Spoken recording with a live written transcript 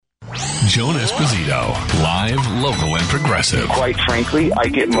Joan Esposito, live, local, and progressive. Quite frankly, I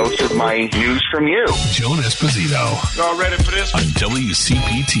get most of my news from you. Joan Esposito. Y'all ready for this? On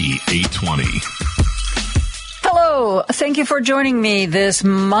WCPT 820. Hello. Thank you for joining me this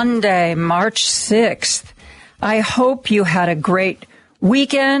Monday, March 6th. I hope you had a great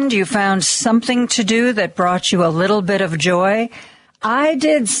weekend. You found something to do that brought you a little bit of joy. I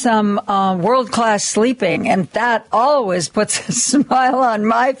did some world-class sleeping, and that always puts a smile on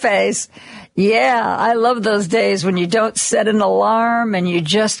my face. Yeah, I love those days when you don't set an alarm and you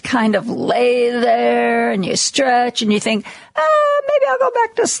just kind of lay there and you stretch and you think, maybe I'll go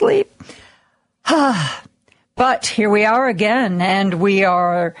back to sleep. But here we are again, and we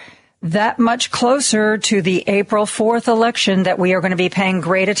are that much closer to the April 4th election that we are going to be paying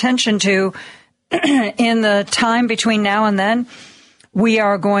great attention to in the time between now and then. We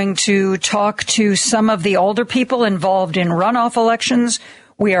are going to talk to some of the older people involved in runoff elections.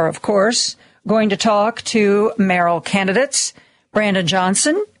 We are, of course, going to talk to mayoral candidates, Brandon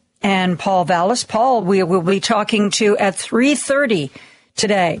Johnson and Paul Vallas. Paul, we will be talking to at 3:30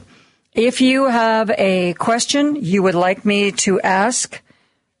 today. If you have a question you would like me to ask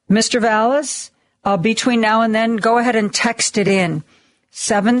Mr. Vallas, between now and then, go ahead and text it in.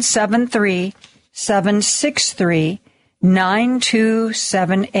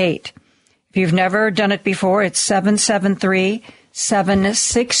 773-763-9278. If you've never done it before, it's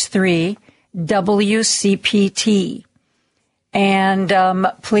 773-763-WCPT. And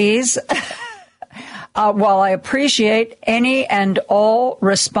please, while I appreciate any and all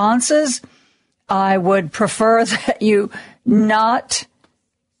responses, I would prefer that you not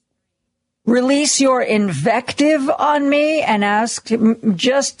release your invective on me and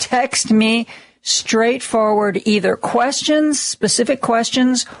just text me straightforward, either questions, specific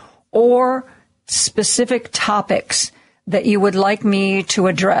questions, or specific topics that you would like me to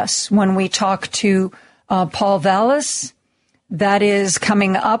address when we talk to Paul Vallas. That is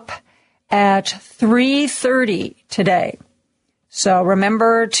coming up at 3:30 today. So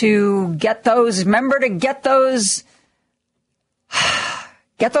remember to get those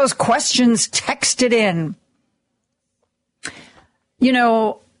questions texted in. You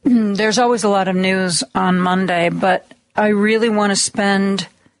know, there's always a lot of news on Monday, but I really want to spend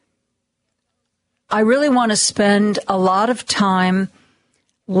a lot of time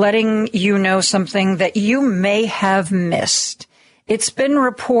letting you know something that you may have missed. It's been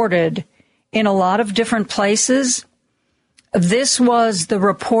reported in a lot of different places. This was the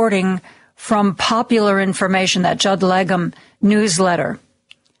reporting from Popular Information, that Judd Legum newsletter.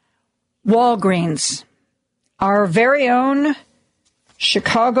 Walgreens, our very own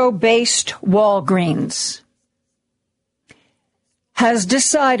Chicago-based Walgreens, has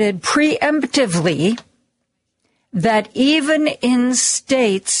decided preemptively that even in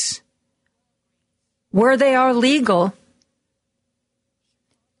states where they are legal,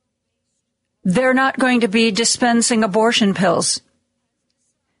 they're not going to be dispensing abortion pills.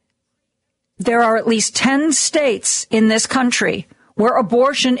 There are at least 10 states in this country where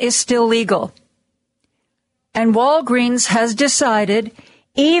abortion is still legal. And Walgreens has decided,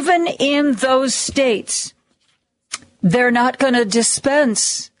 even in those states, they're not going to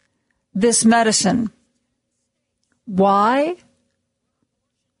dispense this medicine. Why?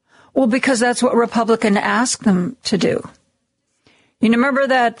 Well, because that's what Republicans asked them to do. You remember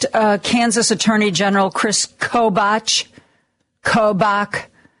that Kansas Attorney General Chris Kobach,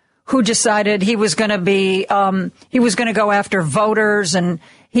 who decided he was going to go after voters, and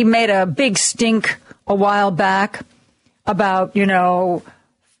he made a big stink a while back about,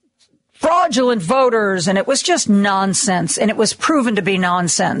 fraudulent voters, and it was just nonsense, and it was proven to be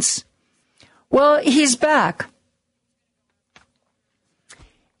nonsense. Well, he's back.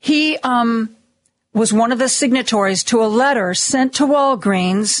 He was one of the signatories to a letter sent to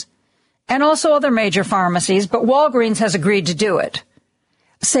Walgreens and also other major pharmacies, but Walgreens has agreed to do it.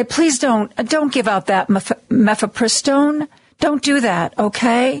 Say, please don't give out that mifepristone. Don't do that,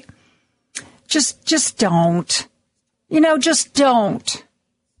 okay? Just don't. Just don't.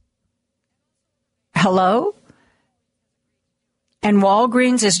 Hello? And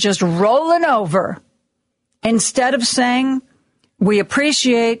Walgreens is just rolling over. Instead of saying, we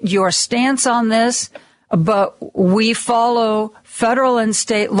appreciate your stance on this, but we follow federal and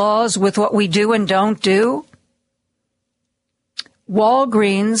state laws with what we do and don't do.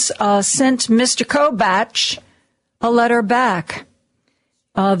 Walgreens sent Mr. Kobach a letter back.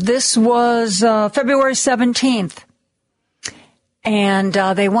 This was February 17th. And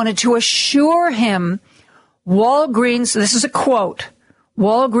they wanted to assure him, Walgreens, this is a quote,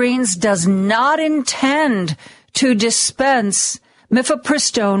 Walgreens does not intend to dispense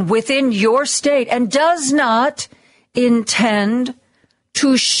mifepristone within your state and does not intend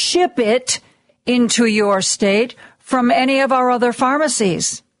to ship it into your state from any of our other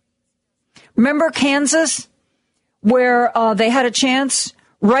pharmacies. Remember Kansas, where they had a chance,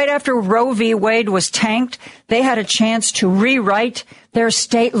 right after Roe v. Wade was tanked, they had a chance to rewrite their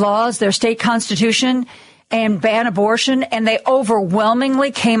state laws, their state constitution, and ban abortion, and they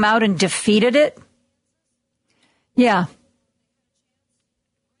overwhelmingly came out and defeated it? Yeah.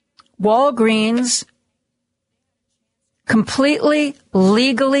 Walgreens, completely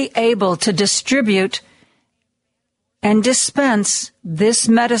legally able to distribute and dispense this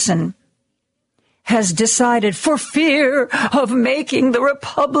medicine, has decided, for fear of making the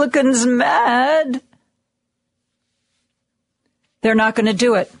Republicans mad, they're not going to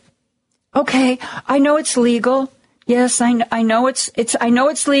do it. Okay, I know it's legal. Yes, I know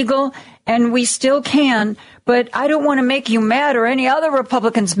it's legal, and we still can, but I don't want to make you mad or any other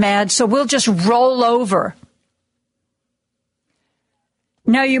Republicans mad, so we'll just roll over.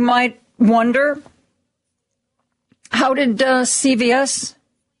 Now you might wonder, how did CVS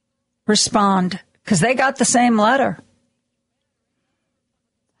respond? Because they got the same letter.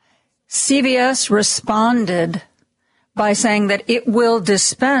 CVS responded by saying that it will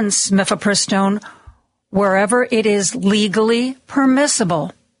dispense mifepristone wherever it is legally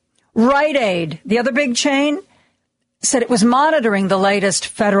permissible. Rite Aid, the other big chain, said it was monitoring the latest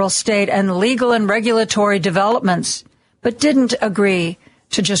federal, state, and legal and regulatory developments, but didn't agree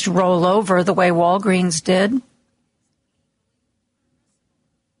to just roll over the way Walgreens did.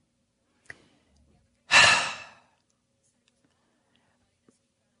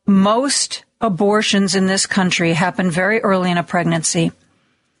 Most abortions in this country happen very early in a pregnancy,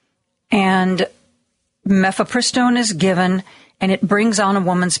 and mifepristone is given, and it brings on a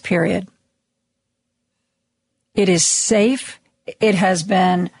woman's period. It is safe. It has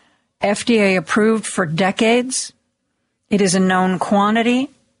been FDA approved for decades. It is a known quantity.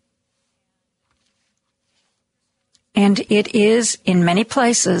 And it is, in many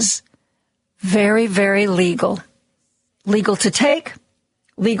places, very, very legal. Legal to take,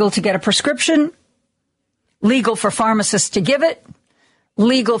 legal to get a prescription, legal for pharmacists to give it,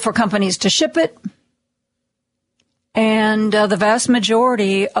 legal for companies to ship it. And the vast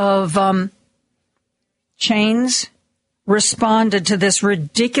majority of chains responded to this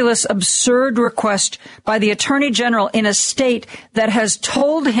ridiculous, absurd request by the Attorney General in a state that has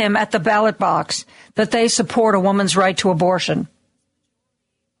told him at the ballot box that they support a woman's right to abortion.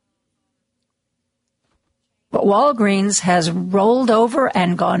 But Walgreens has rolled over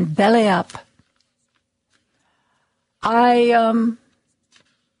and gone belly up. I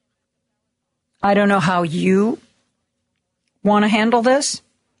don't know how you want to handle this.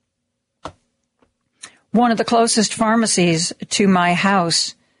 One of the closest pharmacies to my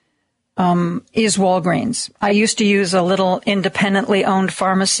house is Walgreens. I used to use a little independently owned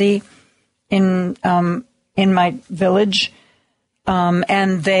pharmacy in my village,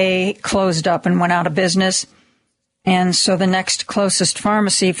 and they closed up and went out of business. And so the next closest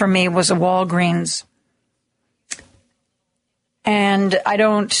pharmacy for me was a Walgreens. And I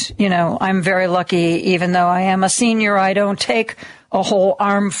don't, I'm very lucky, even though I am a senior, I don't take a whole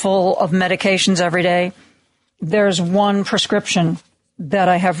armful of medications every day. There's one prescription that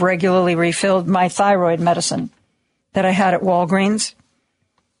I have regularly refilled, my thyroid medicine that I had at Walgreens.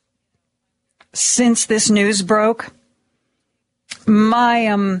 Since this news broke,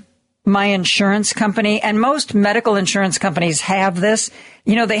 my insurance company, and most medical insurance companies have this,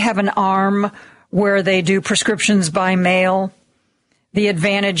 they have an arm where they do prescriptions by mail. The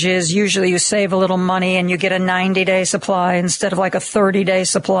advantage is usually you save a little money and you get a 90-day supply instead of like a 30-day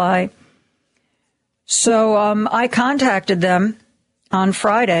supply. So I contacted them on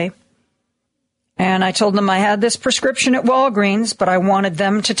Friday, and I told them I had this prescription at Walgreens, but I wanted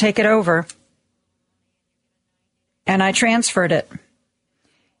them to take it over. And I transferred it.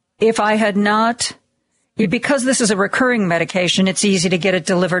 If I had not, because this is a recurring medication, it's easy to get it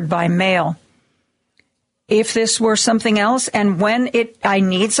delivered by mail. If this were something else, and when I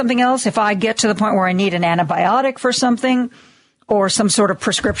need something else, if I get to the point where I need an antibiotic for something or some sort of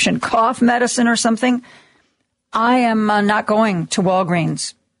prescription cough medicine or something, I am not going to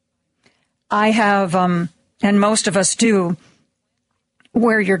Walgreens. I have, and most of us do,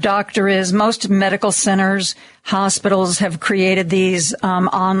 where your doctor is. Most medical centers, hospitals have created these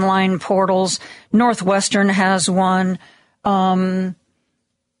online portals. Northwestern has one.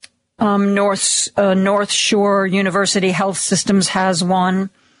 North Shore University Health Systems has one.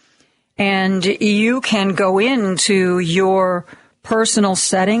 And you can go into your personal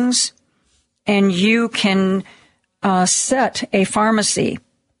settings and you can set a pharmacy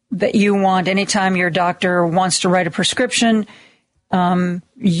that you want. Anytime your doctor wants to write a prescription,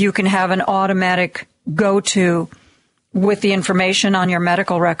 you can have an automatic go-to with the information on your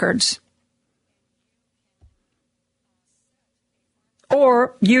medical records.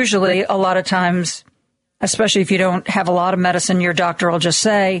 Or usually, a lot of times, especially if you don't have a lot of medicine, your doctor will just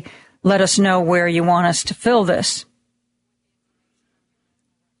say, let us know where you want us to fill this.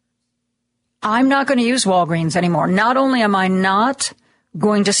 I'm not going to use Walgreens anymore. Not only am I not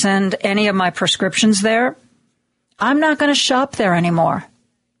going to send any of my prescriptions there, I'm not going to shop there anymore.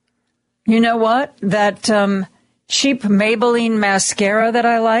 You know what? That cheap Maybelline mascara that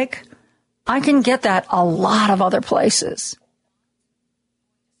I like, I can get that a lot of other places.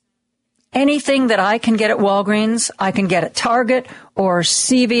 Anything that I can get at Walgreens, I can get at Target or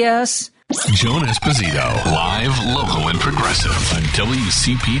CVS. Joan Esposito, live, local, and progressive on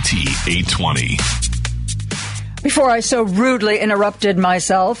WCPT 820. Before I so rudely interrupted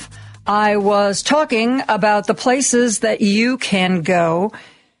myself, I was talking about the places that you can go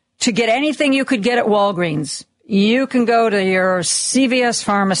to get anything you could get at Walgreens. You can go to your CVS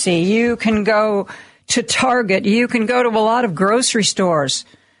pharmacy. You can go to Target. You can go to a lot of grocery stores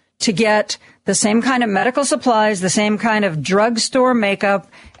to get the same kind of medical supplies, the same kind of drugstore makeup,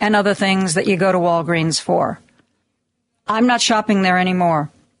 and other things that you go to Walgreens for. I'm not shopping there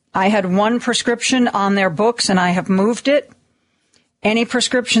anymore. I had one prescription on their books, and I have moved it. Any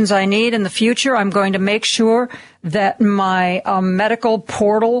prescriptions I need in the future, I'm going to make sure that my medical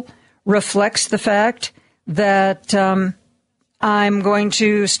portal reflects the fact that I'm going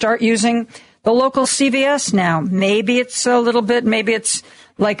to start using the local CVS now. Maybe it's a little bit, maybe it's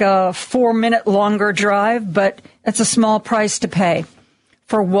like a 4-minute longer drive, but it's a small price to pay.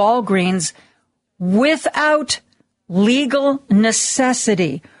 For Walgreens, without legal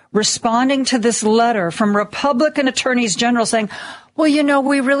necessity, responding to this letter from Republican attorneys general saying, well, you know,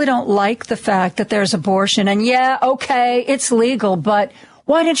 we really don't like the fact that there's abortion. And yeah, okay, it's legal, but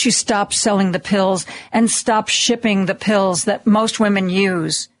why don't you stop selling the pills and stop shipping the pills that most women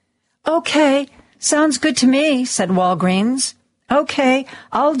use? Okay, sounds good to me, said Walgreens. Okay,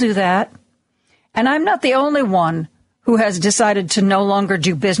 I'll do that. And I'm not the only one who has decided to no longer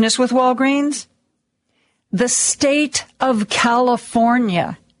do business with Walgreens. The state of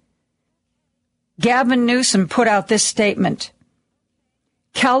California, Gavin Newsom put out this statement.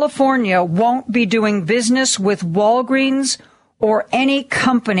 California won't be doing business with Walgreens or any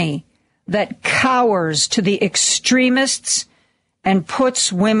company that cowers to the extremists and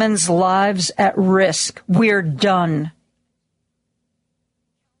puts women's lives at risk. We're done.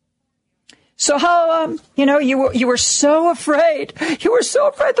 So how, you were so afraid. You were so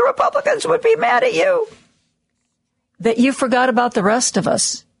afraid the Republicans would be mad at you that you forgot about the rest of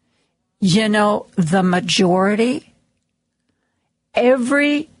us. You know, the majority,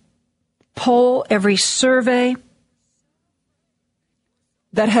 every poll, every survey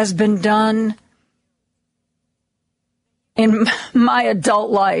that has been done in my adult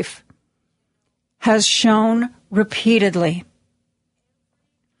life has shown repeatedly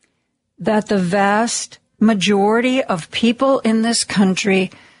that the vast majority of people in this country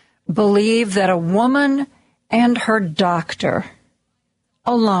believe that a woman and her doctor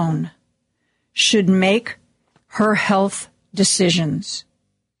alone should make her health decisions.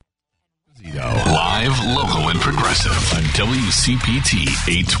 Live, local, and progressive on WCPT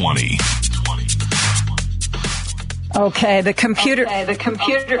 820. Okay, the computer.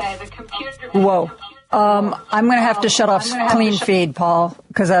 Whoa. I'm going to have to shut off clean feed, Paul,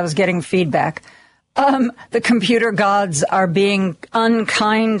 because I was getting feedback. The computer gods are being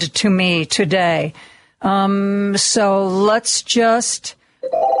unkind to me today. So let's just...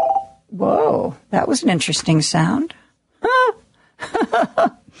 Whoa, that was an interesting sound.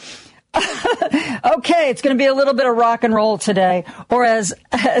 Okay, it's going to be a little bit of rock and roll today. Or as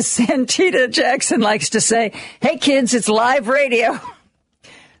Santita Jackson likes to say, hey, kids, it's live radio.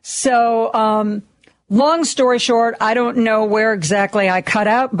 So, long story short, I don't know where exactly I cut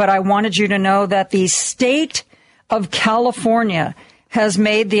out, but I wanted you to know that the state of California has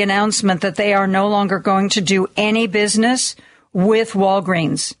made the announcement that they are no longer going to do any business with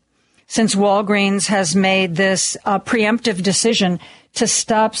Walgreens, since Walgreens has made this preemptive decision to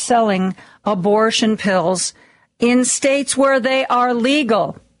stop selling abortion pills in states where they are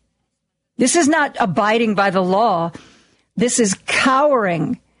legal. This is not abiding by the law. This is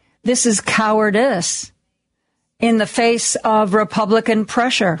cowering. This is cowardice in the face of Republican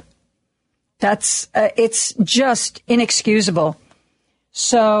pressure. It's just inexcusable.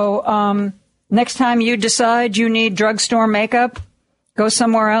 So, next time you decide you need drugstore makeup, go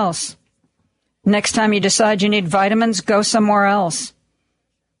somewhere else. Next time you decide you need vitamins, go somewhere else.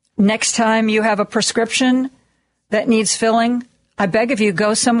 Next time you have a prescription that needs filling, I beg of you,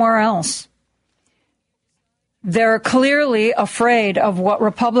 go somewhere else. They're clearly afraid of what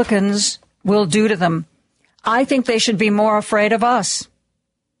Republicans will do to them. I think they should be more afraid of us.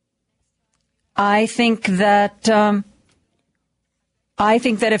 I think that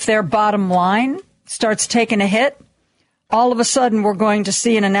if their bottom line starts taking a hit, all of a sudden we're going to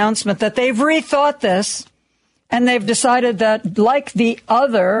see an announcement that they've rethought this and they've decided that, like the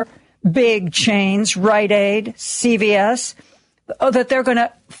other big chains, Rite Aid, CVS, that they're going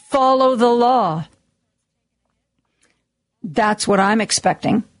to follow the law. That's what I'm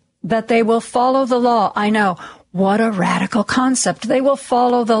expecting, that they will follow the law. I know. What a radical concept. They will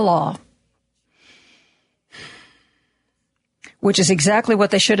follow the law. Which is exactly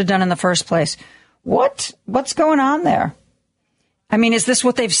what they should have done in the first place. What's going on there? I mean, is this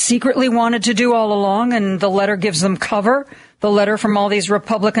what they've secretly wanted to do all along, and the letter gives them cover? The letter from all these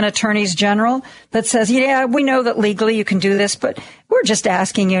Republican attorneys general that says, yeah, we know that legally you can do this, but we're just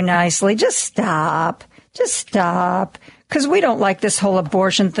asking you nicely. Just stop. Just stop. Because we don't like this whole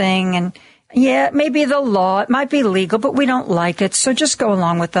abortion thing. And yeah, it may be the law. It might be legal, but we don't like it. So just go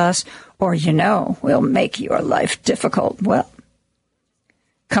along with us. Or, we'll make your life difficult. Well,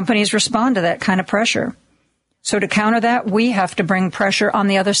 companies respond to that kind of pressure. So to counter that, we have to bring pressure on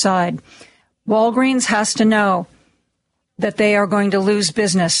the other side. Walgreens has to know that they are going to lose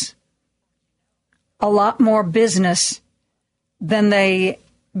business, a lot more business than they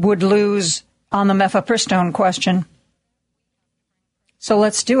would lose on the mifepristone question. So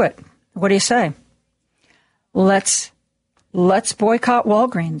let's do it. What do you say? Let's boycott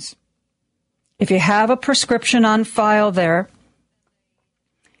Walgreens. If you have a prescription on file there,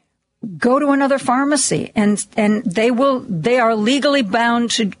 go to another pharmacy, and they are legally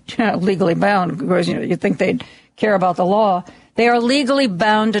bound to, legally bound, because you think they'd care about the law. They are legally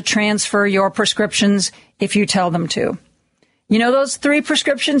bound to transfer your prescriptions if you tell them to. Those 3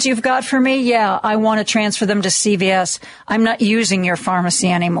 prescriptions you've got for me? Yeah, I want to transfer them to CVS. I'm not using your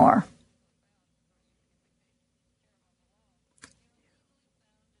pharmacy anymore.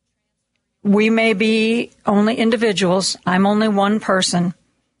 We may be only individuals. I'm only one person.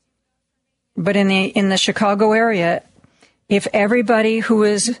 But in the Chicago area, if everybody who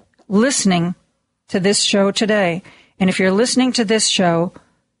is listening to this show today, and if you're listening to this show,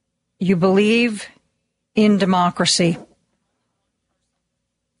 you believe in democracy,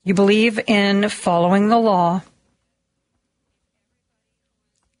 you believe in following the law,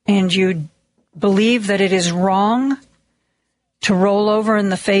 and you believe that it is wrong to roll over in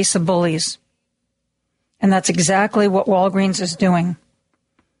the face of bullies. And that's exactly what Walgreens is doing.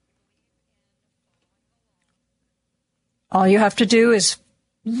 All you have to do is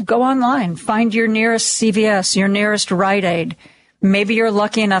go online, find your nearest CVS, your nearest Rite Aid. Maybe you're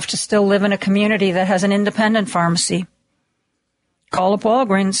lucky enough to still live in a community that has an independent pharmacy. Call up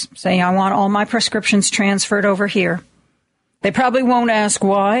Walgreens, say, I want all my prescriptions transferred over here. They probably won't ask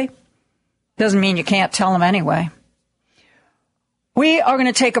why. Doesn't mean you can't tell them anyway. We are going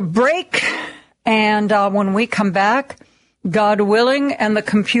to take a break, and when we come back, God willing, and the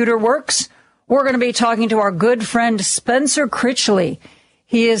computer works, we're going to be talking to our good friend Spencer Critchley.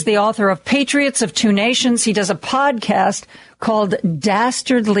 He is the author of Patriots of Two Nations. He does a podcast called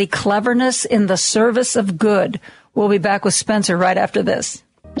Dastardly Cleverness in the Service of Good. We'll be back with Spencer right after this.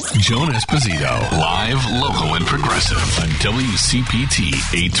 Joan Esposito, live, local, and progressive on WCPT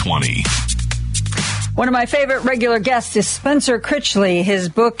 820. One of my favorite regular guests is Spencer Critchley. His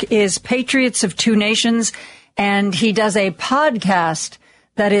book is Patriots of Two Nations, and he does a podcast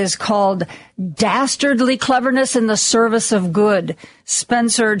that is called Dastardly Cleverness in the Service of Good.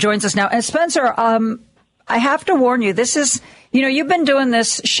 Spencer joins us now. And Spencer, I have to warn you, this is, you've been doing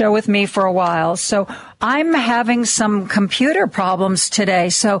this show with me for a while, so I'm having some computer problems today.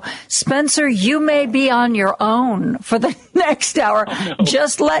 So, Spencer, you may be on your own for the next hour. Oh, no.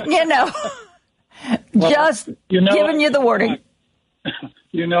 Just letting you know. Well, just giving you the warning.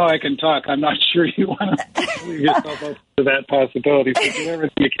 I can talk. I'm not sure you want to leave yourself up to that possibility. So do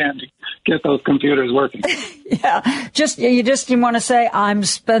everything you can to get those computers working. Yeah. You want to say, I'm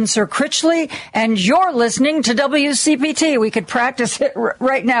Spencer Critchley, and you're listening to WCPT. We could practice it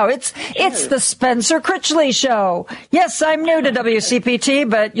right now. It's the Spencer Critchley Show. Yes, I'm new to WCPT,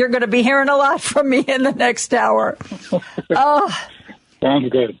 but you're going to be hearing a lot from me in the next hour. Sounds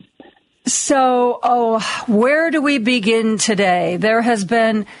good. So, where do we begin today? There has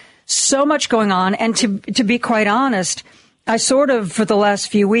been so much going on, and to be quite honest, I sort of, for the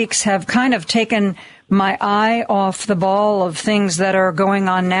last few weeks, have kind of taken my eye off the ball of things that are going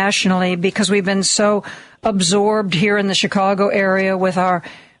on nationally because we've been so absorbed here in the Chicago area with our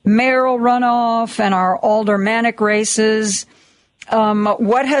mayoral runoff and our aldermanic races.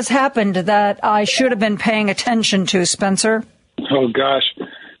 What has happened that I should have been paying attention to, Spencer? Oh, gosh,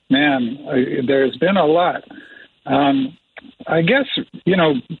 man, there's been a lot. I guess,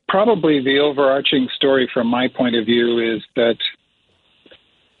 probably the overarching story from my point of view is that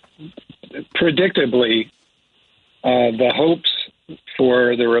predictably, the hopes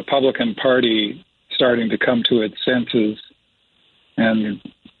for the Republican Party starting to come to its senses and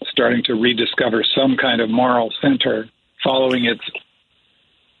starting to rediscover some kind of moral center following its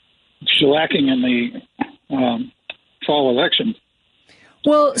shellacking in the fall elections.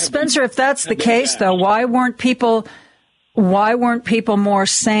 Well, Spencer, if that's the case, though, why weren't people more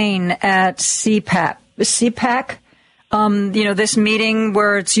sane at CPAC? This meeting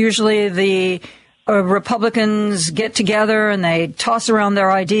where it's usually the Republicans get together and they toss around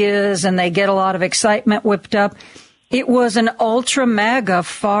their ideas and they get a lot of excitement whipped up. It was an ultra MAGA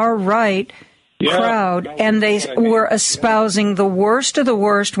far right crowd, and they were espousing the worst of the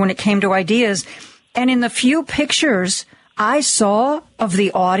worst when it came to ideas. And in the few pictures I saw of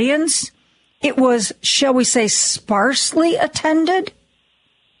the audience, it was, shall we say, sparsely attended?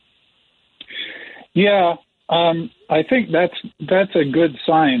 Yeah, I think that's a good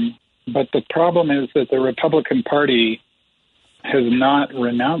sign. But the problem is that the Republican Party has not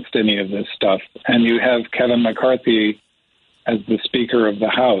renounced any of this stuff. And you have Kevin McCarthy as the Speaker of the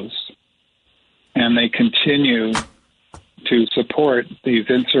House. And they continue to support these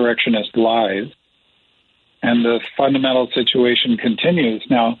insurrectionist lies. And the fundamental situation continues.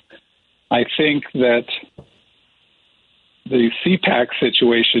 Now, I think that the CPAC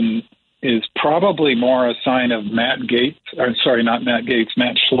situation is probably more a sign of Matt Schlapp,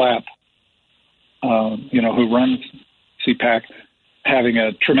 who runs CPAC, having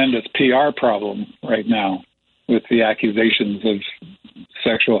a tremendous PR problem right now with the accusations of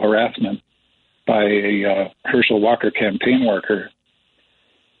sexual harassment by a Herschel Walker campaign worker.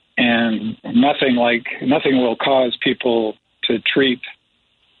 And nothing will cause people to treat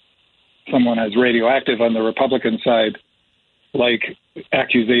someone as radioactive on the Republican side like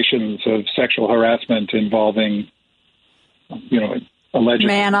accusations of sexual harassment involving, alleged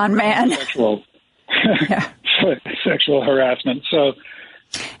man on man sexual harassment. So,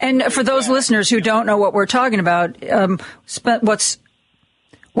 and for those listeners who don't know what we're talking about,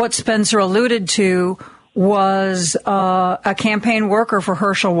 what Spencer alluded to was a campaign worker for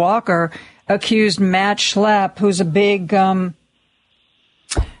Herschel Walker accused Matt Schlapp, who's a big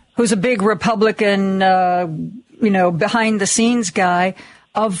Republican, behind the scenes guy,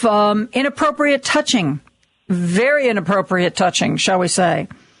 of inappropriate touching, very inappropriate touching, shall we say.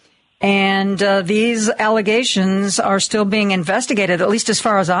 And these allegations are still being investigated, at least as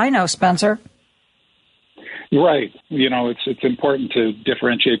far as I know, Spencer. Right. It's important to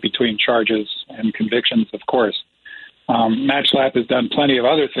differentiate between charges and convictions, of course. Matt Schlapp has done plenty of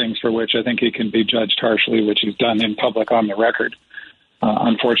other things for which I think he can be judged harshly, which he's done in public on the record.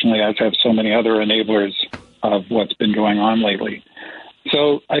 Unfortunately, as have so many other enablers of what's been going on lately.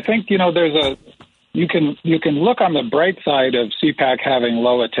 So I think, you can look on the bright side of CPAC having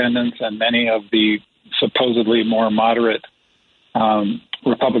low attendance and many of the supposedly more moderate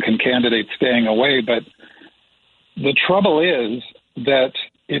Republican candidates staying away. But the trouble is that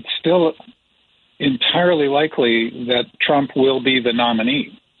it's still entirely likely that Trump will be the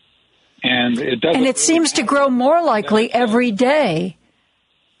nominee. And it seems to grow more likely every day.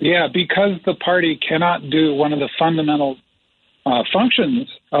 Yeah, because the party cannot do one of the fundamental functions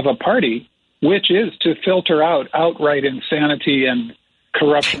of a party, which is to filter out outright insanity and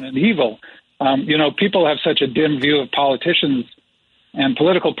corruption and evil. People have such a dim view of politicians and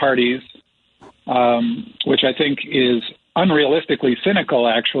political parties, which I think is unrealistically cynical,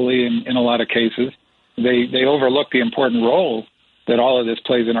 actually, in a lot of cases. They overlook the important role that all of this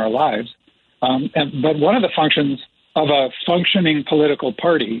plays in our lives. But one of the functions of a functioning political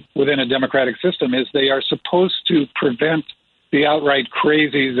party within a democratic system is they are supposed to prevent the outright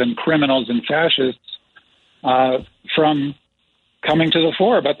crazies and criminals and fascists from coming to the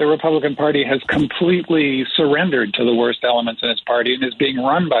fore. But the Republican Party has completely surrendered to the worst elements in its party and is being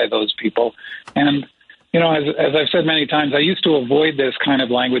run by those people. And, as I've said many times, I used to avoid this kind of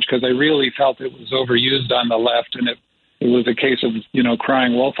language because I really felt it was overused on the left, and it was a case of,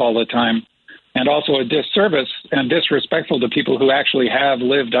 crying wolf all the time, and also a disservice and disrespectful to people who actually have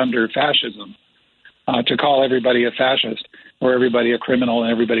lived under fascism, to call everybody a fascist or everybody a criminal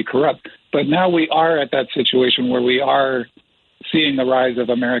and everybody corrupt. But now we are at that situation where we are seeing the rise of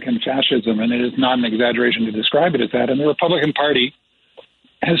American fascism, and it is not an exaggeration to describe it as that. And the Republican Party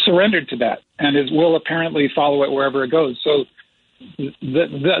has surrendered to that and will apparently follow it wherever it goes. So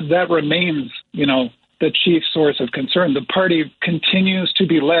that remains, the chief source of concern. The party continues to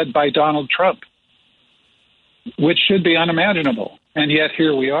be led by Donald Trump, which should be unimaginable. And yet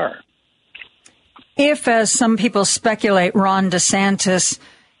here we are. If, as some people speculate, Ron DeSantis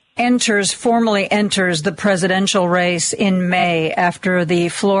formally enters the presidential race in May after the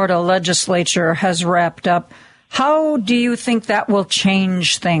Florida legislature has wrapped up, how do you think that will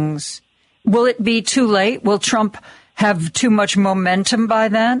change things? Will it be too late? Will Trump have too much momentum by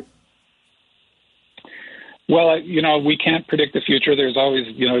then? Well, we can't predict the future. There's always,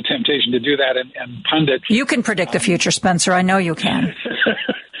 a temptation to do that. And pundits. You can predict the future, Spencer. I know you can.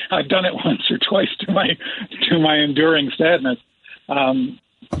 I've done it once or twice to my enduring sadness.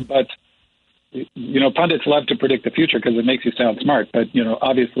 But pundits love to predict the future because it makes you sound smart. But,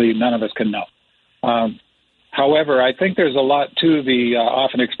 obviously none of us can know. However, I think there's a lot to the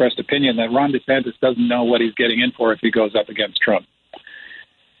often expressed opinion that Ron DeSantis doesn't know what he's getting in for if he goes up against Trump.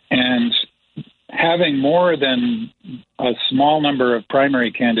 And having more than a small number of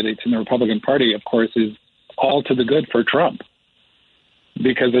primary candidates in the Republican Party, of course, is all to the good for Trump,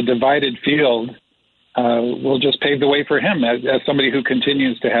 because a divided field will just pave the way for him as somebody who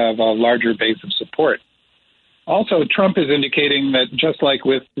continues to have a larger base of support. Also, Trump is indicating that just like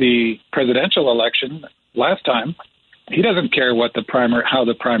with the presidential election last time, he doesn't care how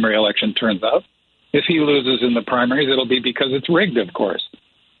the primary election turns out. If he loses in the primaries, it'll be because it's rigged, of course,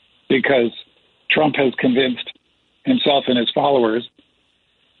 because Trump has convinced himself and his followers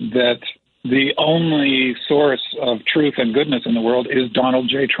that the only source of truth and goodness in the world is Donald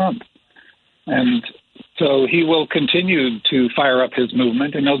J. Trump. And so he will continue to fire up his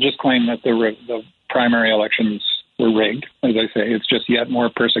movement, and he'll just claim that the primary elections were rigged. As I say, it's just yet more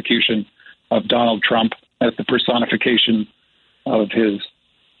persecution of Donald Trump as the personification of his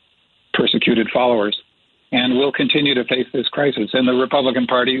persecuted followers. And we'll continue to face this crisis, and the Republican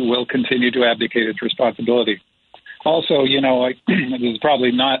Party will continue to abdicate its responsibility. Also, this is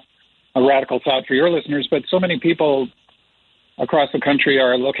probably not a radical thought for your listeners, but so many people across the country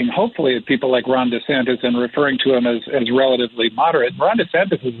are looking hopefully at people like Ron DeSantis and referring to him as relatively moderate. Ron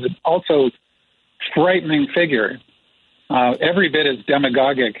DeSantis is also a frightening figure, every bit as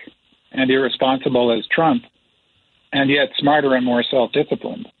demagogic and irresponsible as Trump, and yet smarter and more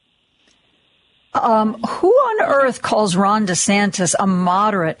self-disciplined. Who on earth calls Ron DeSantis a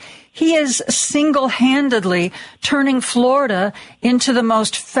moderate? He is single-handedly turning Florida into the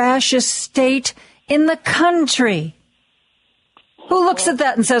most fascist state in the country. Who looks at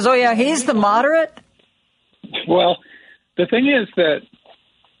that and says, oh, yeah, he's the moderate? Well, the thing is that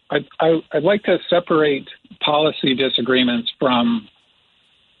I'd like to separate policy disagreements from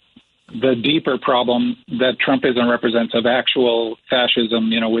the deeper problem that Trumpism represents of actual fascism,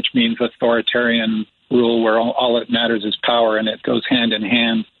 which means authoritarian rule where all that matters is power, and it goes hand in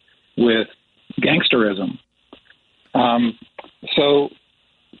hand with gangsterism. So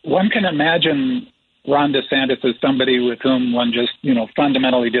one can imagine Ron DeSantis as somebody with whom one just,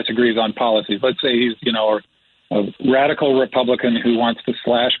 fundamentally disagrees on policies. Let's say he's, a radical Republican who wants to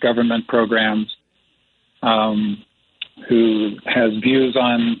slash government programs, who has views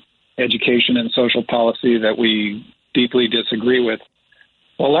on education and social policy that we deeply disagree with.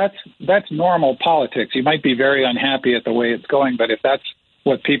 Well, that's normal politics. You might be very unhappy at the way it's going, but if that's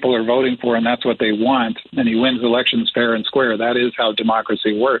what people are voting for and that's what they want, and he wins elections fair and square, that is how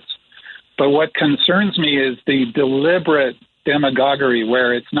democracy works. But what concerns me is the deliberate demagoguery,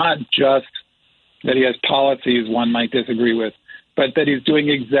 where it's not just that he has policies one might disagree with, but that he's doing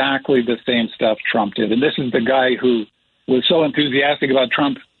exactly the same stuff Trump did. And this is the guy who was so enthusiastic about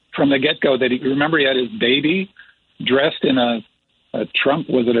Trump from the get-go that he had his baby dressed in a Trump,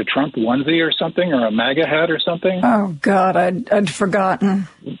 was it a Trump onesie or something, or a MAGA hat or something? Oh, God, I'd forgotten.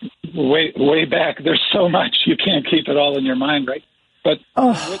 Way back. There's so much. You can't keep it all in your mind, right? But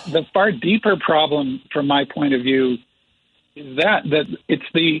the far deeper problem, from my point of view, is that it's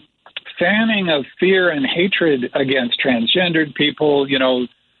the fanning of fear and hatred against transgendered people,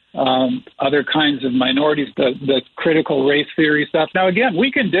 other kinds of minorities, the critical race theory stuff. Now, again,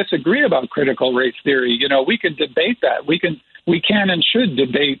 we can disagree about critical race theory. We can debate that. We can and should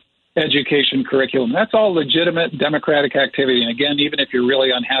debate education curriculum. That's all legitimate democratic activity. And again, even if you're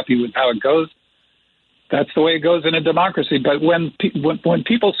really unhappy with how it goes, that's the way it goes in a democracy. But when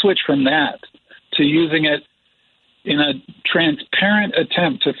people switch from that to using it in a transparent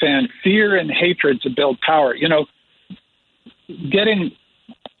attempt to fan fear and hatred to build power, getting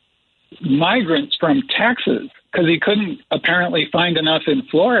migrants from Texas because he couldn't apparently find enough in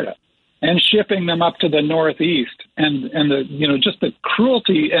Florida, and shipping them up to the Northeast, and the just the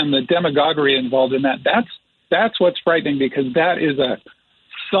cruelty and the demagoguery involved in that. That's what's frightening, because that is a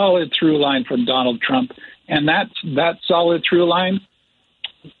solid through line from Donald Trump, and that solid through line.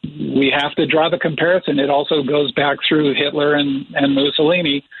 We have to draw the comparison. It also goes back through Hitler and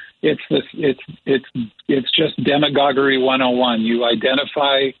Mussolini. It's just demagoguery 101. You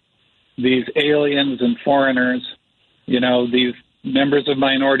identify these aliens and foreigners, these members of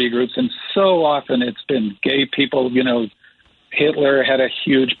minority groups, and so often it's been gay people. Hitler had a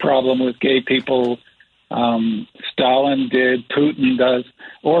huge problem with gay people. Stalin did, Putin does,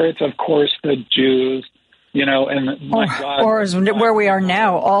 or it's of course the Jews. And my God, or where we are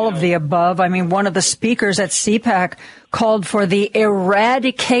now, all of the above. I mean, one of the speakers at CPAC called for the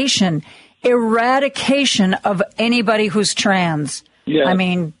eradication of anybody who's trans. Yeah. I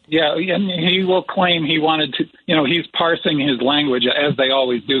mean, yeah, and he will claim he wanted to, he's parsing his language, as they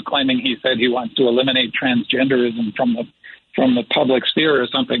always do, claiming he said he wants to eliminate transgenderism from the public sphere or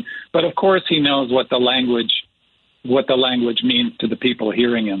something. But of course he knows what the language means to the people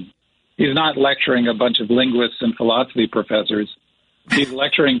hearing him. He's not lecturing a bunch of linguists and philosophy professors. He's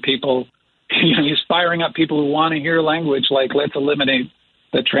lecturing people. He's firing up people who want to hear language like, let's eliminate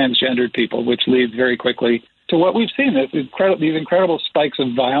the transgendered people, which leads very quickly to what we've seen, these incredible spikes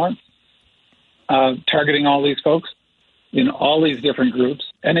of violence targeting all these folks in all these different groups.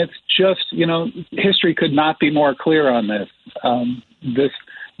 And it's just, history could not be more clear on this. This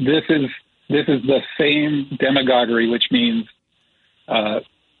is the same demagoguery, which means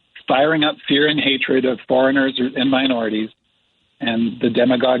firing up fear and hatred of foreigners and minorities, and the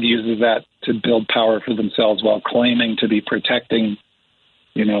demagogue uses that to build power for themselves while claiming to be protecting,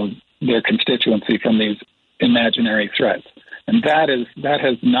 their constituency from these imaginary threats. And that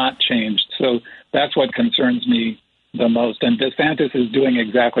has not changed. So that's what concerns me the most. And DeSantis is doing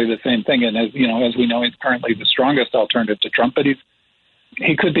exactly the same thing. And as we know, he's currently the strongest alternative to Trump, but he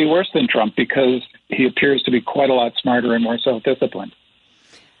could be worse than Trump because he appears to be quite a lot smarter and more self-disciplined.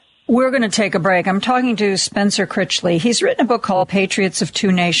 We're going to take a break. I'm talking to Spencer Critchley. He's written a book called Patriots of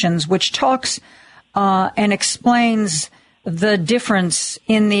Two Nations, which talks and explains the difference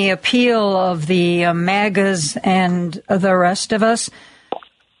in the appeal of the MAGAs and the rest of us.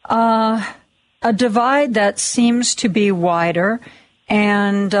 A divide that seems to be wider,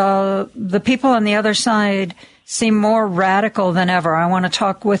 and the people on the other side seem more radical than ever. I want to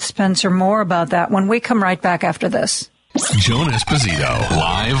talk with Spencer more about that when we come right back after this. Joan Esposito,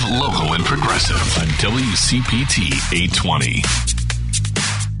 live, local, and progressive on WCPT 820.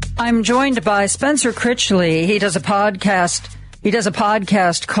 I'm joined by Spencer Critchley. He does a podcast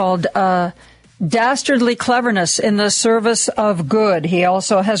called Dastardly Cleverness in the Service of Good. He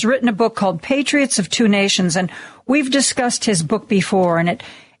also has written a book called Patriots of Two Nations, and we've discussed his book before, and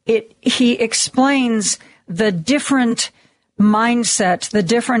he explains the different mindset, the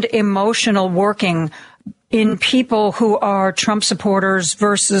different emotional working in people who are Trump supporters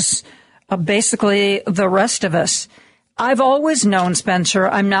versus basically the rest of us. I've always known, Spencer,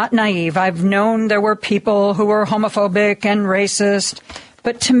 I'm not naive. I've known there were people who were homophobic and racist,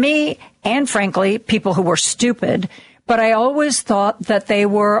 but to me, and frankly, people who were stupid, but I always thought that they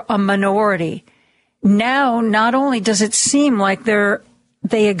were a minority. Now, not only does it seem like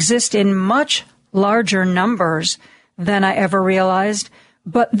they exist in much larger numbers than I ever realized,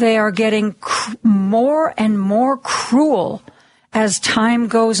 but they are getting more and more cruel as time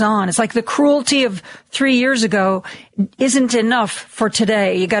goes on. It's like the cruelty of 3 years ago isn't enough for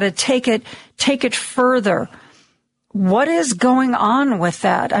today. You got to take it further. What is going on with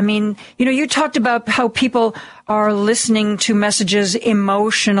that? I mean, you talked about how people are listening to messages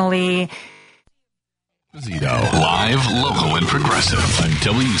emotionally. Zito, live, local, and progressive on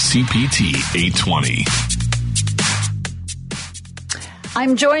WCPT 820.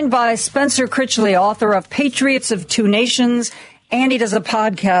 I'm joined by Spencer Critchley, author of Patriots of Two Nations, and he does a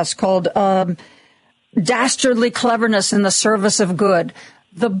podcast called Dastardly Cleverness in the Service of Good.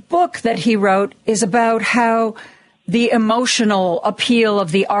 The book that he wrote is about how the emotional appeal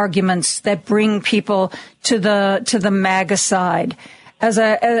of the arguments that bring people to the MAGA side. As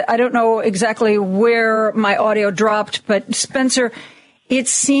I don't know exactly where my audio dropped, but Spencer, it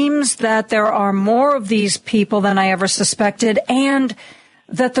seems that there are more of these people than I ever suspected, and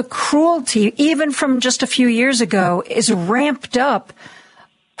that the cruelty, even from just a few years ago, is ramped up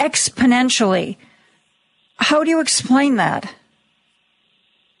exponentially. How do you explain that?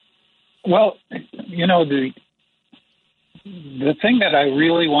 Well, the thing that I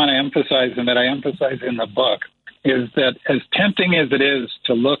really want to emphasize, and that I emphasize in the book, is that as tempting as it is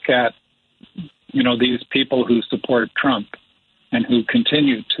to look at these people who support Trump and who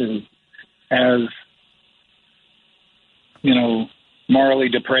continue to, as, morally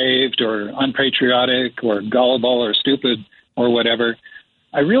depraved or unpatriotic or gullible or stupid or whatever,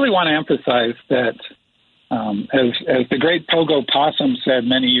 I really want to emphasize that, as the great Pogo Possum said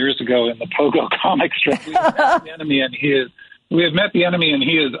many years ago in the Pogo comic strip, we have met the enemy and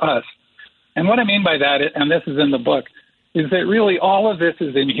he is us. And what I mean by that, and this is in the book, is that really all of this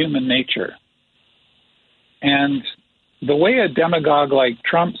is in human nature. And the way a demagogue like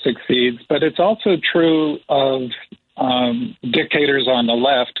Trump succeeds, but it's also true of dictators on the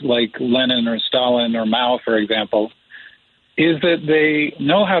left, like Lenin or Stalin or Mao, for example, is that they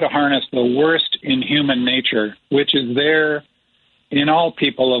know how to harness the worst in human nature, which is there in all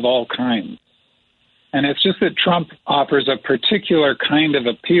people of all kinds. And it's just that Trump offers a particular kind of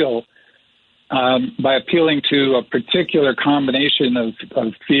appeal by appealing to a particular combination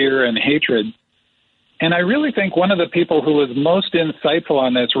of fear and hatred. And I really think one of the people who was most insightful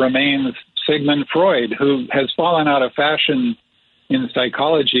on this remains Sigmund Freud, who has fallen out of fashion in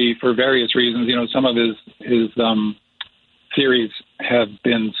psychology for various reasons. Some of his theories have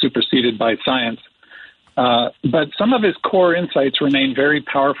been superseded by science. But some of his core insights remain very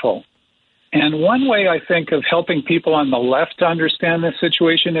powerful. And one way I think of helping people on the left to understand this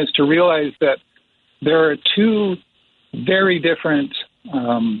situation is to realize that there are two very different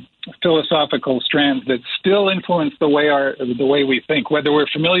philosophical strands that still influence the way we think. Whether we're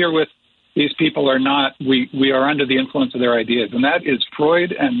familiar with these people or not, we are under the influence of their ideas, and that is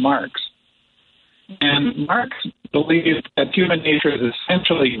Freud and Marx. And Marx believed that human nature is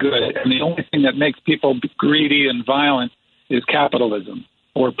essentially good, and the only thing that makes people greedy and violent is capitalism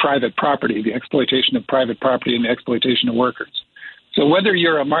or private property, the exploitation of private property and the exploitation of workers. So whether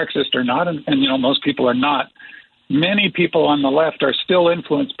you're a Marxist or not, and most people are not, many people on the left are still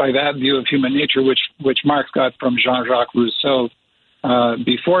influenced by that view of human nature, which Marx got from Jean-Jacques Rousseau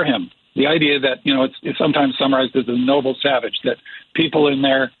before him. The idea that, it's sometimes summarized as a noble savage, that people in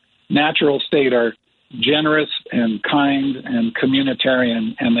their natural state are generous and kind and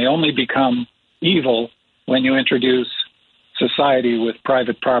communitarian, and they only become evil when you introduce society with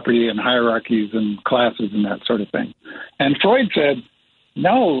private property and hierarchies and classes and that sort of thing. And Freud said,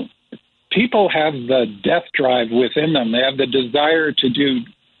 no, people have the death drive within them. They have the desire to do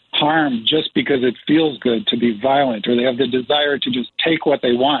harm just because it feels good, to be violent, or they have the desire to just take what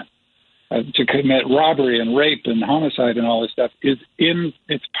they want, to commit robbery and rape and homicide and all this stuff.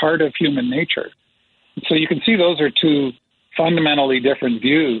 It's part of human nature. So you can see those are two fundamentally different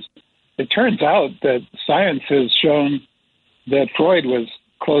views. It turns out that science has shown that Freud was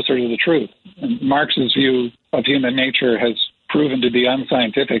closer to the truth. And Marx's view of human nature has proven to be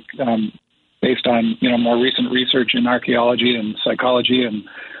unscientific, based on more recent research in archaeology and psychology and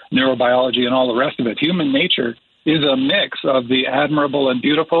neurobiology and all the rest of it. Human nature is a mix of the admirable and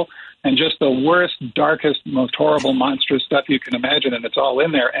beautiful and just the worst, darkest, most horrible, monstrous stuff you can imagine, and it's all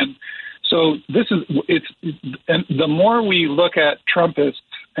in there. And so and the more we look at Trumpists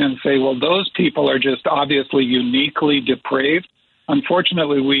and say, well, those people are just obviously uniquely depraved,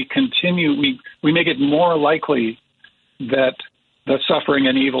 unfortunately, we make it more likely that the suffering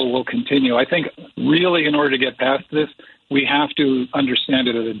and evil will continue. I think really in order to get past this, we have to understand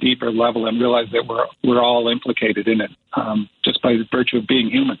it at a deeper level and realize that we're all implicated in it, just by virtue of being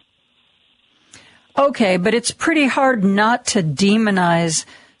human. Okay, but it's pretty hard not to demonize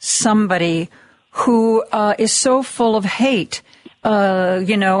somebody who is so full of hate.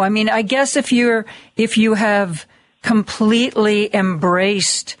 I guess if you have completely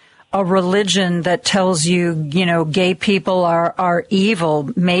embraced a religion that tells you, gay people are evil,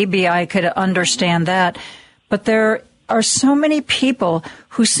 maybe I could understand that. But there are so many people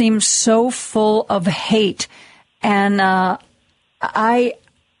who seem so full of hate, and I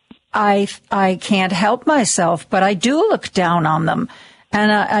can't help myself, but I do look down on them,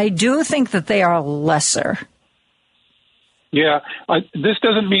 and I do think that they are lesser. Yeah, this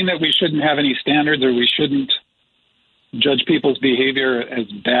doesn't mean that we shouldn't have any standards or we shouldn't judge people's behavior as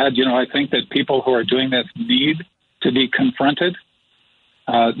bad. I think that people who are doing this need to be confronted.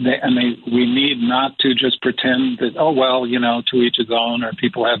 We need not to just pretend that, to each his own, or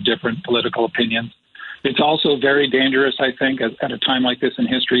people have different political opinions. It's also very dangerous, I think, at a time like this in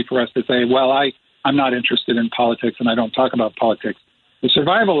history for us to say, I'm not interested in politics and I don't talk about politics. The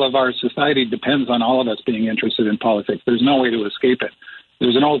survival of our society depends on all of us being interested in politics. There's no way to escape it.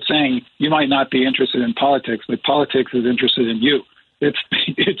 There's an old saying, you might not be interested in politics, but politics is interested in you.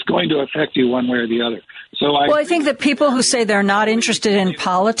 It's going to affect you one way or the other. So I think that people who say they're not interested in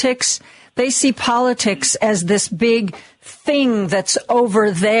politics, they see politics as this big thing that's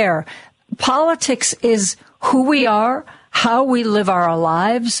over there. politics is who we are, how we live our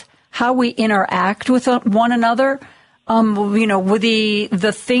lives, how we interact with one another, with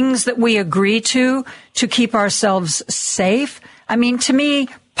the things that we agree to keep ourselves safe. I mean, to me,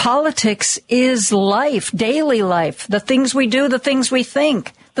 politics is life, daily life, the things we do, the things we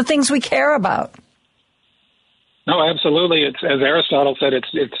think, the things we care about. No, absolutely. It's, as Aristotle said,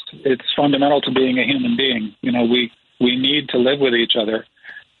 it's fundamental to being a human being. We need to live with each other,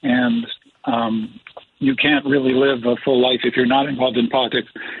 and you can't really live a full life if you're not involved in politics.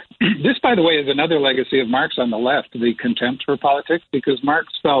 This, by the way, is another legacy of Marx on the left, the contempt for politics, because Marx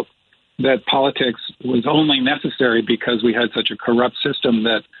felt that politics was only necessary because we had such a corrupt system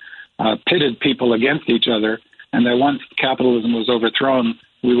that pitted people against each other, and that once capitalism was overthrown,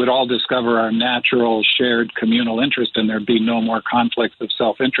 we would all discover our natural shared communal interest, and there'd be no more conflicts of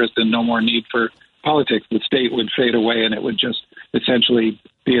self-interest and no more need for politics. The state would fade away, and it would just essentially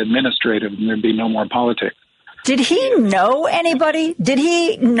be administrative, and there'd be no more politics. Did he know anybody? Did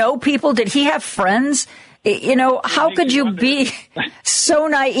he know people? Did he have friends? How could you be so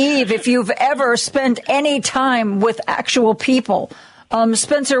naive if you've ever spent any time with actual people?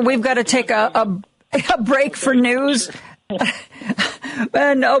 Spencer, we've got to take a break for news.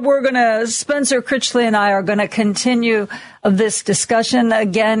 And Spencer Critchley and I are going to continue this discussion.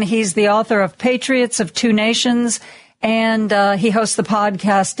 Again, he's the author of Patriots of Two Nations, and he hosts the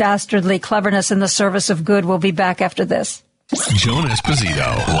podcast Dastardly Cleverness in the Service of Good. We'll be back after this. Joan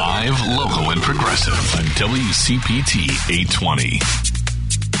Esposito, live, local, and progressive on WCPT 820.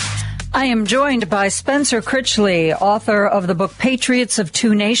 I am joined by Spencer Critchley, author of the book Patriots of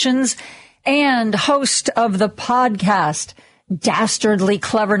Two Nations and host of the podcast Dastardly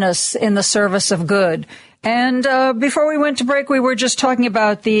Cleverness in the Service of Good. And before we went to break, we were just talking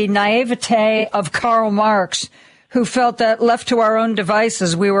about the naivete of Karl Marx, who felt that left to our own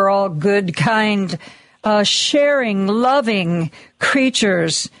devices, we were all good, kind, sharing, loving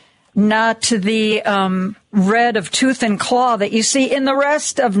creatures, not to the red of tooth and claw that you see in the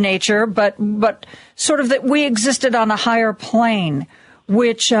rest of nature, but sort of that we existed on a higher plane,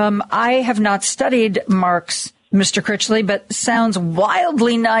 which I have not studied Marx, Mr. Critchley, but sounds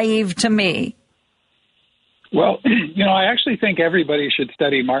wildly naive to me. Well, I actually think everybody should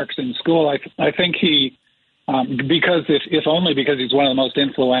study Marx in school. I think he, because if only because he's one of the most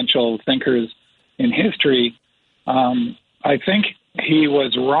influential thinkers in history, I think he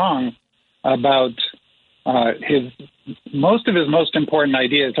was wrong about most of his most important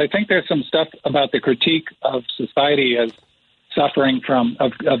ideas. I think there's some stuff about the critique of society as suffering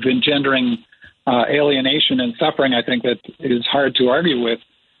of engendering alienation and suffering, I think, that is hard to argue with.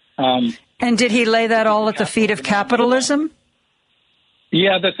 And did he lay that all at the feet of capitalism?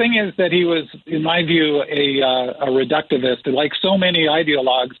 Yeah, the thing is that he was, in my view, a reductivist. Like so many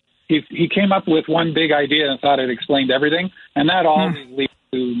ideologues, he came up with one big idea and thought it explained everything, and that always leads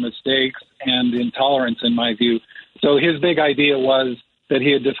to mistakes and intolerance, in my view. So his big idea was that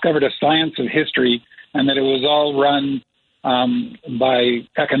he had discovered a science of history and that it was all run by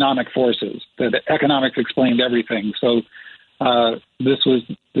economic forces, that economics explained everything. So this was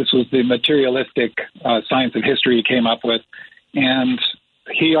the materialistic science of history he came up with. And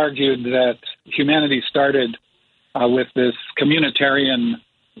he argued that humanity started with this communitarian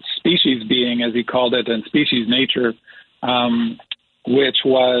species being, as he called it, and species nature, which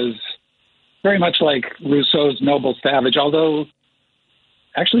was very much like Rousseau's Noble Savage, although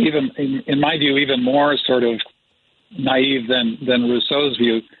actually even, in my view, even more sort of naive than Rousseau's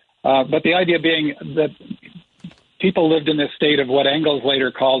view. But the idea being that people lived in this state of what Engels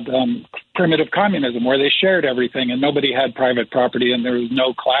later called primitive communism, where they shared everything and nobody had private property and there was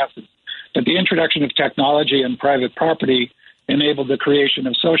no classes. But the introduction of technology and private property enabled the creation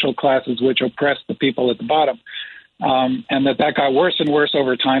of social classes which oppressed the people at the bottom. And that got worse and worse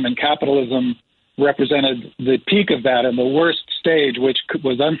over time, and capitalism represented the peak of that and the worst stage, which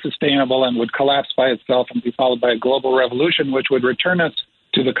was unsustainable and would collapse by itself and be followed by a global revolution, which would return us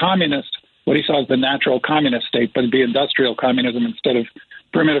to the communist, what he saw as the natural communist state, but it'd be industrial communism instead of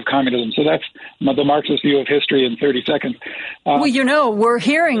primitive communism. So that's the Marxist view of history in 30 seconds. Well, we're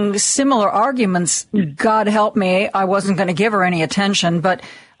hearing similar arguments. God help me, I wasn't going to give her any attention, but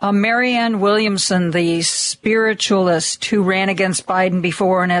Marianne Williamson, the spiritualist who ran against Biden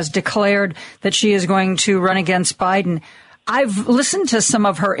before and has declared that she is going to run against Biden, I've listened to some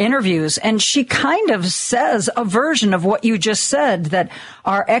of her interviews, and she kind of says a version of what you just said, that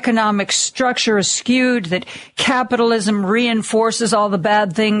our economic structure is skewed, that capitalism reinforces all the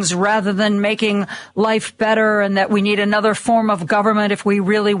bad things rather than making life better, and that we need another form of government if we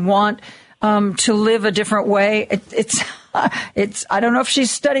really want to live a different way. I don't know if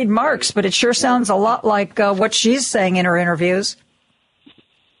she's studied Marx, but it sure sounds a lot like what she's saying in her interviews.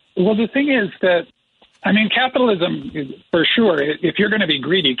 Well, the thing is that, I mean, capitalism, for sure, if you're going to be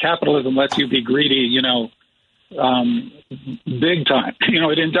greedy, capitalism lets you be greedy, big time.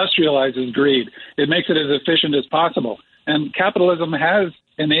 It industrializes greed. It makes it as efficient as possible. And capitalism has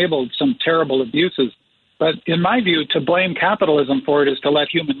enabled some terrible abuses. But in my view, to blame capitalism for it is to let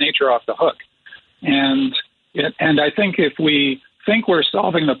human nature off the hook. And I think if we think we're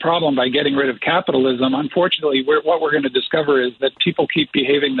solving the problem by getting rid of capitalism, unfortunately, what we're going to discover is that people keep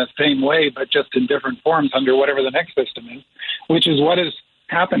behaving the same way, but just in different forms under whatever the next system is, which is what has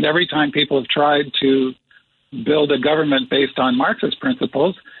happened every time people have tried to build a government based on Marxist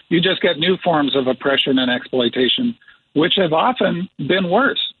principles. You just get new forms of oppression and exploitation, which have often been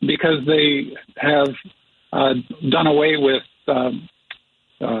worse because they have done away with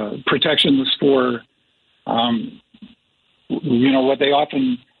protections for what they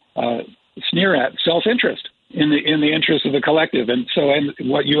often sneer at, self-interest in the interest of the collective. And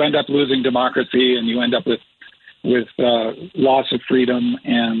what you end up losing democracy, and you end up with loss of freedom,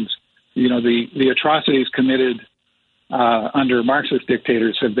 and the atrocities committed under Marxist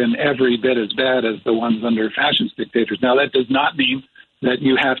dictators have been every bit as bad as the ones under fascist dictators. Now, that does not mean that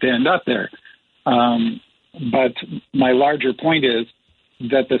you have to end up there. But my larger point is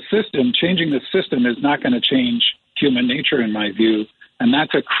that changing the system is not going to change human nature, in my view. And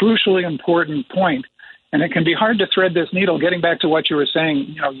that's a crucially important point. And it can be hard to thread this needle. Getting back to what you were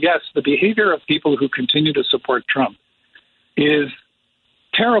saying, yes, the behavior of people who continue to support Trump is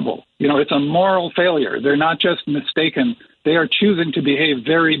terrible. It's a moral failure. They're not just mistaken. They are choosing to behave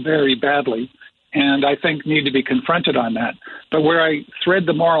very, very badly. And I think need to be confronted on that. But where I thread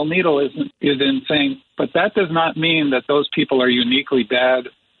the moral needle is in saying, but that does not mean that those people are uniquely bad,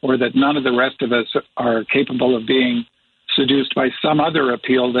 or that none of the rest of us are capable of being seduced by some other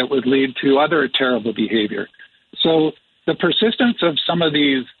appeal that would lead to other terrible behavior. So the persistence of some of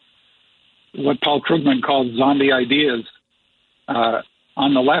these, what Paul Krugman calls zombie ideas,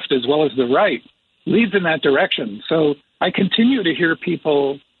 on the left as well as the right, leads in that direction. So I continue to hear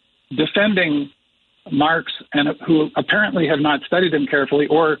people defending Marx and who apparently have not studied him carefully,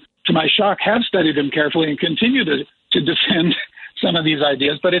 or to my shock have studied him carefully and continue to defend some of these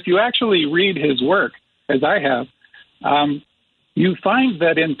ideas. But if you actually read his work, as I have, you find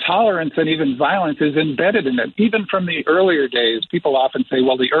that intolerance and even violence is embedded in it. Even from the earlier days, people often say,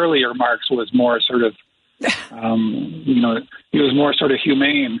 well, the earlier Marx was more sort of, he was more sort of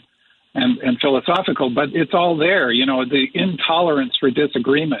humane and philosophical, but it's all there, the intolerance for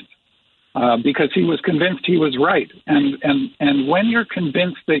disagreement, because he was convinced he was right. And when you're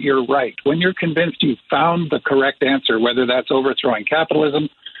convinced that you're right, when you're convinced you found the correct answer, whether that's overthrowing capitalism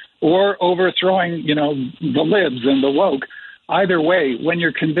or overthrowing, the libs and the woke, either way, when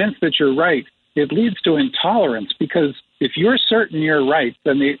you're convinced that you're right, it leads to intolerance, because if you're certain you're right,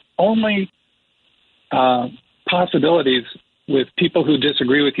 then the only possibilities with people who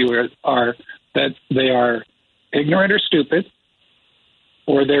disagree with you are that they are ignorant or stupid,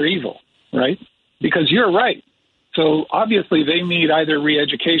 or they're evil, right? Because you're right. So obviously they need either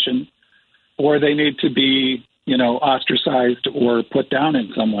re-education, or they need to be, ostracized or put down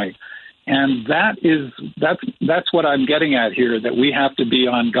in some way. And that's what I'm getting at here, that we have to be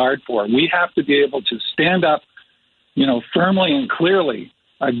on guard for. We have to be able to stand up, firmly and clearly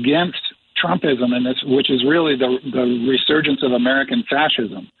against Trumpism, and which is really the resurgence of American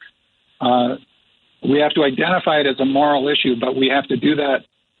fascism. We have to identify it as a moral issue, but we have to do that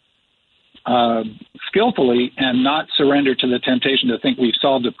skillfully and not surrender to the temptation to think we've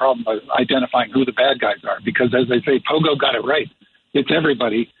solved the problem by identifying who the bad guys are. Because as they say, Pogo got it right. It's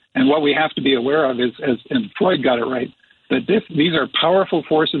everybody. And what we have to be aware of is, and Freud got it right, that these are powerful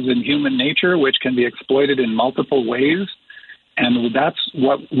forces in human nature which can be exploited in multiple ways. And that's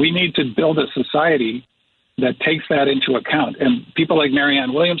what we need to build, a society that takes that into account. And people like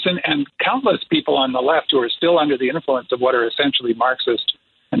Marianne Williamson and countless people on the left who are still under the influence of what are essentially Marxist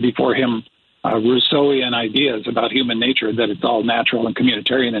and before him Rousseauian ideas about human nature, that it's all natural and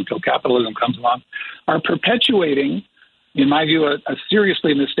communitarian until capitalism comes along, are perpetuating, in my view, a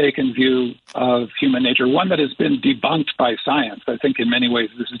seriously mistaken view of human nature, one that has been debunked by science. I think in many ways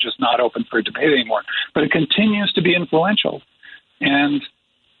this is just not open for debate anymore, but it continues to be influential. And,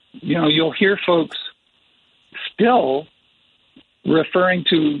 you'll hear folks still referring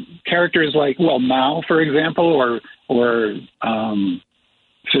to characters like, Mao, for example, or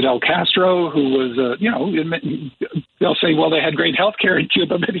Fidel Castro, who was, they'll say, well, they had great health care in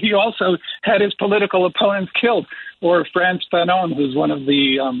Cuba, but he also had his political opponents killed. Or Frantz Fanon, who's one of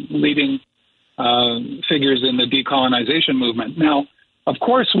the leading figures in the decolonization movement. Now, of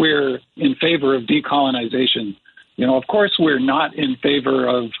course, we're in favor of decolonization. Of course, we're not in favor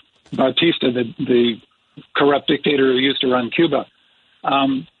of Batista, the corrupt dictator who used to run Cuba.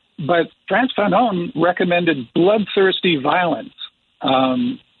 But Frantz Fanon recommended bloodthirsty violence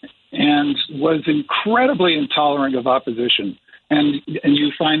and was incredibly intolerant of opposition. And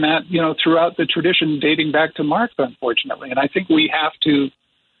you find that, throughout the tradition dating back to Marx, unfortunately. And I think we have to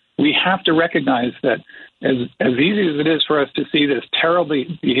recognize that as easy as it is for us to see this terrible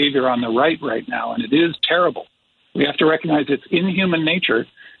behavior on the right now, and it is terrible, we have to recognize it's in human nature.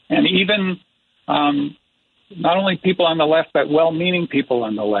 And even not only people on the left, but well-meaning people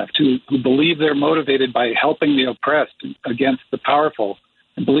on the left who believe they're motivated by helping the oppressed against the powerful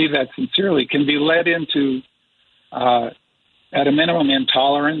and believe that sincerely can be led into, at a minimum,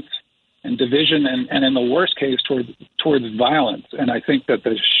 intolerance and division, and in the worst case, towards violence. And I think that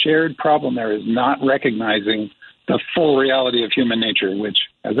the shared problem there is not recognizing the full reality of human nature, which,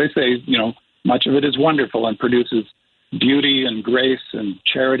 as I say, much of it is wonderful and produces beauty and grace and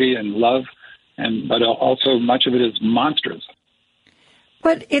charity and love, but also much of it is monstrous.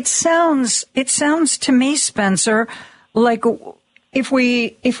 But it sounds to me, Spencer, like if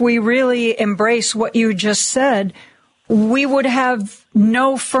we really embrace what you just said, we would have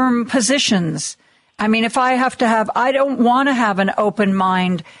no firm positions. I mean, I don't want to have an open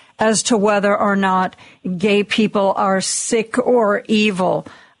mind as to whether or not gay people are sick or evil.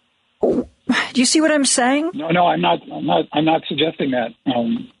 Do you see what I'm saying? No, I'm not suggesting that.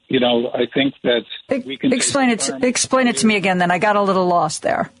 I think that we can explain it to me again. Then I got a little lost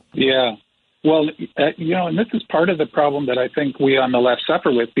there. Yeah. Well, and this is part of the problem that I think we on the left suffer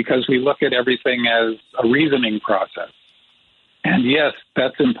with, because we look at everything as a reasoning process. And yes,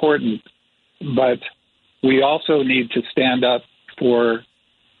 that's important, but we also need to stand up for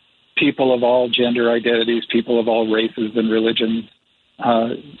people of all gender identities, people of all races and religions,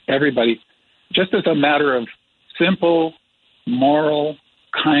 everybody, just as a matter of simple moral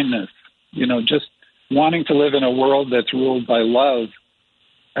kindness, just wanting to live in a world that's ruled by love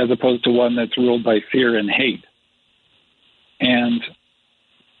as opposed to one that's ruled by fear and hate. And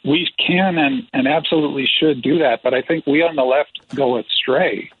we can and absolutely should do that, but I think we on the left go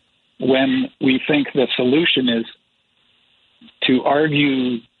astray when we think the solution is to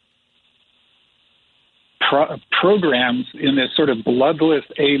argue programs in this sort of bloodless,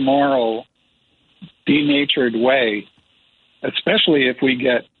 amoral, denatured way, especially if we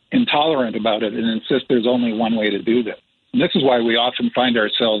get intolerant about it and insist there's only one way to do this. And this is why we often find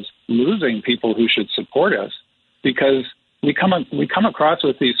ourselves losing people who should support us, because we come across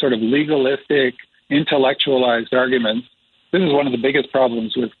with these sort of legalistic, intellectualized arguments. This is one of the biggest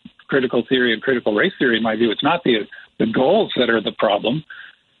problems with critical theory and critical race theory, in my view. It's not the goals that are the problem.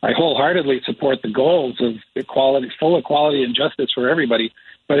 I wholeheartedly support the goals of equality, full equality and justice for everybody,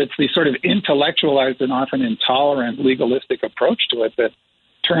 but it's the sort of intellectualized and often intolerant, legalistic approach to it that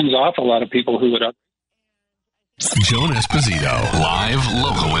turns off a lot of people who would. Joan Esposito, live,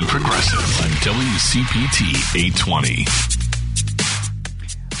 local, and progressive on WCPT 820.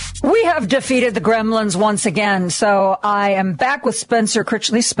 We have defeated the gremlins once again, so I am back with Spencer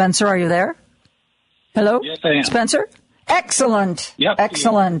Critchley. Spencer, are you there? Hello? Yes, I am. Spencer? Excellent. Yep.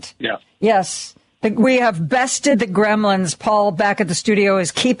 Excellent. Yeah. Yes. We have bested the gremlins. Paul back at the studio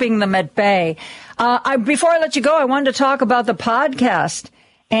is keeping them at bay. Before I let you go, I wanted to talk about the podcast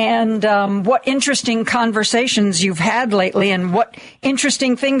and what interesting conversations you've had lately and what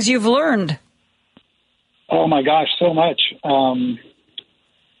interesting things you've learned. Oh, my gosh, so much.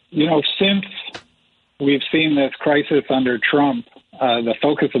 Since we've seen this crisis under Trump, the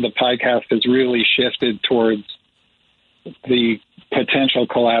focus of the podcast has really shifted towards the potential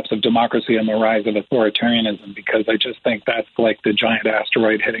collapse of democracy and the rise of authoritarianism, because I just think that's like the giant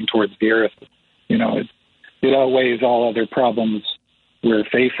asteroid heading towards the Earth. It outweighs all other problems we're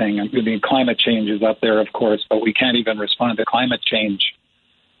facing. I mean, climate change is up there, of course, but we can't even respond to climate change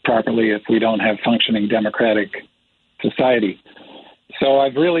properly if we don't have functioning democratic society. So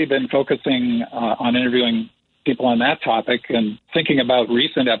I've really been focusing on interviewing people on that topic and thinking about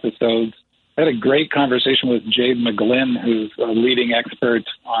recent episodes. I had a great conversation with Jade McGlynn, who's a leading expert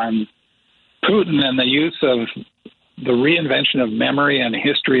on Putin and the use of the reinvention of memory and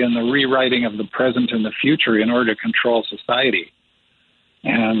history and the rewriting of the present and the future in order to control society.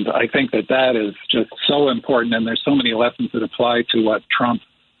 And I think that is just so important, and there's so many lessons that apply to what Trump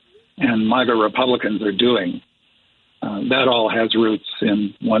and MAGA Republicans are doing. That all has roots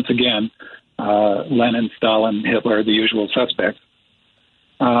in, once again, Lenin, Stalin, Hitler, the usual suspects.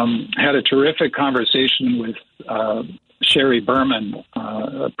 Had a terrific conversation with Sherry Berman,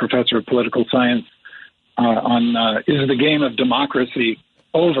 a professor of political science, on is the game of democracy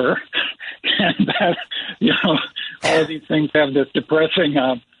over? And that, all of these things have this depressing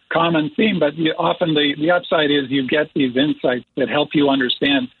common theme, but often the upside is you get these insights that help you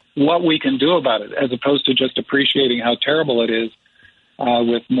understand what we can do about it, as opposed to just appreciating how terrible it is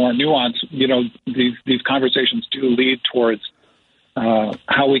with more nuance. These conversations do lead towards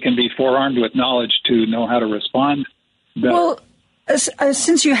how we can be forearmed with knowledge to know how to respond better. Well,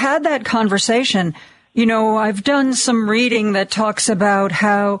 since you had that conversation, I've done some reading that talks about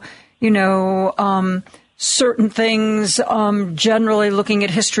how, certain things, generally looking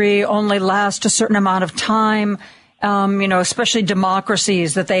at history, only last a certain amount of time. Especially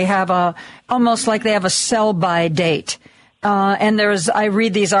democracies, that they have almost like they have a sell-by date. And I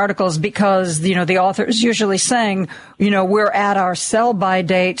read these articles because, the author is usually saying, we're at our sell-by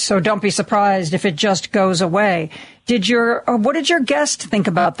date, so don't be surprised if it just goes away. What did your guest think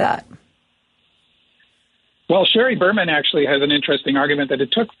about that? Well, Sherry Berman actually has an interesting argument that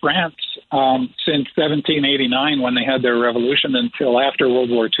it took France since 1789, when they had their revolution, until after World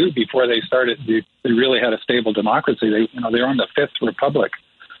War II before they really had a stable democracy. They're on the Fifth Republic.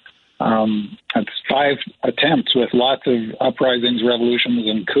 It's 5 attempts with lots of uprisings, revolutions,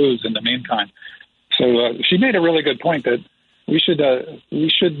 and coups in the meantime. So she made a really good point that we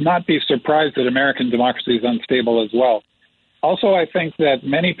should not be surprised that American democracy is unstable as well. Also, I think that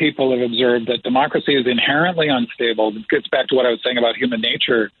many people have observed that democracy is inherently unstable. It gets back to what I was saying about human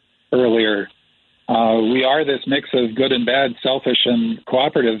nature earlier. We are this mix of good and bad, selfish and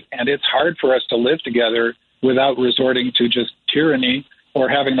cooperative, and it's hard for us to live together without resorting to just tyranny or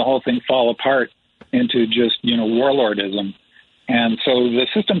having the whole thing fall apart into just, warlordism. And so the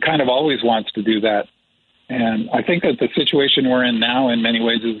system kind of always wants to do that. And I think that the situation we're in now in many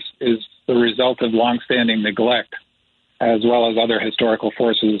ways is the result of longstanding neglect, as well as other historical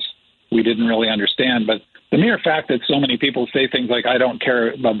forces we didn't really understand. But the mere fact that so many people say things like, I don't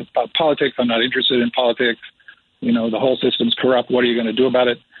care about politics, I'm not interested in politics, the whole system's corrupt, what are you going to do about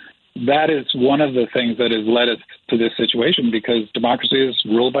it? That is one of the things that has led us to this situation, because democracy is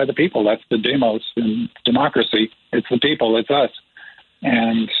ruled by the people. That's the demos in democracy. It's the people, it's us.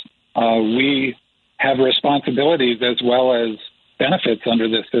 And we have responsibilities as well as benefits under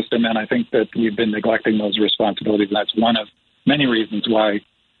this system, and I think that we've been neglecting those responsibilities. And that's one of many reasons why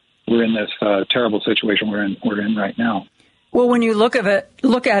we're in this terrible situation we're in right now. Well, when you look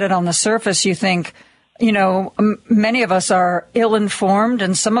at it on the surface, you think, many of us are ill-informed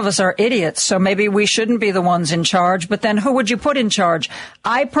and some of us are idiots, so maybe we shouldn't be the ones in charge. But then who would you put in charge?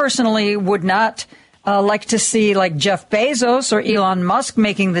 I personally would not like to see like Jeff Bezos or Elon Musk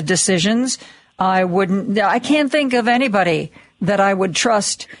making the decisions. I can't think of anybody that I would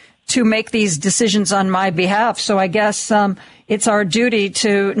trust to make these decisions on my behalf. So I guess it's our duty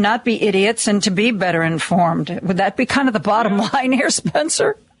to not be idiots and to be better informed. Would that be kind of the bottom line here,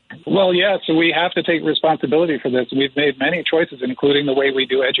 Spencer? Well, yeah, so we have to take responsibility for this. We've made many choices, including the way we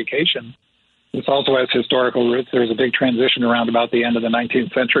do education. This also has historical roots. There was a big transition around about the end of the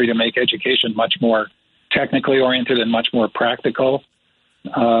 19th century to make education much more technically oriented and much more practical,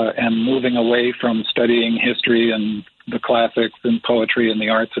 and moving away from studying history and the classics and poetry and the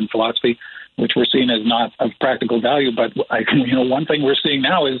arts and philosophy, which were seen as not of practical value. But one thing we're seeing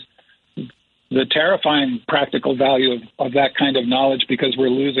now is the terrifying practical value of that kind of knowledge, because we're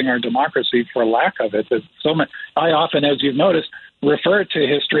losing our democracy for lack of it. I often, as you've noticed, refer to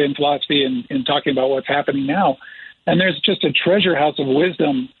history and philosophy in talking about what's happening now. And there's just a treasure house of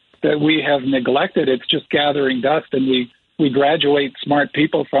wisdom that we have neglected. It's just gathering dust, and we graduate smart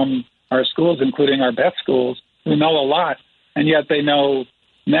people from our schools, including our best schools, who know a lot, and yet they know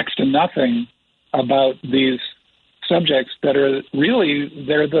next to nothing about these subjects that are really,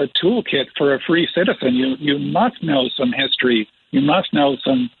 they're the toolkit for a free citizen. You must know some history. You must know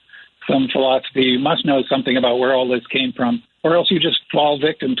some philosophy. You must know something about where all this came from, or else you just fall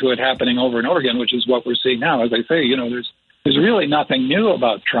victim to it happening over and over again, which is what we're seeing now. As I say, there's really nothing new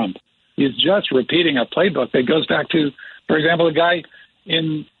about Trump. He's just repeating a playbook that goes back to, for example, a guy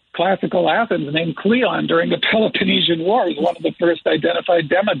in classical Athens named Cleon during the Peloponnesian War is one of the first identified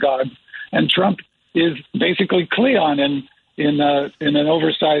demagogues, and Trump is basically Cleon in an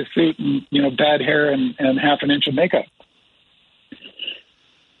oversized suit and bad hair and half an inch of makeup.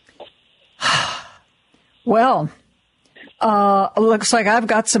 Well, looks like I've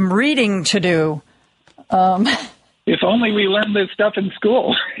got some reading to do. If only we learned this stuff in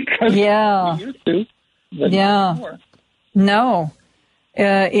school. Yeah. We used to. Yeah. No.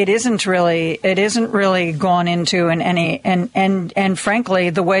 It isn't really gone into in any, and frankly,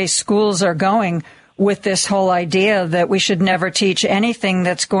 the way schools are going, with this whole idea that we should never teach anything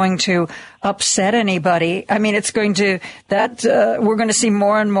that's going to upset anybody. I mean, we're going to see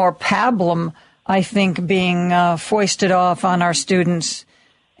more and more pablum, I think, being foisted off on our students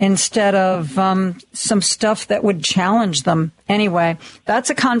instead of some stuff that would challenge them. Anyway, that's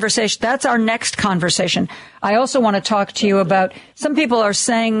a conversation. That's our next conversation. I also want to talk to you about, some people are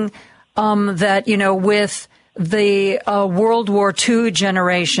saying that, with the World War II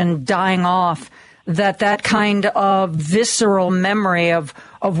generation dying off, that kind of visceral memory of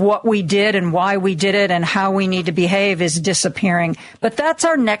what we did and why we did it and how we need to behave is disappearing. But that's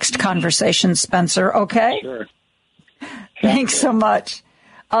our next conversation, Spencer, okay? Sure. Thanks so much.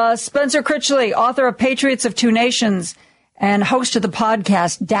 Spencer Critchley, author of Patriots of Two Nations and host of the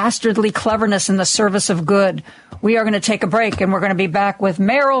podcast, Dastardly Cleverness in the Service of Good. We are going to take a break, and we're going to be back with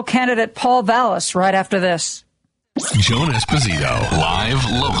mayoral candidate Paul Vallas right after this. Joan Esposito, live,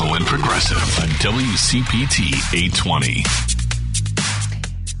 local, and progressive on WCPT 820.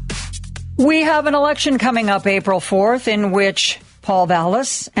 We have an election coming up April 4th in which Paul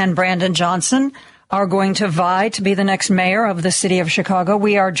Vallas and Brandon Johnson are going to vie to be the next mayor of the city of Chicago.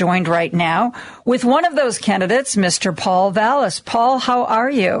 We are joined right now with one of those candidates, Mr. Paul Vallas. Paul, how are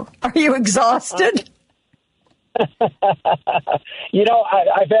you? Are you exhausted? I've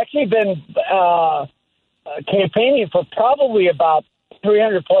actually been campaigning for probably about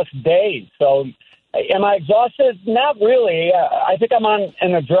 300 plus days. So am I exhausted? Not really. I think I'm on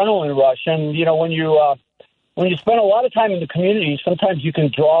an adrenaline rush. And, when you spend a lot of time in the community, sometimes you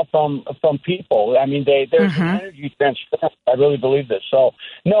can draw from people. I mean, there's an energy transfer. I really believe this. So,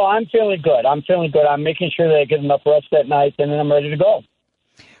 no, I'm feeling good. I'm making sure that I get enough rest at night, and then I'm ready to go.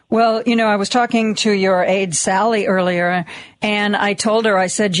 Well, I was talking to your aide, Sally, earlier, and I told her, I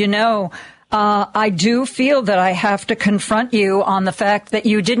said, I do feel that I have to confront you on the fact that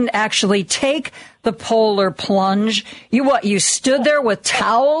you didn't actually take the polar plunge. You stood there with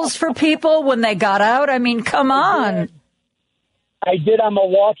towels for people when they got out? I mean, come on. I did. I'm a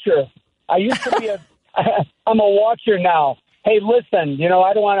watcher. I used to be I'm a watcher now. Hey, listen,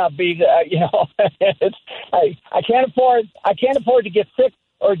 I don't want to be, I can't afford to get sick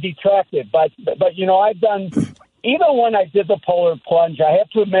or detracted, but I've done. Even when I did the polar plunge, I have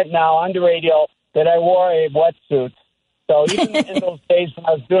to admit now on the radio that I wore a wetsuit. So even in those days when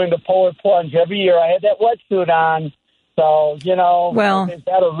I was doing the polar plunge, every year I had that wetsuit on. So, well, is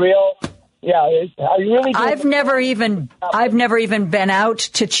that a real? Yeah, are you really? I've never even been out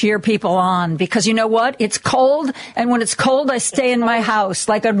to cheer people on because you know what? It's cold, and when it's cold, I stay in my house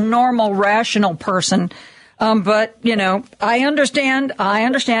like a normal, rational person. But, I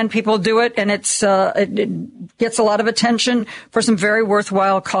understand people do it, and it gets a lot of attention for some very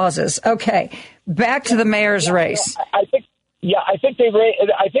worthwhile causes. Okay, back to the mayor's race. I think they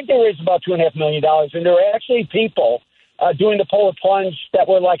raised about $2.5 million, and there were actually people doing the polar plunge that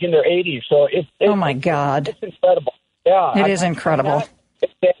were like in their 80s. So oh my God, it's incredible. Yeah, it is incredible.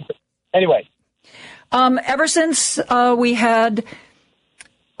 Anyway, ever since we had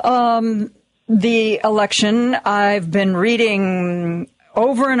the election, I've been reading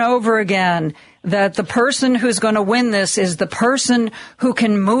over and over again that the person who's going to win this is the person who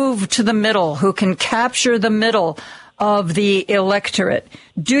can move to the middle, who can capture the middle of the electorate.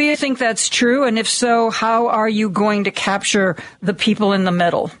 Do you think that's true? And if so, how are you going to capture the people in the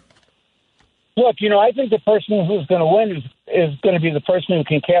middle? Look, I think the person who's going to win is going to be the person who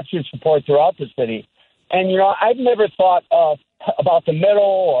can capture support throughout the city. And, I've never thought about the middle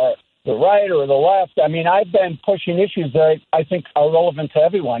or the right or the left. I mean, I've been pushing issues that I think are relevant to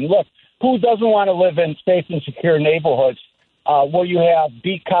everyone. Look, who doesn't want to live in safe and secure neighborhoods where you have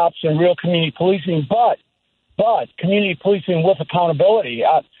beat cops and real community policing, but community policing with accountability?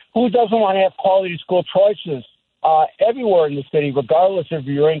 Who doesn't want to have quality school choices everywhere in the city, regardless of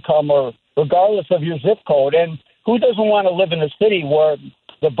your income or regardless of your zip code? And who doesn't want to live in a city where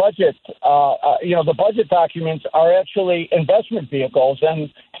the budget, the budget documents are actually investment vehicles,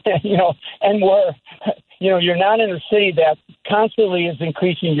 and and where you're not in a city that constantly is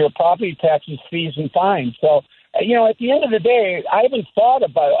increasing your property taxes, fees, and fines. So at the end of the day, I haven't thought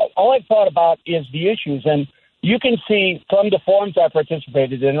about it. All I've thought about is the issues, and you can see from the forums I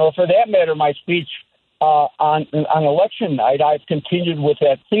participated in, or for that matter, my speech on election night, I've continued with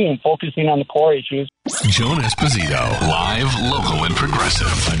that theme, focusing on the core issues. Joan Esposito, live, local, and progressive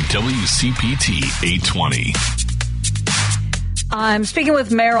on WCPT 820. I'm speaking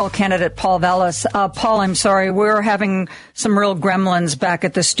with mayoral candidate Paul Vallas. Paul, I'm sorry, we're having some real gremlins back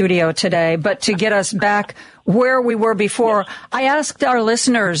at the studio today, but to get us back where we were before, I asked our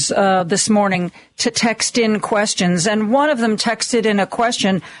listeners this morning to text in questions, and one of them texted in a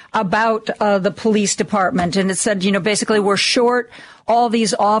question about the police department, and it said, basically we're short all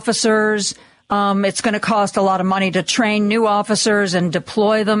these officers. It's going to cost a lot of money to train new officers and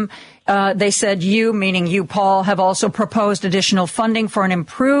deploy them. They said you, meaning you, Paul, have also proposed additional funding for an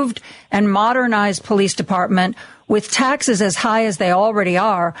improved and modernized police department. With taxes as high as they already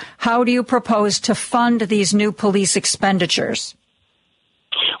are, how do you propose to fund these new police expenditures?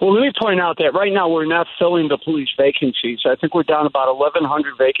 Well, let me point out that right now we're not filling the police vacancies. I think we're down about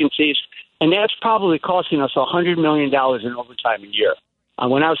 1,100 vacancies, and that's probably costing us $100 million in overtime a year.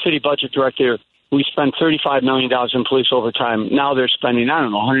 When I was city budget director, we spent $35 million in police overtime. Now they're spending,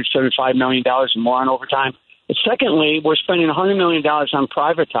 $175 million and more on overtime. And secondly, we're spending $100 million on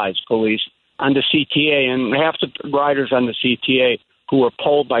privatized police on the CTA, and half the riders on the CTA who were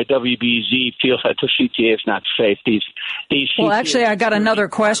polled by WBZ feel that the CTA is not safe. Well, actually, I got another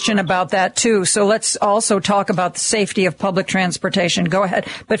question about that, too. So let's also talk about the safety of public transportation. Go ahead,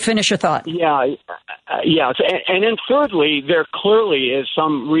 but finish your thought. Yeah. And then thirdly, there clearly is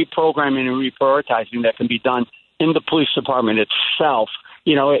some reprogramming and reprioritizing that can be done in the police department itself.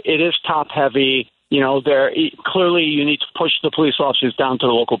 It is top heavy. Clearly you need to push the police officers down to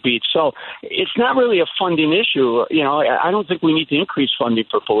the local beats. So it's not really a funding issue. I don't think we need to increase funding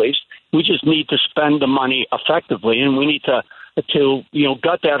for police. We just need to spend the money effectively, and we need to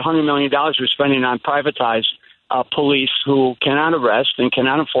gut that $100 million we're spending on privatized police who cannot arrest and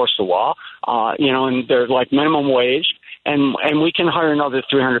cannot enforce the law, and they're like minimum wage. And we can hire another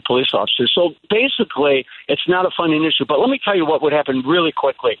 300 police officers. So basically, it's not a funding issue. But let me tell you what would happen really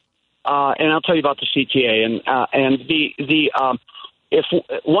quickly. And I'll tell you about the CTA if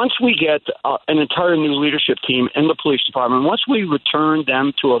once we get an entire new leadership team in the police department, once we return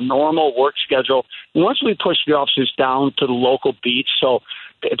them to a normal work schedule, once we push the officers down to the local beats, so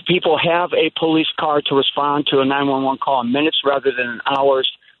people have a police car to respond to a 911 call in minutes rather than in hours.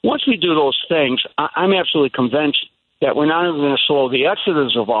 Once we do those things, I'm absolutely convinced that we're not only going to slow the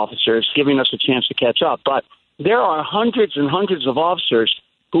exodus of officers, giving us a chance to catch up, but there are hundreds and hundreds of officers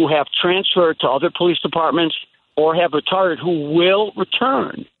who have transferred to other police departments or have retired who will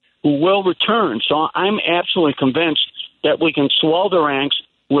return. So I'm absolutely convinced that we can swell the ranks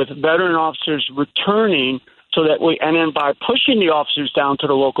with veteran officers returning so that and then by pushing the officers down to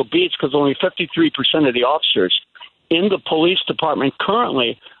the local beats, because only 53% of the officers in the police department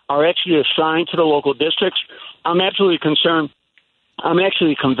currently are actually assigned to the local districts. I'm absolutely convinced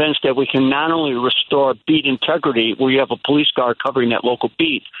that we can not only restore beat integrity where you have a police guard covering that local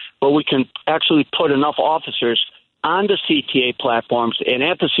beat, but we can actually put enough officers on the CTA platforms and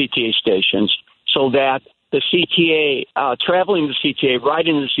at the CTA stations so that the CTA, traveling the CTA,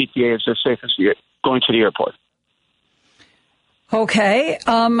 riding the CTA is as safe as going to the airport. Okay.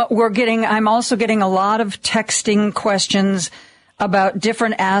 I'm also getting a lot of texting questions about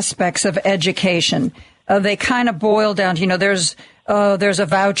different aspects of education. They kind of boil down to, there's a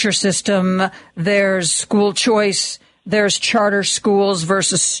voucher system, there's school choice, there's charter schools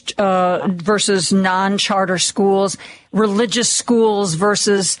versus non-charter schools, religious schools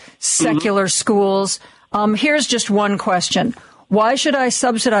versus secular schools. Here's just one question. Why should I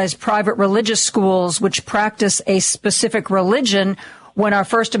subsidize private religious schools which practice a specific religion when our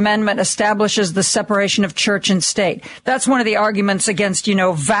First Amendment establishes the separation of church and state? That's one of the arguments against,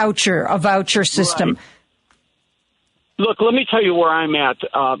 a voucher system. Right. Look, let me tell you where I'm at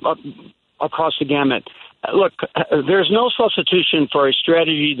across the gamut. Look, there's no substitution for a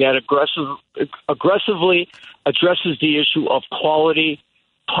strategy that aggressively addresses the issue of quality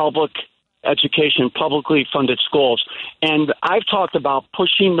public education, publicly funded schools. And I've talked about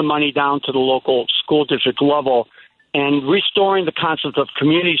pushing the money down to the local school district level and restoring the concept of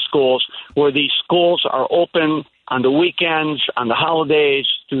community schools where these schools are open on the weekends, on the holidays,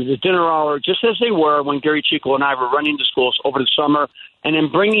 through the dinner hour, just as they were when Gary Chico and I were running the schools over the summer, and then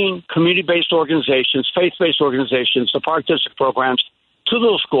bringing community-based organizations, faith-based organizations, the Park District programs to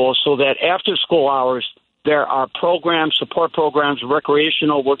those schools so that after school hours, there are programs, support programs,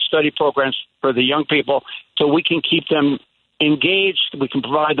 recreational work-study programs for the young people so we can keep them engaged, we can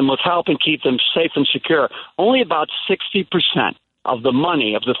provide them with help and keep them safe and secure. Only about 60% of the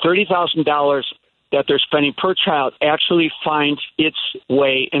money, of the $30,000 that they're spending per child, actually finds its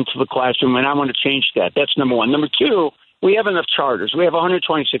way into the classroom, and I want to change that. That's number one. Number two, we have enough charters. We have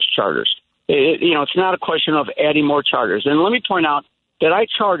 126 charters. It's not a question of adding more charters. And let me point out that I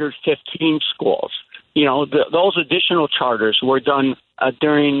chartered 15 schools. those additional charters were done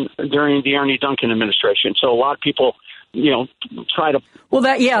during the Arne Duncan administration. So a lot of people, try to. Well,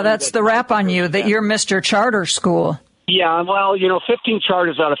 that's the rap on you that you're Mr. Charter School. Yeah, well, 15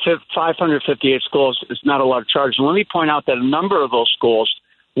 charters out of 558 schools is not a lot of charters. And let me point out that a number of those schools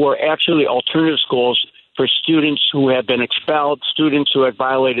were actually alternative schools for students who had been expelled, students who had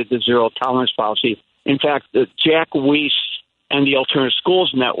violated the zero tolerance policy. In fact, the Jack Weiss and the Alternative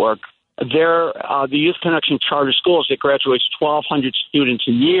Schools Network, the Youth Connection Charter Schools that graduates 1,200 students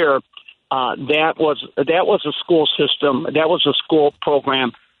a year. That was a school system. That was a school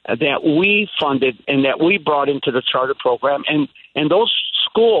program that we funded and that we brought into the charter program. And those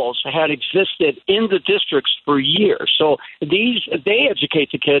schools had existed in the districts for years. So they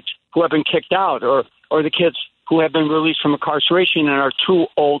educate the kids who have been kicked out or the kids who have been released from incarceration and are too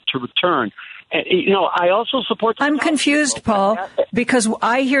old to return. And, I also support. I'm confused, Paul, because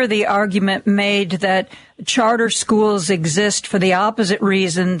I hear the argument made that charter schools exist for the opposite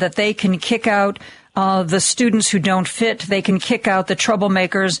reason, that they can kick out the students who don't fit, they can kick out the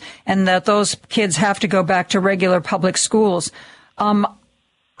troublemakers, and that those kids have to go back to regular public schools.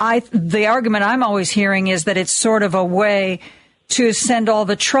 The argument I'm always hearing is that it's sort of a way to send all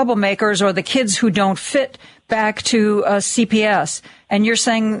the troublemakers or the kids who don't fit back to CPS. And you're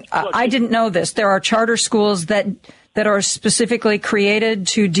saying, I didn't know this. There are charter schools that are specifically created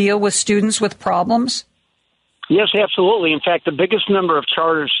to deal with students with problems? Yes, absolutely. In fact, the biggest number of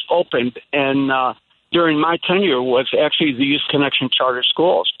charters opened during my tenure was actually the Youth Connection Charter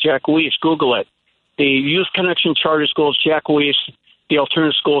Schools. Jack Weiss, Google it. The Youth Connection Charter Schools, Jack Weiss, the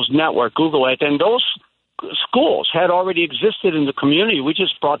Alternative Schools Network, Google it. And those schools had already existed in the community. We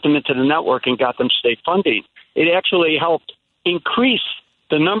just brought them into the network and got them state funding. It actually helped increase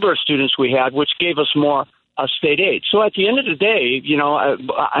the number of students we had, which gave us more state aid. So at the end of the day,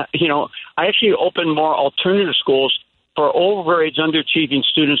 I actually opened more alternative schools for overage, underachieving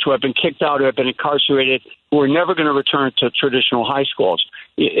students who have been kicked out or have been incarcerated, who are never going to return to traditional high schools.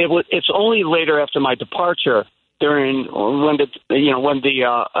 It's only later after my departure, when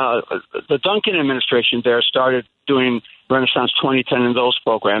the Duncan administration there started doing Renaissance 2010 in those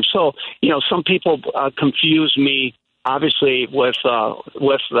programs. So some people confuse me obviously with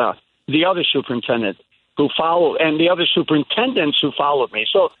the other superintendent who followed and the other superintendents who followed me.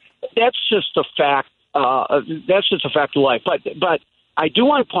 So that's just a fact. That's just a fact of life. But I do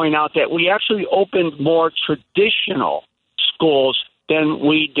want to point out that we actually opened more traditional schools than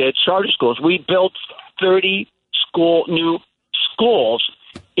we did charter schools. We built 30 new schools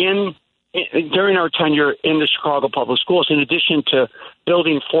during our tenure in the Chicago Public Schools, in addition to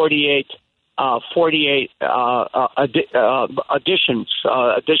building 48 additions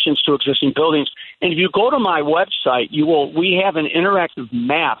to existing buildings. And if you go to my website, we have an interactive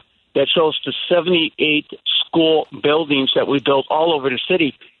map that shows the 78 school buildings that we built all over the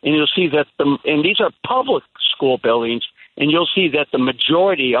city, and you'll see that and these are public school buildings, and you'll see that the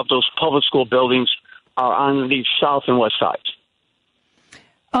majority of those public school buildings are on the south and west sides.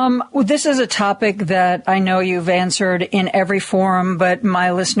 This is a topic that I know you've answered in every forum, but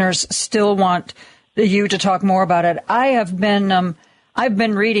my listeners still want you to talk more about it. I've been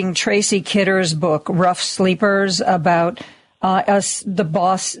reading Tracy Kidder's book, Rough Sleepers, about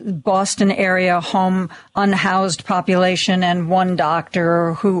the Boston area home unhoused population and one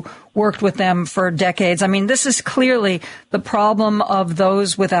doctor who worked with them for decades. I mean, this is clearly the problem of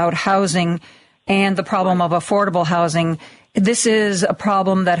those without housing and the problem of affordable housing. This is a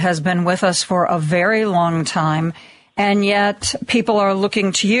problem that has been with us for a very long time, and yet people are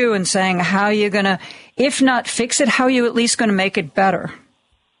looking to you and saying, how are you going to, if not fix it, how are you at least going to make it better?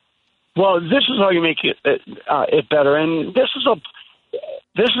 Well, this is how you make it better, and this is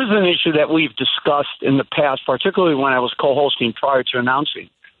an issue that we've discussed in the past, particularly when I was co-hosting prior to announcing.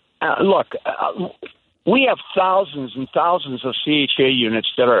 We have thousands and thousands of CHA units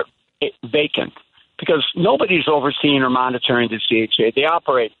that are vacant because nobody's overseeing or monitoring the CHA. They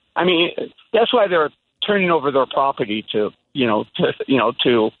operate. I mean, that's why they're turning over their property to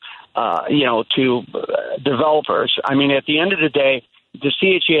developers. I mean, at the end of the day, the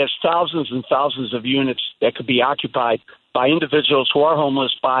CHA has thousands and thousands of units that could be occupied by individuals who are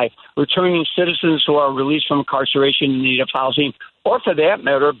homeless, by returning citizens who are released from incarceration in need of housing, or for that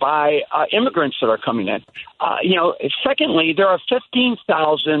matter, by immigrants that are coming in. Secondly, there are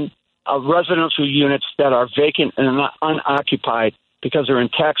 15,000 residential units that are vacant and unoccupied because they're in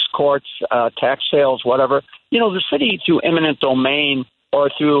tax courts, tax sales, whatever. The city, through eminent domain or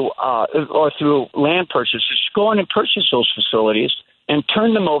through land purchases, should go in and purchase those facilities and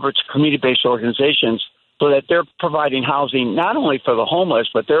turn them over to community-based organizations so that they're providing housing not only for the homeless,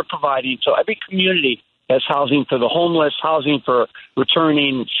 but they're providing, so every community has housing for the homeless, housing for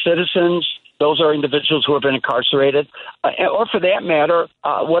returning citizens. Those are individuals who have been incarcerated. Or for that matter,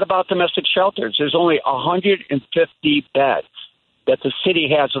 what about domestic shelters? There's only 150 beds that the city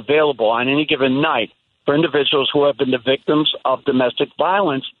has available on any given night for individuals who have been the victims of domestic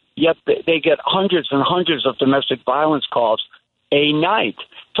violence, yet they get hundreds and hundreds of domestic violence calls a night.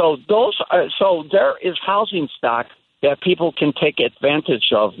 So there is housing stock that people can take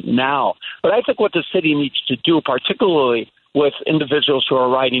advantage of now. But I think what the city needs to do, particularly with individuals who are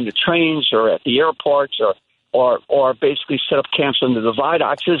riding the trains or at the airports or basically set up camps under the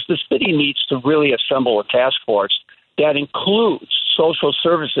viaducts, is the city needs to really assemble a task force that includes social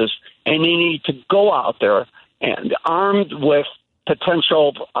services, and they need to go out there and armed with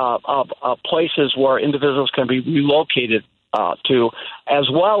potential places where individuals can be relocated to, as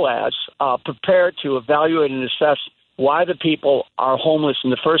well as prepared to evaluate and assess why the people are homeless in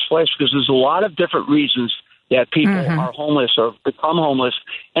the first place, because there's a lot of different reasons that people are homeless or become homeless.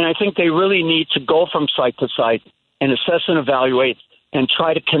 And I think they really need to go from site to site and assess and evaluate and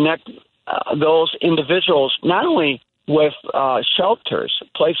try to connect those individuals not only with shelters,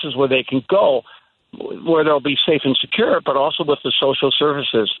 places where they can go, where they'll be safe and secure, but also with the social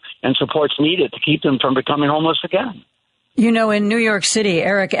services and supports needed to keep them from becoming homeless again. You know, in New York City,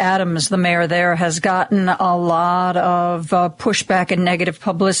 Eric Adams, the mayor there, has gotten a lot of pushback and negative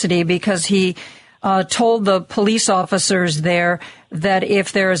publicity because he told the police officers there that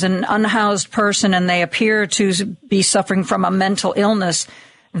if there is an unhoused person and they appear to be suffering from a mental illness,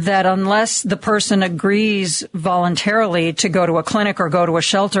 that unless the person agrees voluntarily to go to a clinic or go to a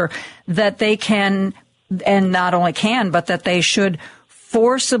shelter, that they can, and not only can, but that they should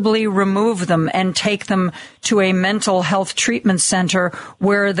forcibly remove them and take them to a mental health treatment center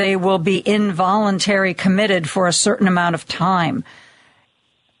where they will be involuntary committed for a certain amount of time.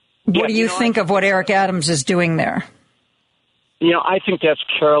 What do you think of what Eric Adams is doing there? You know, I think that's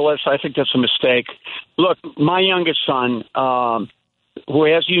careless. I think that's a mistake. Look, my youngest son, who,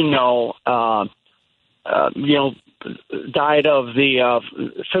 as you know, died of the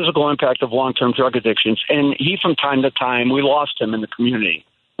physical impact of long-term drug addictions. And he, from time to time, we lost him in the community.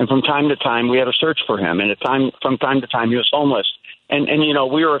 And from time to time, we had to search for him. And from time to time, he was homeless. And you know,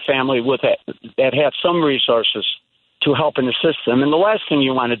 we were a family that had some resources to help and assist them. And the last thing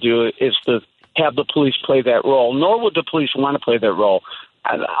you want to do is to have the police play that role, nor would the police want to play that role.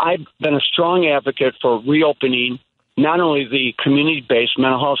 I've been a strong advocate for reopening not only the community-based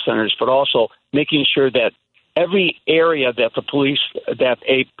mental health centers, but also making sure that every area that the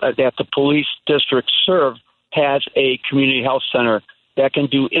police districts serve has a community health center that can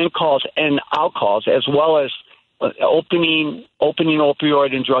do in-calls and out-calls, as well as opening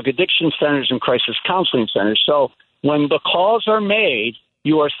opioid and drug addiction centers and crisis counseling centers. So when the calls are made,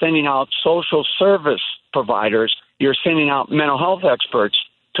 you are sending out social service providers, you're sending out mental health experts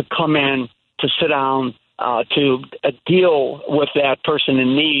to come in, to sit down, to deal with that person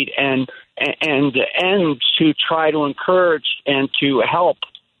in need and to try to encourage and to help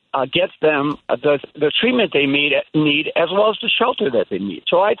get them the treatment they need, as well as the shelter that they need.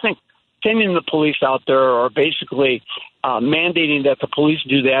 So I think sending the police out there or basically mandating that the police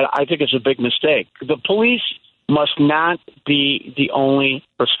do that, I think is a big mistake. The police must not be the only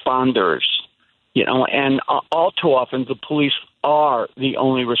responders, you know, and all too often the police are the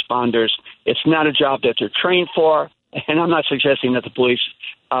only responders. It's not a job that they're trained for, and I'm not suggesting that the police,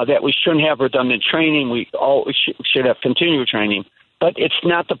 that we shouldn't have redundant training. We always should have continual training, but it's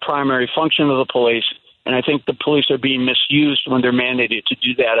not the primary function of the police, and I think the police are being misused when they're mandated to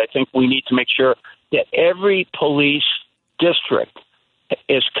do that. I think we need to make sure that every police district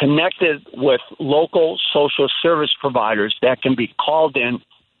is connected with local social service providers that can be called in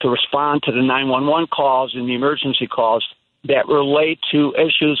to respond to the 911 calls and the emergency calls that relate to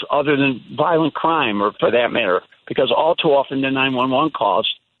issues other than violent crime, or for that matter, because all too often the 911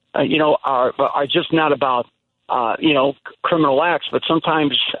 calls, are just not about, criminal acts, but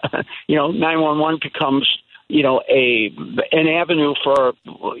sometimes, 911 becomes, an avenue for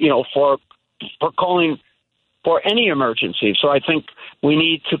calling for any emergency. So I think we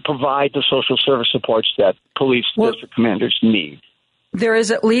need to provide the social service supports that police district commanders need. There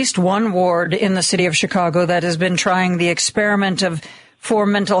is at least one ward in the city of Chicago that has been trying the experiment of, for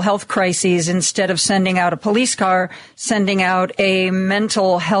mental health crises, instead of sending out a police car, sending out a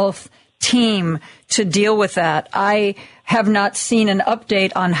mental health team to deal with that. I have not seen an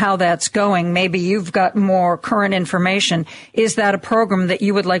update on how that's going. Maybe you've got more current information. Is that a program that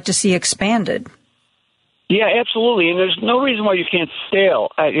you would like to see expanded? Yeah, absolutely. And there's no reason why you can't scale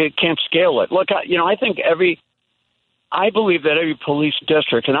it. Look, I think I believe that every police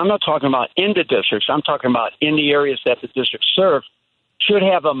district, and I'm not talking about in the districts, I'm talking about in the areas that the districts serve, should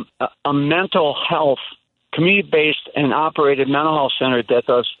have a mental health, community-based and operated mental health center that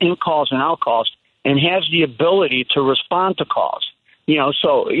does in-calls and out-calls and has the ability to respond to calls.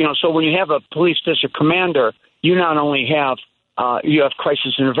 So when you have a police district commander, you not only have you have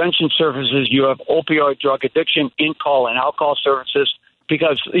crisis intervention services, you have opioid drug addiction in-call and out-call services,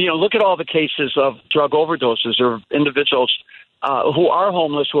 because, look at all the cases of drug overdoses or individuals who are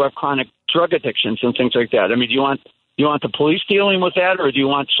homeless who have chronic drug addictions and things like that. I mean, do you want the police dealing with that, or do you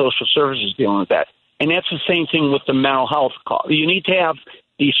want social services dealing with that? And that's the same thing with the mental health call. You need to have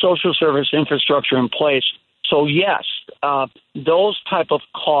the social service infrastructure in place. So, yes, those type of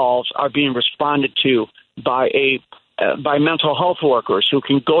calls are being responded to by mental health workers who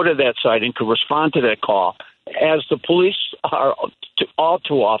can go to that site and can respond to that call, as the police are all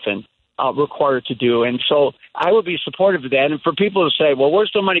too often required to do. And so I would be supportive of that. And for people to say, well,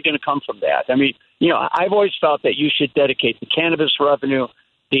 where's the money going to come from that? I mean, I've always felt that you should dedicate the cannabis revenue,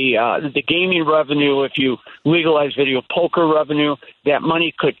 the gaming revenue, if you legalize video poker revenue, that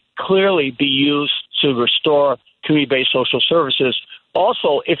money could clearly be used to restore community-based social services.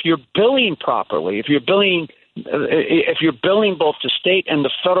 Also, if you're billing properly, if you're billing both the state and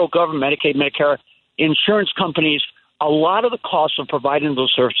the federal government, Medicaid, Medicare, insurance companies, a lot of the costs of providing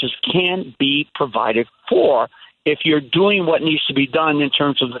those services can be provided for if you're doing what needs to be done in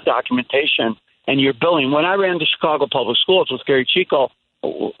terms of the documentation and your billing. When I ran the Chicago Public Schools with Gary Chico,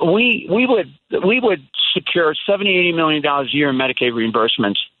 we would secure $70-80 million a year in Medicaid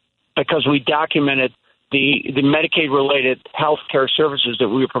reimbursements because we documented the Medicaid-related health care services that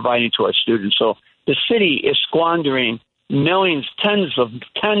we were providing to our students. So the city is squandering millions, tens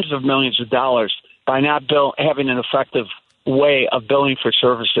of millions of dollars by not having an effective way of billing for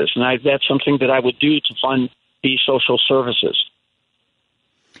services. And that's something that I would do to fund these social services.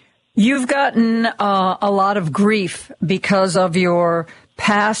 You've gotten a lot of grief because of your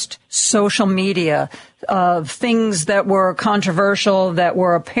past social media, things that were controversial, that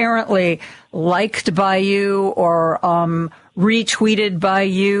were apparently liked by you or retweeted by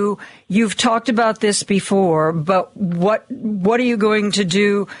you. You've talked about this before, but what are you going to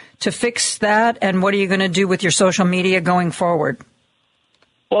do to fix that, and what are you going to do with your social media going forward?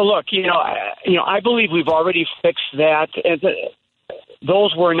 Well, look, I believe we've already fixed that.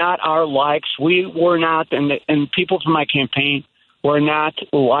 Those were not our likes. We were not, and people from my campaign were not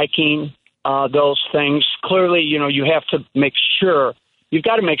liking those things. Clearly, you have to make sure. You've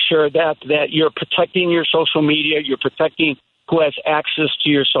got to make sure that you're protecting your social media. You're protecting who has access to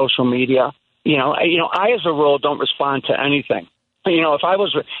your social media. I as a rule don't respond to anything. If I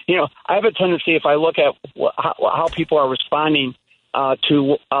was, I have a tendency, if I look at how people are responding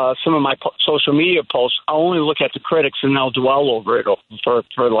to some of my social media posts, I'll only look at the critics and I'll dwell over it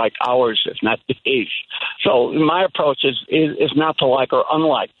for like hours, if not days. So my approach is not to like or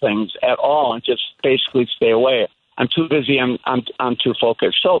unlike things at all and just basically stay away. I'm too busy. I'm too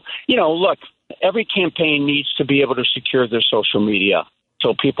focused. So, look, every campaign needs to be able to secure their social media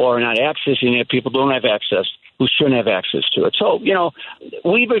so people are not accessing it. People don't have access who shouldn't have access to it. So,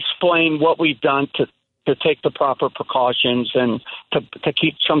 we've explained what we've done to take the proper precautions and to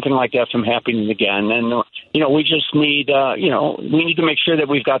keep something like that from happening again. And, we just need, we need to make sure that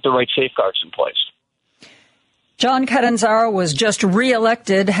we've got the right safeguards in place. John Catanzaro was just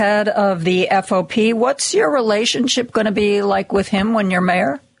reelected head of the FOP. What's your relationship going to be like with him when you're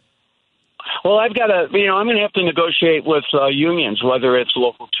mayor? Well, I'm going to have to negotiate with unions, whether it's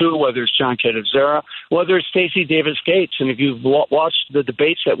Local 2, whether it's John Catanzaro, whether it's Stacey Davis Gates. And if you've watched the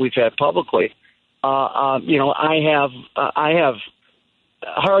debates that we've had publicly, I have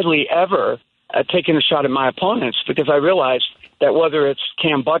hardly ever taken a shot at my opponents because I realized that whether it's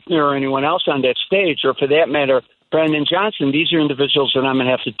Cam Buckner or anyone else on that stage, or for that matter, Brandon Johnson, these are individuals that I'm going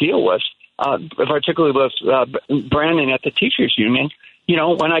to have to deal with, particularly with Brandon at the teachers union,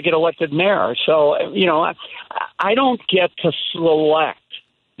 when I get elected mayor. So, I don't get to select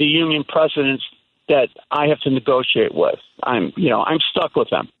the union presidents that I have to negotiate with. I'm stuck with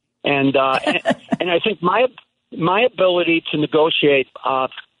them. And I think my ability to negotiate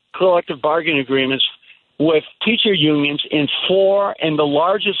collective bargaining agreements with teacher unions in the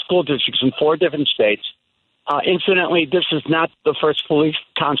largest school districts in 4 different states. Incidentally, this is not the first police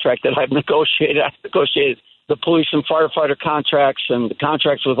contract that I've negotiated. I've negotiated the police and firefighter contracts and the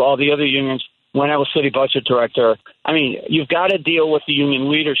contracts with all the other unions when I was city budget director. I mean, you've got to deal with the union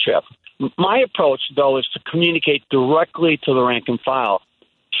leadership. My approach, though, is to communicate directly to the rank and file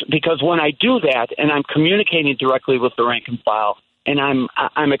because when I do that and I'm communicating directly with the rank and file and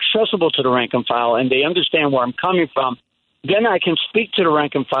I'm accessible to the rank and file and they understand where I'm coming from, then I can speak to the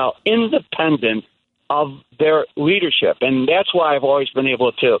rank and file independent of their leadership. And that's why I've always been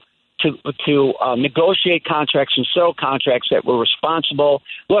able to negotiate contracts and settle contracts that were responsible.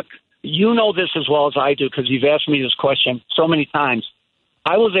 Look, you know this as well as I do because you've asked me this question so many times.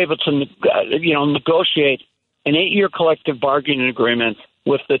 I was able to, negotiate an 8-year collective bargaining agreement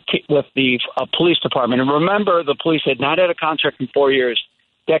with the police department. And remember, the police had not had a contract in 4 years.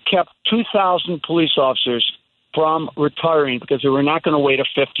 That kept 2,000 police officers from retiring because they were not going to wait a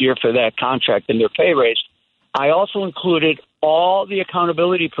fifth year for that contract and their pay raise. I also included all the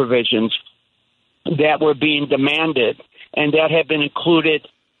accountability provisions that were being demanded and that had been included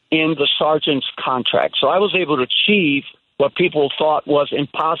in the sergeant's contract. So I was able to achieve what people thought was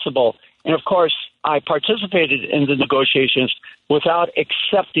impossible. And, of course, I participated in the negotiations without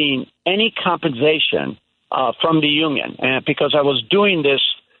accepting any compensation from the union because I was doing this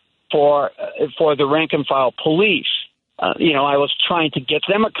for the rank and file police. I was trying to get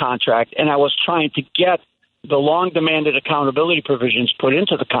them a contract, and I was trying to get the long-demanded accountability provisions put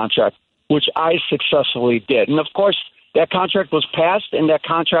into the contract, which I successfully did. And, of course, that contract was passed, and that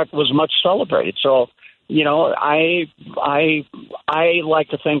contract was much celebrated. So, I like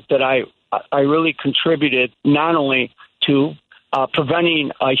to think that I really contributed not only to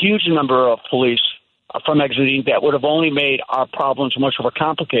preventing a huge number of police from exiting that would have only made our problems much more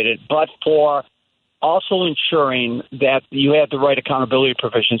complicated, but for also ensuring that you had the right accountability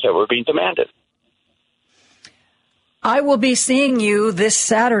provisions that were being demanded. I will be seeing you this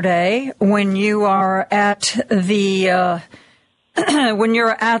Saturday when you are at the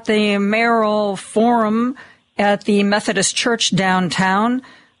mayoral forum at the Methodist Church downtown.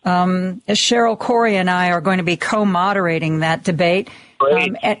 Cheryl Corey and I are going to be co-moderating that debate.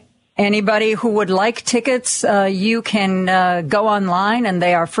 Anybody who would like tickets, you can go online, and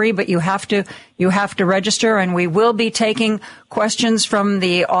they are free, but you have to register. And we will be taking questions from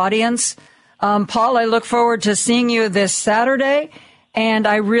the audience. Paul, I look forward to seeing you this Saturday, and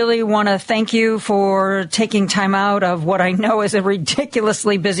I really want to thank you for taking time out of what I know is a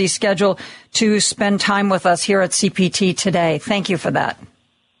ridiculously busy schedule to spend time with us here at CPT today. Thank you for that.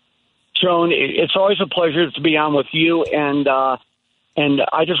 Joan, it's always a pleasure to be on with you, and I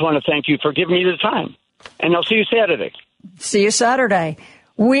just want to thank you for giving me the time. And I'll see you Saturday. See you Saturday.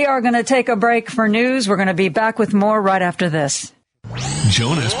 We are going to take a break for news. We're going to be back with more right after this.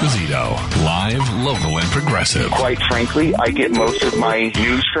 Joan Esposito, live, local, and progressive. Quite frankly, I get most of my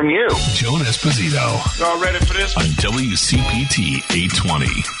news from you. Joan Esposito. Y'all ready for this? On WCPT 820.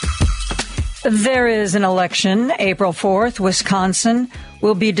 There is an election, April 4th. Wisconsin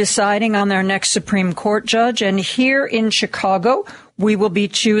will be deciding on their next Supreme Court judge. And here in Chicago, we will be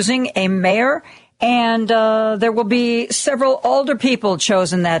choosing a mayor. And there will be several older people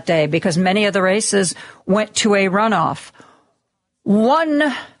chosen that day because many of the races went to a runoff.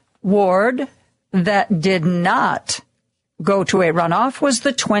 One ward that did not go to a runoff was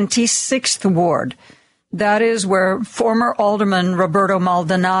the 26th ward. That is where former Alderman Roberto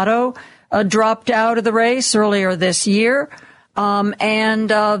Maldonado dropped out of the race earlier this year. And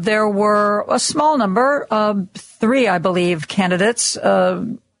there were a small number, 3, I believe, candidates,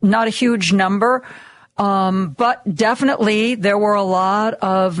 not a huge number. But definitely there were a lot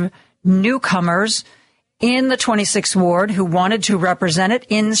of newcomers in the 26th ward who wanted to represent it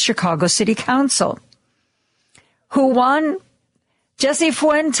in Chicago City Council. Who won? Jesse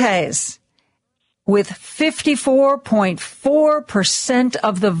Fuentes with 54.4%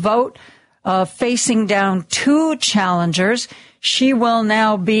 of the vote, facing down 2 challengers. She will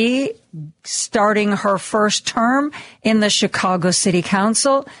now be starting her first term in the Chicago City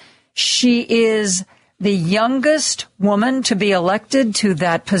Council. She is the youngest woman to be elected to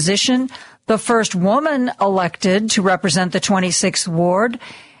that position, the first woman elected to represent the 26th ward,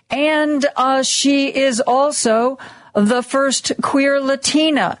 and she is also the first queer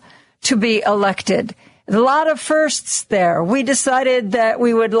Latina to be elected. A lot of firsts there. We decided that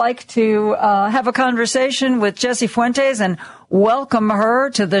we would like to have a conversation with Jessie Fuentes and welcome her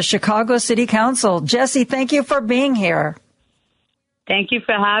to the Chicago City Council. Jessie, thank you for being here. Thank you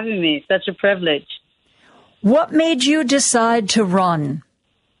for having me. Such a privilege. What made you decide to run?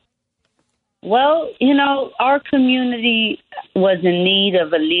 Well, our community was in need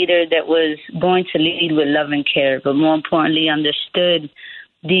of a leader that was going to lead with love and care, but more importantly, understood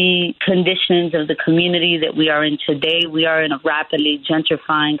the conditions of the community that we are in today. We are in a rapidly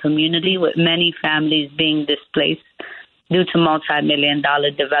gentrifying community with many families being displaced due to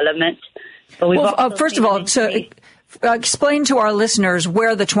multi-million-dollar development. But first of all, Explain to our listeners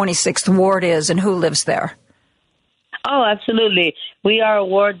where the 26th Ward is and who lives there. Oh, absolutely. We are a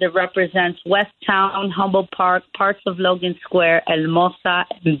ward that represents West Town, Humboldt Park, parts of Logan Square, Hermosa,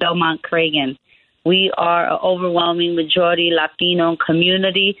 and Belmont Cragen. We are an overwhelming majority Latino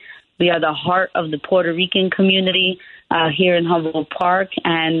community. We are the heart of the Puerto Rican community here in Humboldt Park,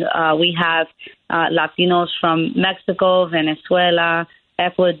 and we have Latinos from Mexico, Venezuela,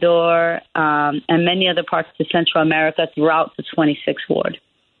 Ecuador, and many other parts of Central America throughout the 26th Ward.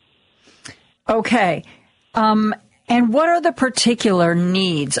 Okay. And what are the particular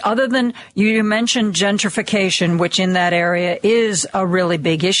needs, other than you mentioned gentrification, which in that area is a really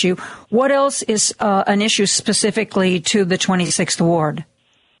big issue? What else is an issue specifically to the 26th Ward?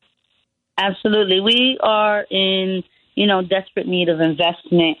 Absolutely. We are in, desperate need of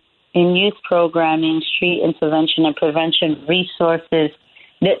investment in youth programming, street intervention, and prevention resources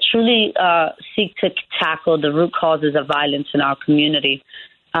that truly seek to tackle the root causes of violence in our community.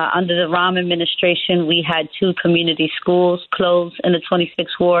 Under the Rahm administration, we had 2 community schools closed in the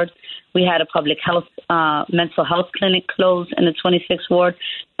 26th Ward. We had a public health, mental health clinic closed in the 26th Ward,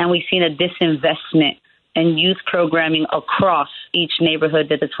 and we've seen a disinvestment in youth programming across each neighborhood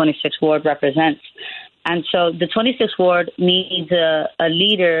that the 26th Ward represents. And so the 26th Ward needs a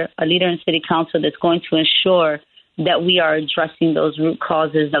leader in city council that's going to ensure that we are addressing those root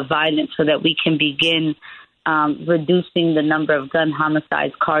causes of violence so that we can begin reducing the number of gun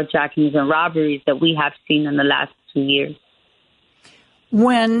homicides, carjackings, and robberies that we have seen in the last 2 years.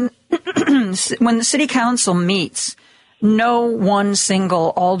 When the city council meets, no one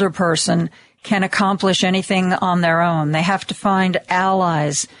single alderperson can accomplish anything on their own. They have to find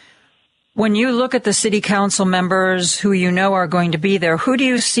allies. When you look at the city council members who you know are going to be there, who do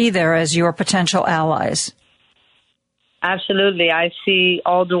you see there as your potential allies? Absolutely. I see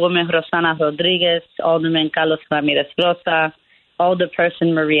Alderwoman Rosana Rodriguez, Alderman Carlos Ramirez Rosa,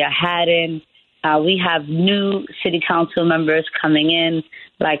 Alderperson Maria Haddon. We have new city council members coming in,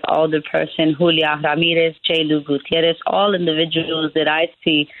 like Alderperson Julia Ramirez, J. Lou Gutierrez, all individuals that I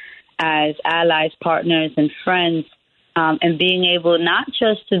see as allies, partners, and friends, and being able not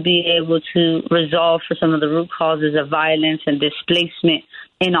just to be able to resolve for some of the root causes of violence and displacement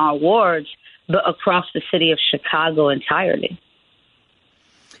in our wards, but across the city of Chicago entirely.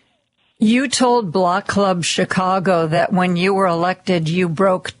 You told Block Club Chicago that when you were elected, you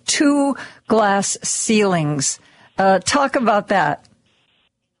broke 2 glass ceilings. Talk about that.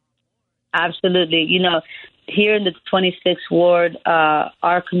 Absolutely. Here in the 26th Ward,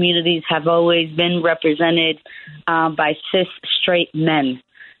 our communities have always been represented by cis straight men.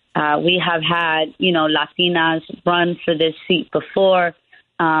 We have had, Latinas run for this seat before,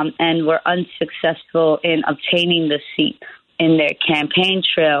 and were unsuccessful in obtaining the seat in their campaign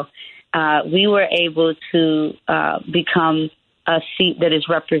trail. We were able to become a seat that is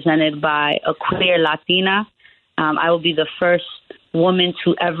represented by a queer Latina. I will be the first woman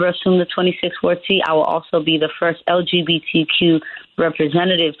to ever assume the 26th Ward seat. I will also be the first LGBTQ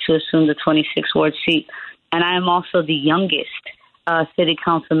representative to assume the 26th Ward seat. And I am also the youngest city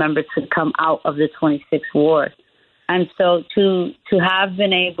council member to come out of the 26th Ward. And so to have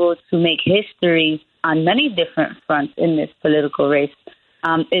been able to make history on many different fronts in this political race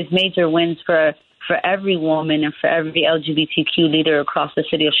is major wins for every woman and for every LGBTQ leader across the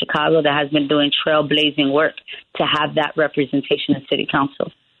city of Chicago that has been doing trailblazing work to have that representation in city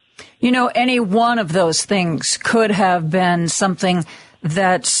council. Any one of those things could have been something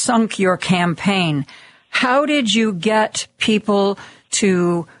that sunk your campaign. How did you get people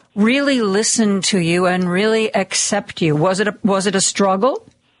to really listen to you and really accept you? Was it a struggle?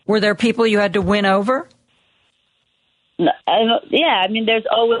 Were there people you had to win over? Yeah, there's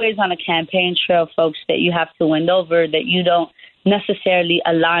always on a campaign trail folks that you have to win over that you don't necessarily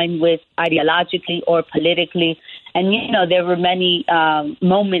align with ideologically or politically. And, there were many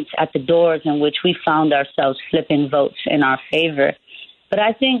moments at the doors in which we found ourselves flipping votes in our favor. But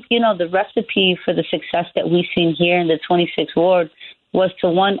I think, the recipe for the success that we've seen here in the 26th Ward was to,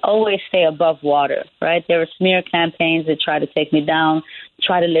 one, always stay above water, right? There were smear campaigns that tried to take me down,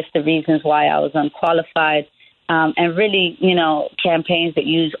 try to list the reasons why I was unqualified. And really, campaigns that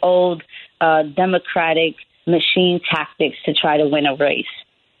use old democratic machine tactics to try to win a race.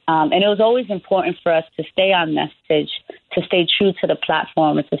 And it was always important for us to stay on message, to stay true to the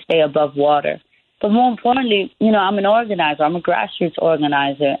platform, and to stay above water. But more importantly, I'm an organizer. I'm a grassroots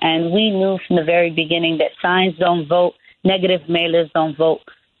organizer. And we knew from the very beginning that signs don't vote, negative mailers don't vote.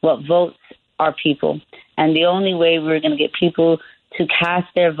 What votes are people. And the only way we're going to get people to cast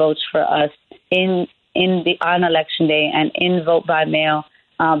their votes for us on election day and in vote by mail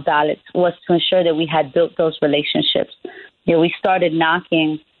ballots was to ensure that we had built those relationships. We started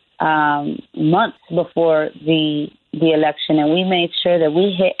knocking months before the election, and we made sure that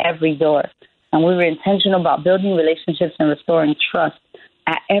we hit every door. And we were intentional about building relationships and restoring trust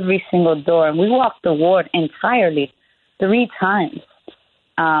at every single door. And we walked the ward entirely 3 times.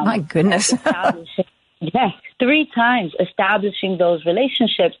 My goodness. 3 times establishing those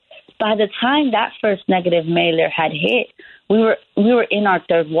relationships. By the time that first negative mailer had hit, we were in our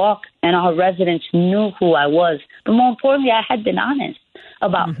 3rd walk, and our residents knew who I was. But more importantly, I had been honest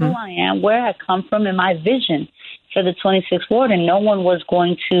about who I am, where I come from, and my vision for the 26th ward. And no one was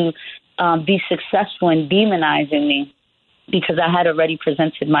going to be successful in demonizing me because I had already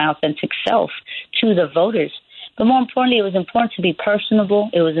presented my authentic self to the voters. But more importantly, it was important to be personable.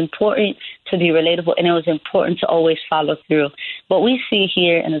 It was important to be relatable, and it was important to always follow through. What we see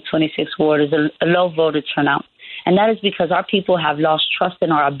here in the 26th ward is a low voter turnout, and that is because our people have lost trust in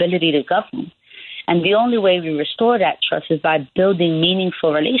our ability to govern. And the only way we restore that trust is by building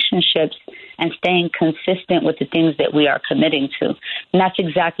meaningful relationships and staying consistent with the things that we are committing to. And that's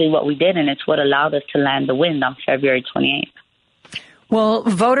exactly what we did, and it's what allowed us to land the win on February 28th. Well,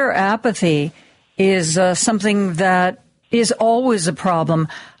 voter apathy is something that is always a problem.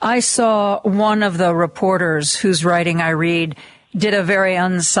 I saw one of the reporters whose writing I read did a very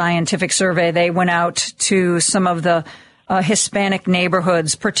unscientific survey. They went out to some of the Hispanic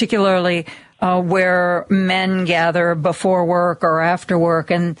neighborhoods, particularly where men gather before work or after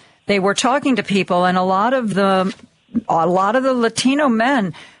work, and they were talking to people, and a lot of the Latino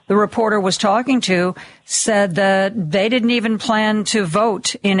men the reporter was talking to said that they didn't even plan to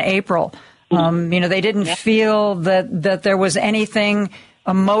vote in April. They didn't feel that there was anything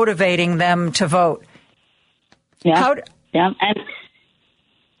motivating them to vote. Yeah. Go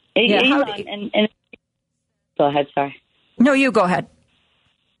ahead. Sorry. No, you go ahead.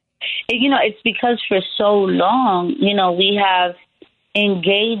 It's because for so long, we have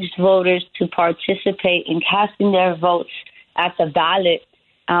engaged voters to participate in casting their votes at the ballot,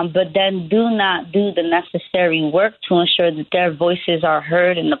 but then do not do the necessary work to ensure that their voices are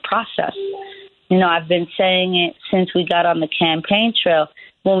heard in the process. I've been saying it since we got on the campaign trail.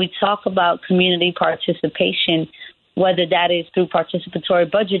 When we talk about community participation, whether that is through participatory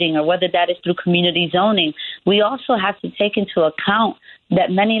budgeting or whether that is through community zoning, we also have to take into account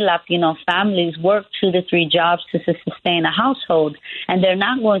that many Latino families work 2 to 3 jobs to sustain a household, and they're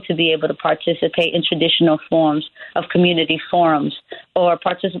not going to be able to participate in traditional forms of community forums or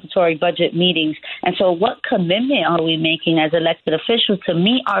participatory budget meetings. And so what commitment are we making as elected officials to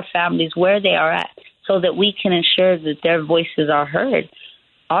meet our families where they are at so that we can ensure that their voices are heard?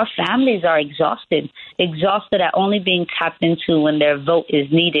 Our families are exhausted at only being tapped into when their vote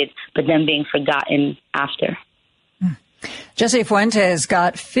is needed, but then being forgotten after. Jessie Fuentes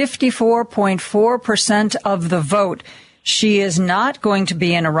got 54.4% of the vote. She is not going to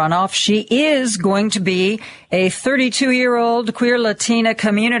be in a runoff. She is going to be a 32-year-old queer Latina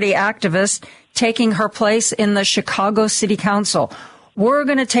community activist taking her place in the Chicago City Council. We're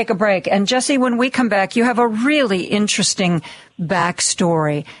going to take a break. And Jessie, when we come back, you have a really interesting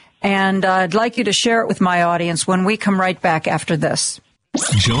backstory. And I'd like you to share it with my audience when we come right back after this.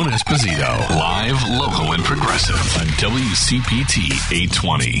 Joan Esposito, live, local, and progressive on WCPT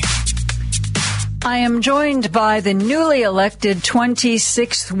 820. I am joined by the newly elected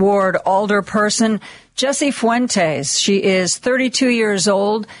 26th Ward alderperson, Jessie Fuentes. She is 32 years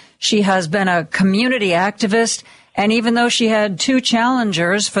old. She has been a community activist. And even though she had 2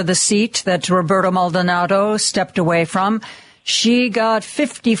 challengers for the seat that Roberto Maldonado stepped away from, she got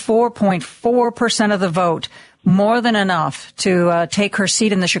 54.4% of the vote, more than enough to take her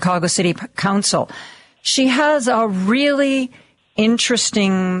seat in the Chicago City Council. She has a really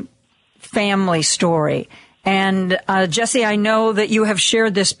interesting family story. And Jessie, I know that you have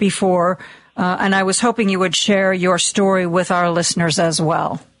shared this before, and I was hoping you would share your story with our listeners as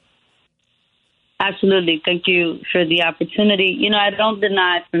well. Absolutely. Thank you for the opportunity. I don't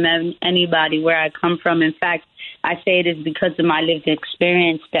deny from anybody where I come from. In fact, I say it is because of my lived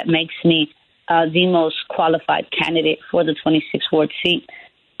experience that makes me the most qualified candidate for the 26th Ward seat.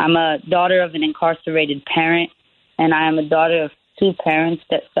 I'm a daughter of an incarcerated parent, and I am a daughter of 2 parents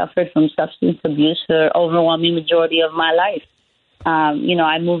that suffered from substance abuse for the overwhelming majority of my life.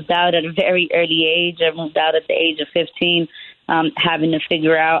 I moved out at a very early age. I moved out at the age of 15, having to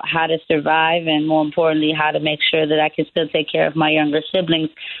figure out how to survive and, more importantly, how to make sure that I could still take care of my younger siblings,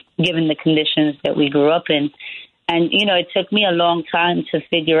 given the conditions that we grew up in. And, it took me a long time to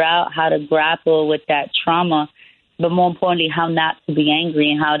figure out how to grapple with that trauma, but more importantly, how not to be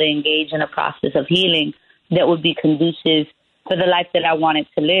angry and how to engage in a process of healing that would be conducive for the life that I wanted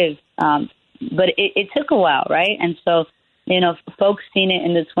to live. But it took a while, right? And so, folks seen it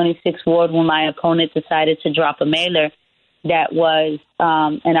in the 26th Ward when my opponent decided to drop a mailer that was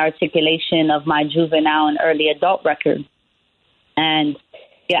an articulation of my juvenile and early adult record. And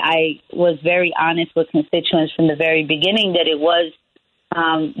I was very honest with constituents from the very beginning that it was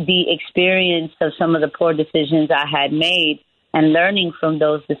the experience of some of the poor decisions I had made and learning from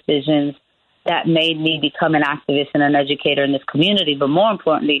those decisions that made me become an activist and an educator in this community. But more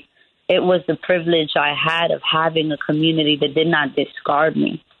importantly, it was the privilege I had of having a community that did not discard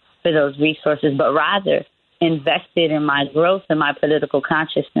me for those resources, but rather invested in my growth and my political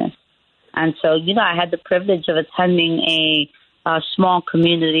consciousness. And so, I had the privilege of attending a small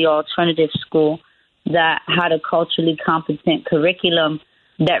community alternative school that had a culturally competent curriculum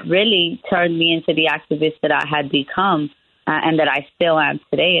that really turned me into the activist that I had become and that I still am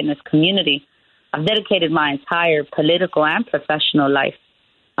today in this community. I've dedicated my entire political and professional life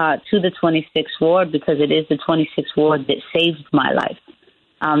to the 26th Ward because it is the 26th Ward that saved my life.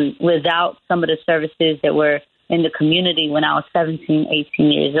 Without some of the services that were in the community when I was 17,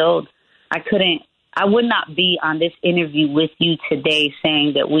 18 years old, I would not be on this interview with you today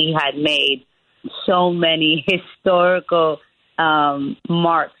saying that we had made so many historical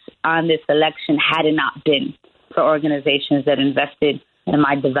marks on this election had it not been for organizations that invested in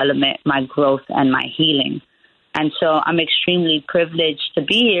my development, my growth, and my healing. And so I'm extremely privileged to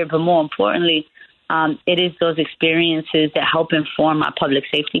be here, but more importantly, it is those experiences that help inform my public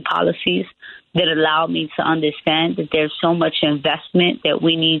safety policies that allow me to understand that there's so much investment that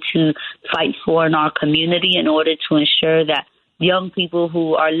we need to fight for in our community in order to ensure that young people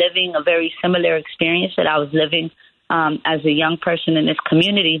who are living a very similar experience that I was living as a young person in this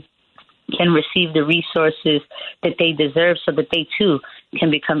community can receive the resources that they deserve so that they, too,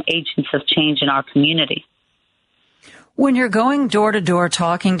 can become agents of change in our community. When you're going door to door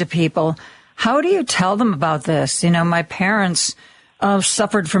talking to people, how do you tell them about this? My parents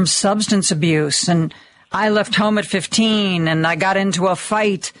suffered from substance abuse, and I left home at 15, and I got into a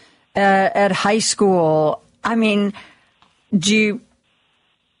fight at high school. I mean,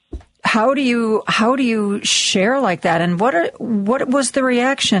 how do you share like that? And what was the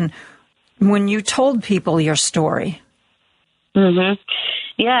reaction when you told people your story? Mm-hmm.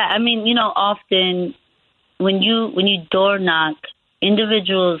 Yeah, I mean, often when you door knock,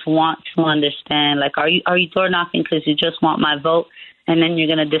 individuals want to understand, like, are you door knocking because you just want my vote and then you're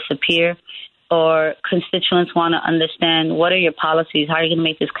going to disappear? Or constituents want to understand, what are your policies? How are you going to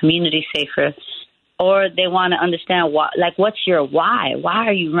make this community safer? Or they want to understand, what's your why? Why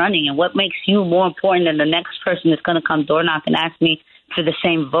are you running? And what makes you more important than the next person that's going to come door knock and ask me for the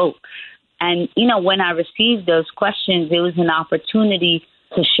same vote? And, when I received those questions, it was an opportunity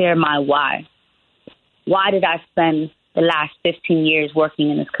to share my why. Why did I spend the last 15 years working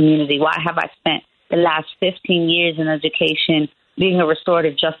in this community? Why have I spent the last 15 years in education being a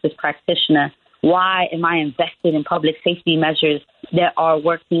restorative justice practitioner? Why am I invested in public safety measures that are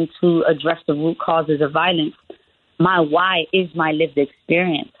working to address the root causes of violence? My why is my lived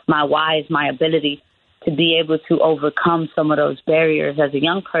experience. My why is my ability to be able to overcome some of those barriers as a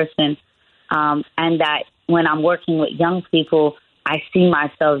young person. And that when I'm working with young people, I see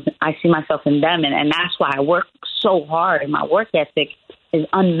myself in them. And that's why I work so hard. And my work ethic is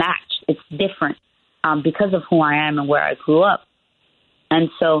unmatched. It's different because of who I am and where I grew up. And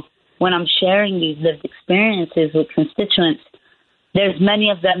so when I'm sharing these lived experiences with constituents, there's many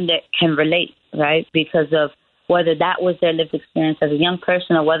of them that can relate, right? Because of whether that was their lived experience as a young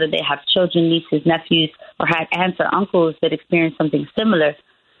person or whether they have children, nieces, nephews, or had aunts or uncles that experienced something similar.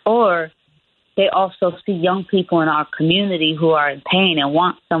 Or they also see young people in our community who are in pain and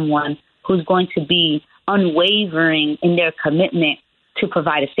want someone who's going to be unwavering in their commitment to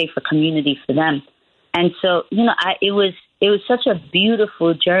provide a safer community for them. And so, it was such a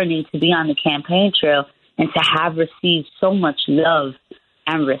beautiful journey to be on the campaign trail and to have received so much love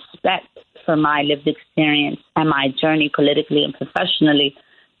and respect for my lived experience and my journey politically and professionally.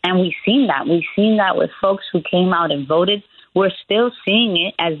 And we've seen that. We've seen that with folks who came out and voted. We're still seeing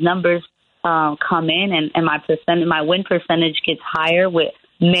it as numbers come in and my win percentage gets higher with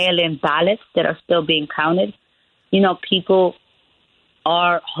mail-in ballots that are still being counted. People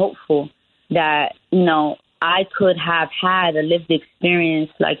are hopeful that, I could have had a lived experience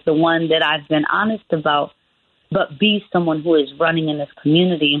like the one that I've been honest about, but be someone who is running in this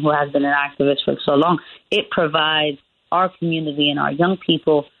community and who has been an activist for so long. It provides our community and our young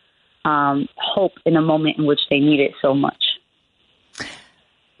people hope in a moment in which they need it so much.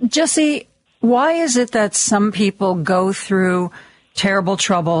 Jessie, why is it that some people go through terrible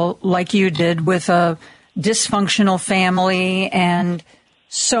trouble like you did with a dysfunctional family and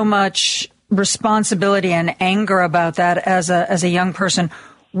so much responsibility and anger about that as a young person.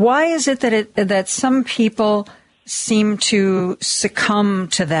 Why is it that some people seem to succumb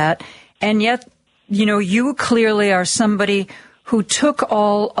to that? And yet, you clearly are somebody who took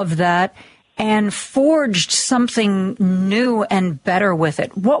all of that and forged something new and better with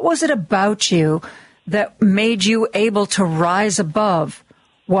it. What was it about you that made you able to rise above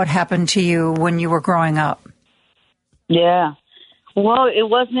what happened to you when you were growing up? Yeah. Well, it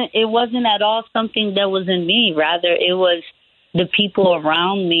wasn't at all something that was in me. Rather, it was the people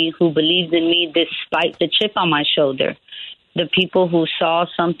around me who believed in me despite the chip on my shoulder. The people who saw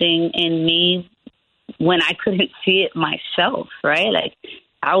something in me when I couldn't see it myself, right? Like,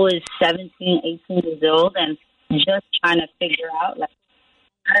 I was 17, 18 years old and just trying to figure out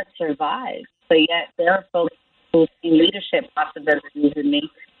how to survive. But yet there are folks who see leadership possibilities in me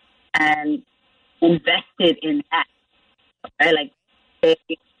and invested in that. Right? Like, they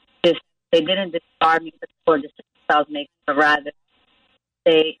didn't discard me for the I was making, but rather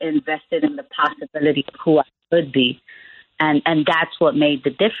they invested in the possibility of who I could be. And that's what made the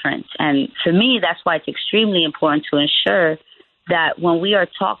difference. And for me, that's why it's extremely important to ensure that when we are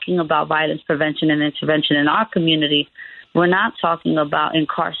talking about violence prevention and intervention in our community, we're not talking about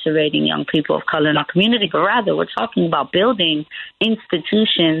incarcerating young people of color in our community, but rather we're talking about building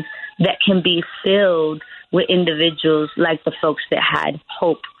institutions that can be filled with individuals like the folks that had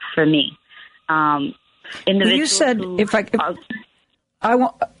hope for me. You said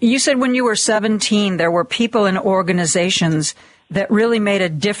you said when you were 17, there were people and organizations that really made a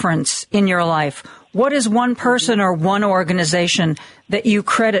difference in your life. What is one person or one organization that you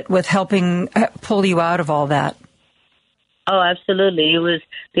credit with helping pull you out of all that? Oh, absolutely. It was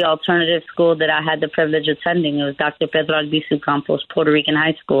the alternative school that I had the privilege of attending. It was Dr. Pedro Albizu Campos, Puerto Rican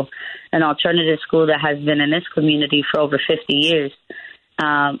High School, an alternative school that has been in this community for over 50 years.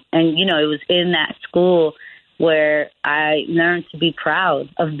 And, it was in that school where I learned to be proud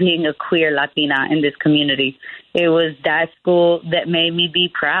of being a queer Latina in this community. It was that school that made me be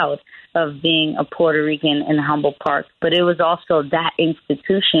proud of being a Puerto Rican in Humboldt Park. But it was also that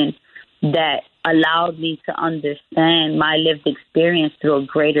institution that allowed me to understand my lived experience through a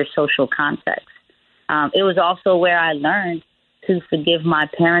greater social context. It was also where I learned to forgive my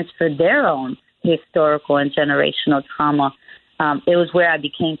parents for their own historical and generational trauma. It was where I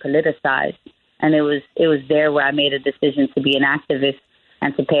became politicized, and it was there where I made a decision to be an activist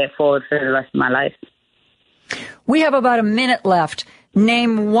and to pay it forward for the rest of my life. We have about a minute left.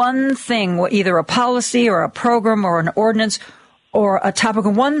 Name one thing, either a policy or a program or an ordinance or a topic,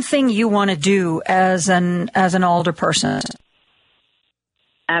 one thing you want to do as an older person.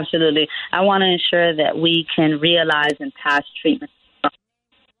 Absolutely. I want to ensure that we can realize and pass treatment.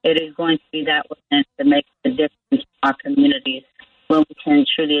 It is going to be that within to make the difference in our communities when we can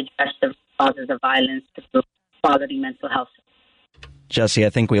truly address the causes of violence through quality mental health. Jesse, I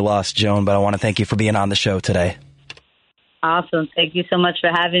think we lost Joan, but I want to thank you for being on the show today. Awesome. Thank you so much for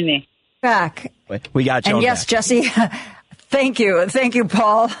having me. Back. We got Joan. And yes, back. Jesse, thank you. Thank you,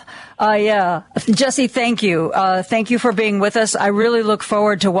 Paul. Jesse, thank you. Thank you for being with us. I really look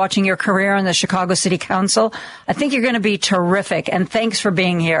forward to watching your career in the Chicago City Council. I think you're going to be terrific, and thanks for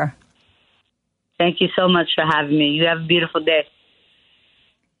being here. Thank you so much for having me. You have a beautiful day.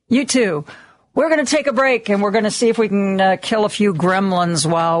 You too. We're going to take a break, and we're going to see if we can kill a few gremlins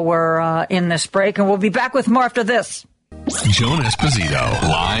while we're in this break, and we'll be back with more after this. Joan Esposito,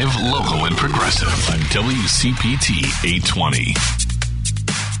 live, local, and progressive on WCPT 820.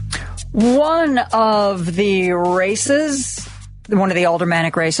 One of the races, one of the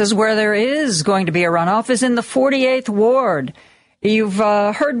aldermanic races, where there is going to be a runoff is in the 48th Ward. You've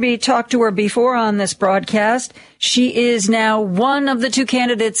heard me talk to her before on this broadcast. She is now one of the two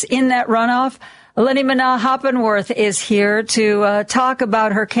candidates in that runoff. Lenny Mana Hoppenworth is here to talk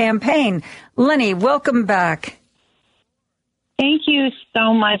about her campaign. Lenny, welcome back. Thank you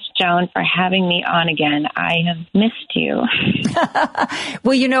so much, Joan, for having me on again. I have missed you.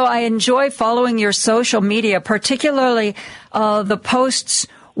 Well, I enjoy following your social media, particularly the posts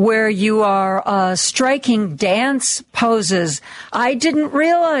where you are striking dance poses. I didn't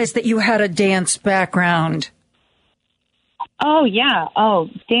realize that you had a dance background. Oh, yeah. Oh,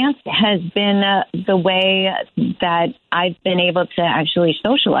 dance has been the way that I've been able to actually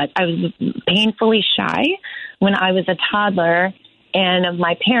socialize. I was painfully shy when I was a toddler, and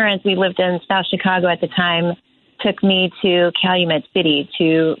my parents, we lived in South Chicago at the time, took me to Calumet City,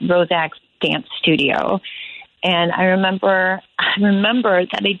 to Rosack's dance studio. And I remember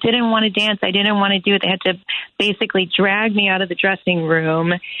that they didn't want to dance. I didn't want to do it. They had to basically drag me out of the dressing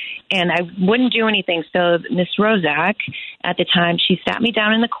room, and I wouldn't do anything. So Miss Rozak, at the time, she sat me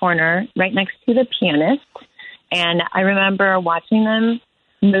down in the corner right next to the pianist. And I remember watching them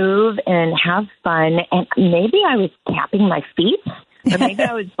move and have fun. And maybe I was tapping my feet, or maybe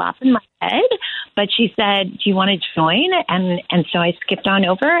I was bopping my head. But she said, "Do you want to join?" And so I skipped on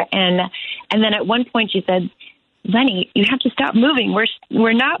over. And then at one point she said, "Lenny, you have to stop moving.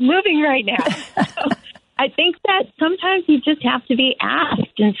 We're not moving right now." So I think that sometimes you just have to be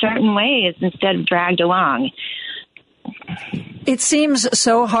asked in certain ways instead of dragged along. It seems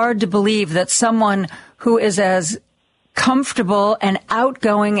so hard to believe that someone who is as comfortable and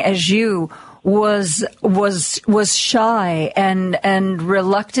outgoing as you was shy and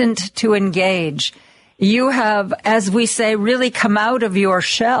reluctant to engage. You have, as we say, really come out of your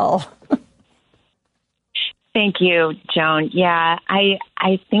shell. Thank you, Joan. Yeah, I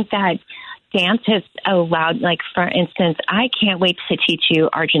think that dance has allowed, like, for instance, I can't wait to teach you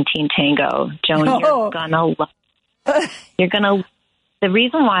Argentine tango. Joan, you're gonna the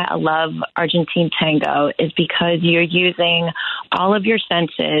reason why I love Argentine tango is because you're using all of your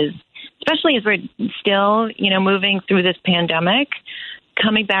senses, especially as we're still, moving through this pandemic.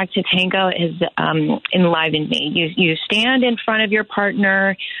 Coming back to tango has enlivened me. You stand in front of your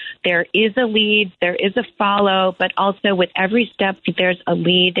partner. There is a lead, there is a follow, but also with every step, there's a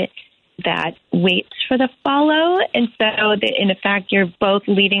lead that waits for the follow. And so, in fact, you're both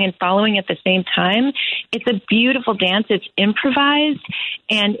leading and following at the same time. It's a beautiful dance. It's improvised,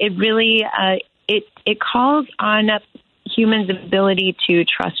 and it really it calls on humans' ability to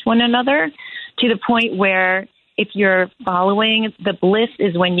trust one another to the point where if you're following, the bliss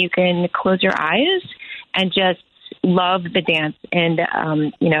is when you can close your eyes and just love the dance and,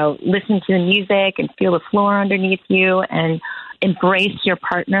 listen to the music and feel the floor underneath you and embrace your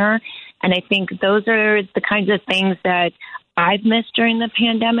partner. And I think those are the kinds of things that I've missed during the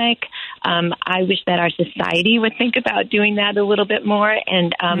pandemic. I wish that our society would think about doing that a little bit more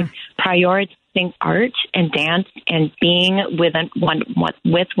and prioritizing art and dance and being with one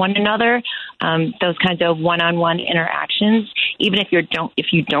another. Those kinds of one-on-one interactions. Even if you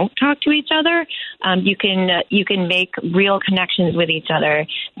don't talk to each other, you can make real connections with each other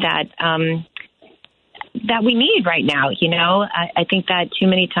that we need right now. I think that too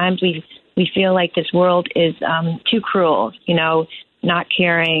many times we feel like this world is too cruel, not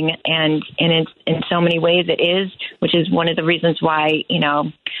caring, and in so many ways it is, which is one of the reasons why,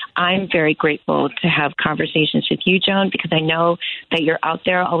 I'm very grateful to have conversations with you, Joan, because I know that you're out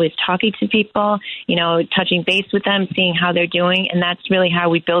there always talking to people, touching base with them, seeing how they're doing, and that's really how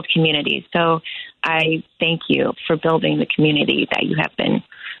we build communities. So I thank you for building the community that you have been.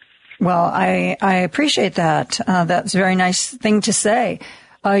 Well, I appreciate that. That's a very nice thing to say.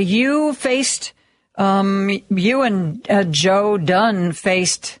 You and Joe Dunn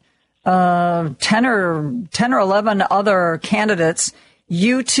faced 10 or 11 other candidates.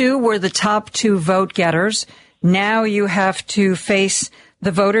 You two were the top two vote getters. Now you have to face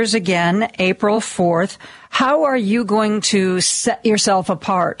the voters again, April 4th. How are you going to set yourself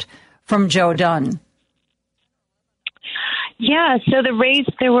apart from Joe Dunn? Yeah, so the race,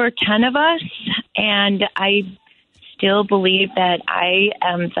 there were 10 of us, and I still believe that I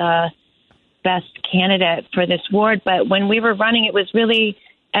am the best candidate for this ward. But when we were running, it was really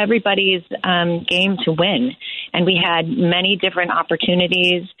everybody's game to win. And we had many different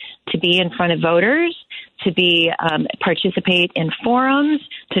opportunities to be in front of voters, to be participate in forums,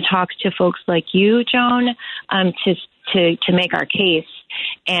 to talk to folks like you, Joan, to make our case.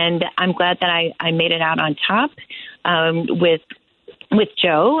 And I'm glad that I made it out on top with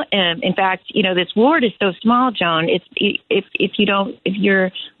Joe. In fact, this ward is so small, Joan. If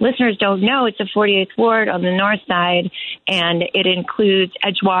your listeners don't know, it's a 48th ward on the north side, and it includes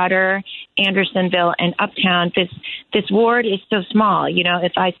Edgewater, Andersonville, and Uptown. This ward is so small.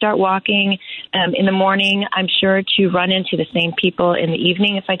 If I start walking in the morning, I'm sure to run into the same people in the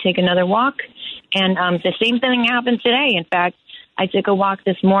evening if I take another walk. And the same thing happened today. In fact, I took a walk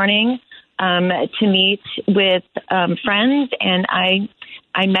this morning to meet with friends, and I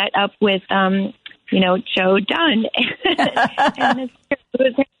met up with Joe Dunn, and this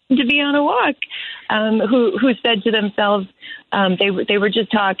was to be on a walk. Who said to themselves, they were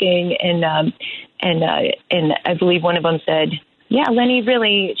just talking, and I believe one of them said, "Yeah,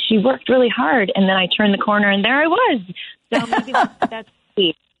 Lenny she worked really hard." And then I turned the corner, and there I was. So maybe that's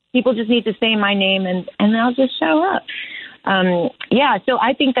sweet. People just need to say my name, and I'll just show up. So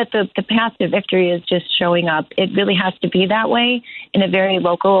I think that the path to victory is just showing up. It really has to be that way in a very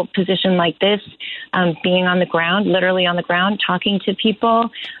local position like this, being on the ground, literally on the ground, talking to people,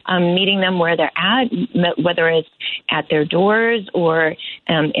 meeting them where they're at, whether it's at their doors or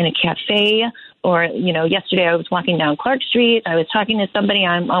in a cafe. Or, yesterday I was walking down Clark Street. I was talking to somebody.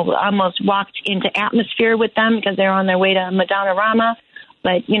 I almost walked into Atmosphere with them because they're on their way to Madonna-rama.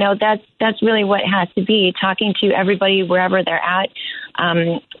 But, that's really what it has to be, talking to everybody wherever they're at,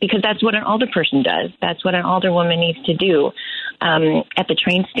 because that's what an alderperson does. That's what an alderwoman needs to do. At the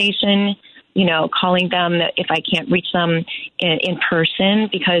train station, calling them if I can't reach them in person,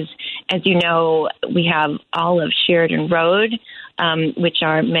 because, as you know, we have all of Sheridan Road, which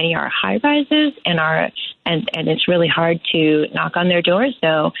many are high rises and it's really hard to knock on their doors.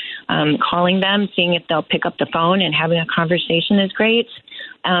 So calling them, seeing if they'll pick up the phone and having a conversation is great.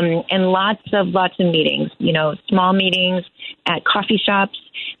 And lots of meetings, small meetings at coffee shops,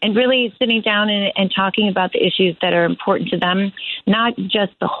 and really sitting down and talking about the issues that are important to them, not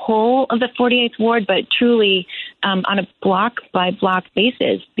just the whole of the 48th Ward, but truly on a block-by-block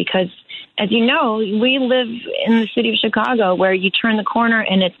basis, because, as you know, we live in the city of Chicago where you turn the corner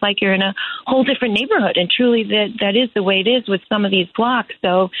and it's like you're in a whole different neighborhood. And truly that is the way it is with some of these blocks.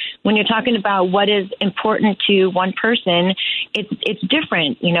 So when you're talking about what is important to one person, it's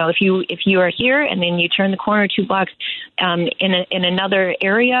different. If you are here and then you turn the corner 2 blocks in another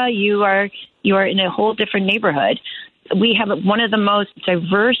area, you are in a whole different neighborhood. We have one of the most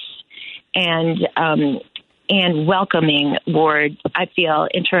diverse and welcoming wards, I feel,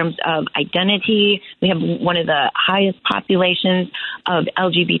 in terms of identity. We have one of the highest populations of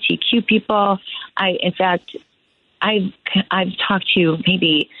LGBTQ people. In fact, I've talked to,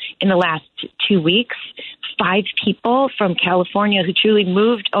 maybe in the last 2 weeks, 5 people from California who truly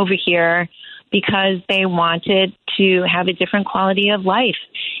moved over here because they wanted to have a different quality of life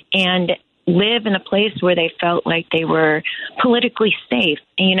and live in a place where they felt like they were politically safe,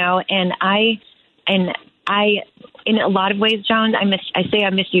 and I, in a lot of ways, John, I say I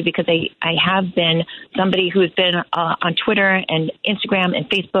miss you because I have been somebody who has been on Twitter and Instagram and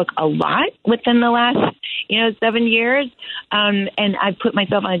Facebook a lot within the last, 7 years. And I've put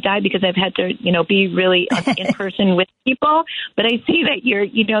myself on a diet because I've had to, be really in person with people. But I see that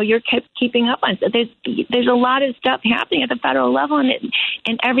you're keeping up on stuff. There's a lot of stuff happening at the federal level,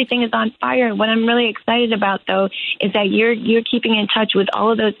 and everything is on fire. And what I'm really excited about, though, is that you're keeping in touch with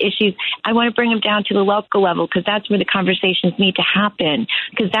all of those issues. I want to bring them down to the local level because that's where the conversations need to happen,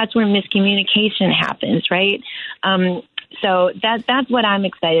 because that's where miscommunication happens, right? So that's what I'm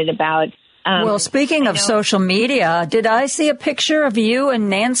excited about. Well, speaking of social media, did I see a picture of you and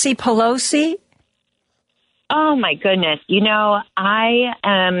Nancy Pelosi? Oh, my goodness. I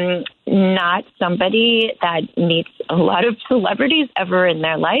am not somebody that meets a lot of celebrities ever in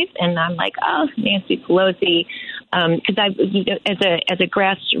their life. And I'm like, oh, Nancy Pelosi. Because as a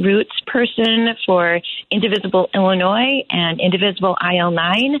grassroots person for Indivisible Illinois and Indivisible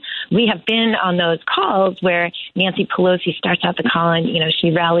IL9, we have been on those calls where Nancy Pelosi starts out the call and,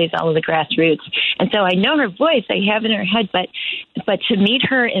 she rallies all of the grassroots. And so I know her voice, I have in her head, but to meet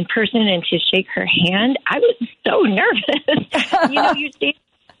her in person and to shake her hand, I was so nervous. You're standing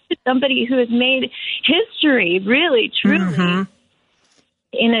with somebody who has made history, really, truly. Mm-hmm.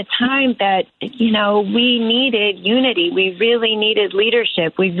 In a time that, we needed unity. We really needed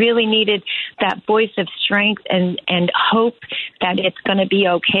leadership. We really needed that voice of strength and hope that it's going to be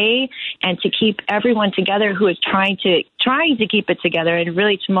okay, and to keep everyone together who is trying to keep it together in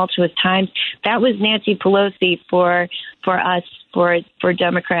really tumultuous times. That was Nancy Pelosi for us, for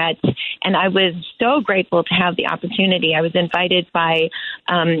Democrats. And I was so grateful to have the opportunity. I was invited by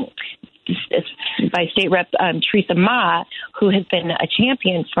State Rep Teresa Ma, who has been a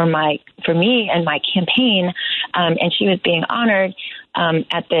champion for me and my campaign, and she was being honored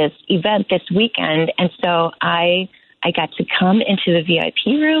at this event this weekend. And so I got to come into the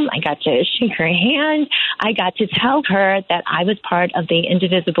VIP room. I got to shake her hand. I got to tell her that I was part of the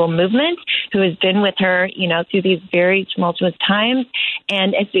Indivisible movement, who has been with her, through these very tumultuous times.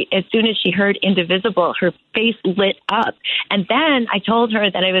 And as soon as she heard Indivisible, her face lit up. And then I told her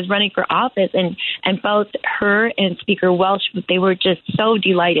that I was running for office, and both her and Speaker Welch, they were just so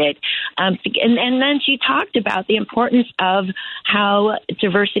delighted. And then she talked about the importance of how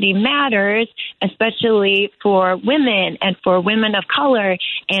diversity matters, especially for women and for women of color.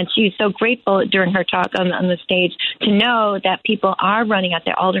 And she was so grateful during her talk on the stage to know that people are running at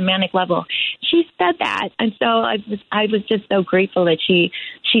their aldermanic level. She said that. And so I was just so grateful that she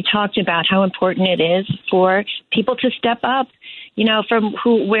talked about how important it is for people to step up from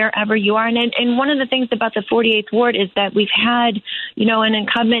wherever you are. And one of the things about the 48th Ward is that we've had, an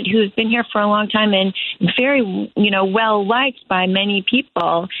incumbent who's been here for a long time and very, well liked by many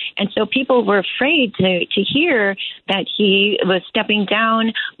people. And so people were afraid to hear that he was stepping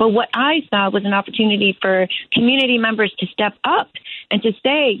down. But what I saw was an opportunity for community members to step up and to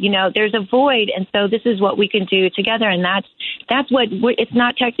say, there's a void. And so this is what we can do together. And that's what it's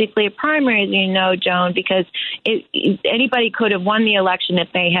not technically a primary, as you know, Joan, because anybody could have won the election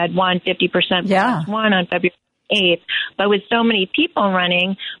if they had won 50% plus one on February 8th. But with so many people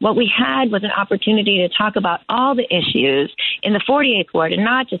running, what we had was an opportunity to talk about all the issues in the 48th Ward, and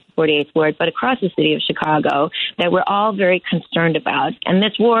not just the 48th Ward, but across the city of Chicago that we're all very concerned about. And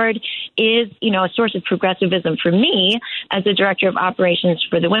this ward is, a source of progressivism for me as the director of operations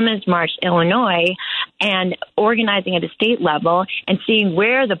for the Women's March Illinois, and organizing at a state level and seeing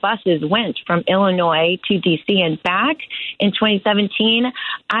where the buses went from Illinois to D.C. and back in 2017.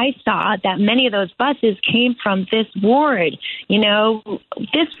 I saw that many of those buses came from this ward,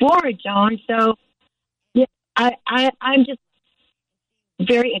 this ward, Joan. So yeah, I'm just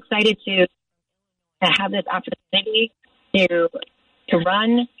very excited to have this opportunity to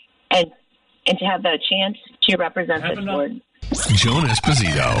run and to have the chance to represent this ward. Joan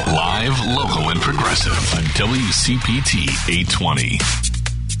Esposito, live, local, and progressive on WCPT 820.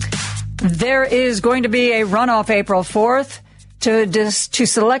 There is going to be a runoff April 4th to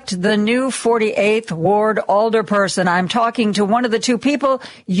select the new 48th Ward alderperson. I'm talking to one of the two people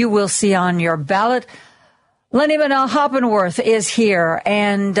you will see on your ballot. Lenny Manel Hoppenworth is here,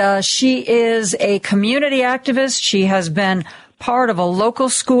 and she is a community activist. She has been part of a local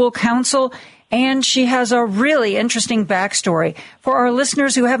school council, and she has a really interesting backstory. For our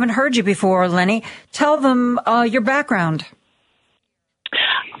listeners who haven't heard you before, Lenny, tell them your background.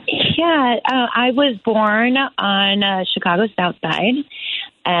 Yeah, I was born on Chicago's South Side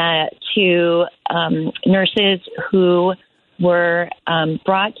to nurses who were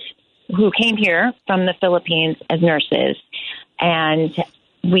who came here from the Philippines as nurses, and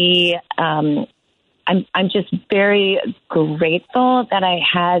we. I'm just very grateful that I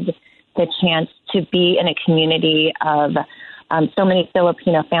had the chance to be in a community of so many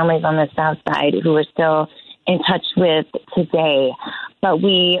Filipino families on the South Side who we're still in touch with today. But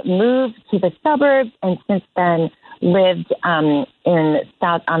we moved to the suburbs and since then lived on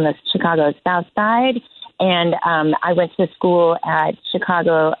the Chicago South Side. And I went to school at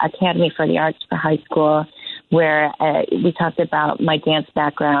Chicago Academy for the Arts for high school, where we talked about my dance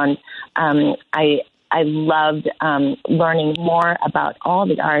background. I loved learning more about all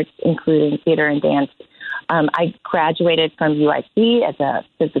the arts, including theater and dance. I graduated from UIC as a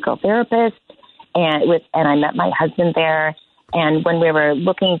physical therapist, and I met my husband there. And when we were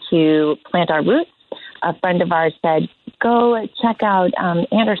looking to plant our roots, a friend of ours said, "Go check out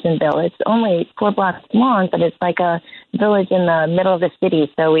Andersonville. It's only 4 blocks long, but it's like a village in the middle of the city."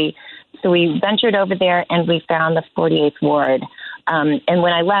 So we ventured over there, and we found the 48th Ward. And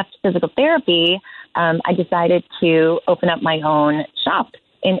when I left physical therapy, I decided to open up my own shop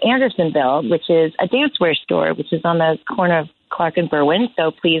in Andersonville, which is a dancewear store, which is on the corner of Clark and Berwyn.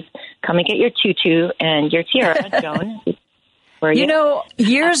 So please come and get your tutu and your tiara, Joan.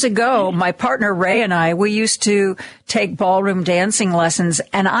 Years ago, my partner Ray and we used to take ballroom dancing lessons,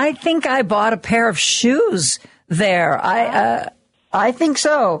 and I think I bought a pair of shoes there. I think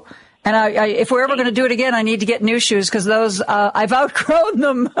so. And if we're ever going to do it again, I need to get new shoes because those, I've outgrown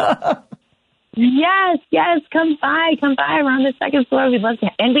them. Yes. Come by. We're on the second floor. We'd love to.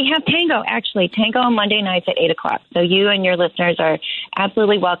 And we have tango on Monday nights at 8:00. So you and your listeners are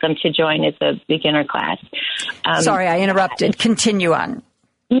absolutely welcome to join as a beginner class. Sorry, I interrupted. Continue on.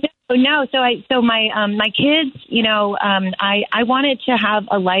 No. So my kids, I wanted to have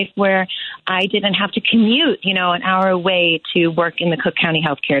a life where I didn't have to commute, an hour away to work in the Cook County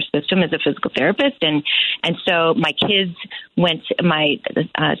healthcare system as a physical therapist. And so my kids my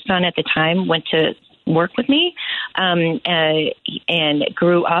son at the time went to work with me, and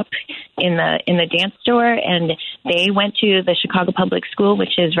grew up in the dance store, and they went to the Chicago Public School,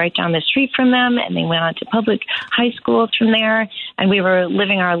 which is right down the street from them, and they went on to public high schools from there, and we were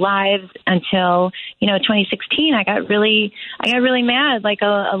living our lives until 2016. I got really mad, like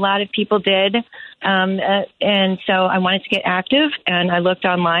a lot of people did, and so I wanted to get active, and I looked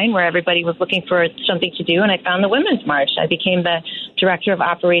online where everybody was looking for something to do, and I found the Women's March. I became the director of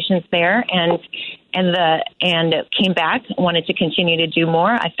operations there, and came back, wanted to continue to do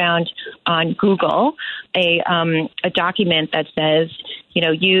more. I found on Google a document that says,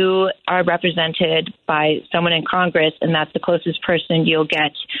 you are represented by someone in Congress, and that's the closest person you'll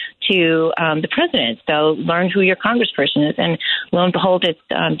get to the president. So learn who your congressperson is. And lo and behold, it's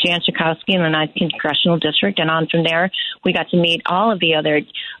Jan Schakowsky in the 9th Congressional District. And on from there, we got to meet all of the other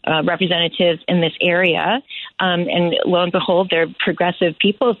representatives in this area. And lo and behold, they're progressive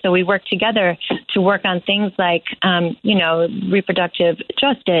people. So we work together to work on things like, reproductive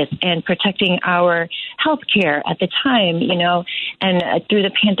justice and protecting our health care at the time, and through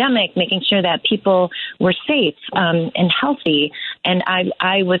the pandemic, making sure that people were safe and healthy. And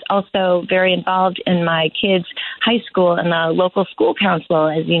I was also very involved in my kids' high school and the local school council.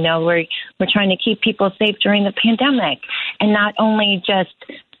 As you know, we're trying to keep people safe during the pandemic, and not only just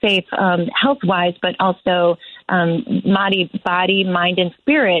safe health-wise, but also body, mind, and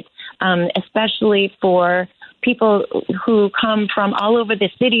spirit, especially for people who come from all over the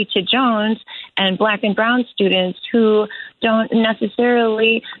city to Jones, and Black and brown students who don't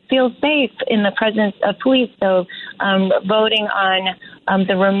necessarily feel safe in the presence of police. So voting on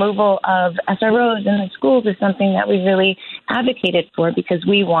the removal of SROs in the schools is something that we really advocated for, because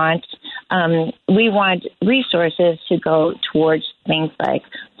we want resources to go towards things like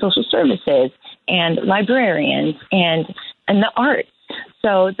social services and librarians and the arts.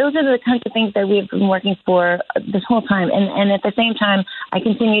 So those are the kinds of things that we've been working for this whole time. And at the same time, I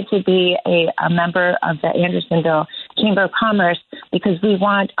continue to be a member of the Andersonville Chamber of Commerce, because we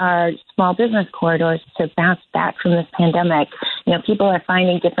want our small business corridors to bounce back from this pandemic. People are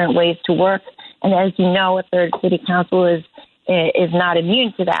finding different ways to work. And as you know, a third city council is not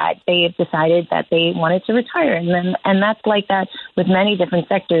immune to that. They have decided that they wanted to retire. And that's like that with many different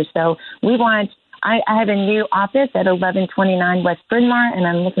sectors. So I have a new office at 1129 West Bryn Mawr, and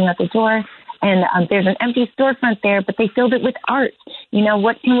I'm looking at the door, and there's an empty storefront there, but they filled it with art.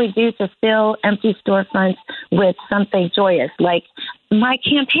 What can we do to fill empty storefronts with something joyous, like my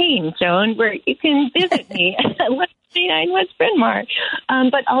campaign, Joan, where you can visit me at 1129 West Bryn Mawr,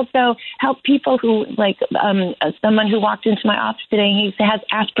 but also help people who, like someone who walked into my office today, he has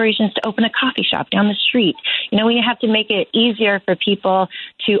aspirations to open a coffee shop down the street. We have to make it easier for people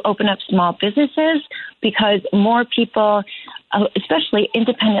to open up small businesses, because more people, especially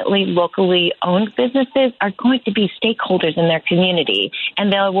independently, locally owned businesses, are going to be stakeholders in their community,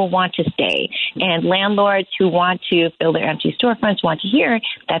 and they will want to stay. And landlords who want to fill their empty storefronts want to hear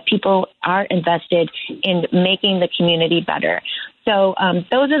that people are invested in making the community better. So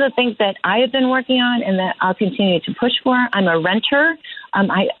those are the things that I have been working on and that I'll continue to push for. I'm a renter.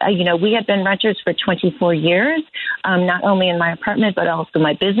 We have been renters for 24 years, not only in my apartment, but also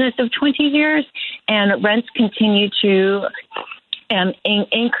my business of 20 years. And rents continue to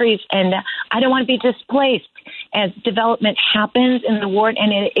increase, and I don't want to be displaced as development happens in the ward,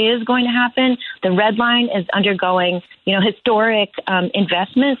 and it is going to happen. The Red Line is undergoing, historic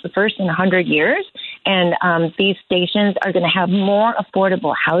investments, the first in 100 years, and these stations are going to have more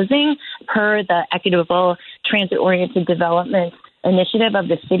affordable housing per the Equitable Transit-Oriented Development Initiative of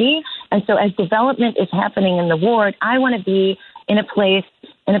the city. And so as development is happening in the ward, I want to be in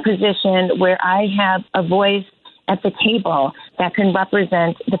a position where I have a voice at the table that can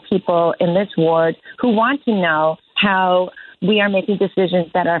represent the people in this ward who want to know how we are making decisions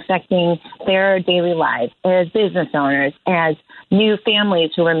that are affecting their daily lives as business owners, as new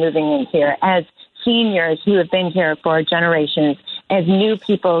families who are moving in here, as seniors who have been here for generations, as new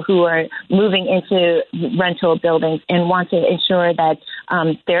people who are moving into rental buildings and want to ensure that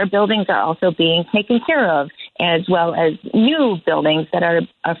their buildings are also being taken care of, as well as new buildings that are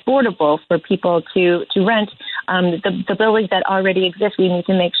affordable for people to rent. The buildings that already exist, we need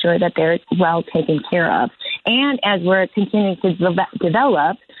to make sure that they're well taken care of. And as we're continuing to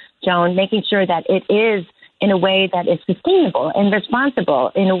develop, Joan, making sure that it is in a way that is sustainable and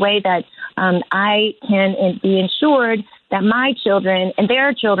responsible, in a way that I can be ensured that my children and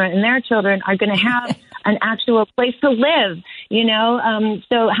their children and their children are going to have an actual place to live,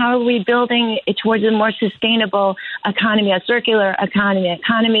 So how are we building it towards a more sustainable economy, a circular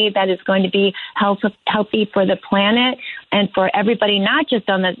economy that is going to be healthy for the planet and for everybody, not just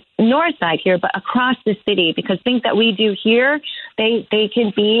on the north side here, but across the city, because things that we do here, they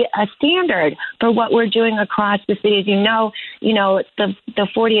can be a standard for what we're doing across the city. As the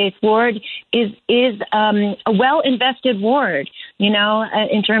 48th ward is a well-invested ward,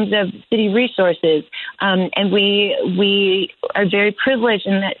 in terms of city resources. And we are very privileged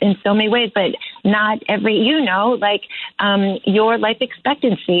in so many ways, but not every, your life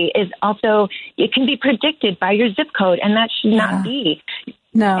expectancy is also, it can be predicted by your zip code, and that should not be.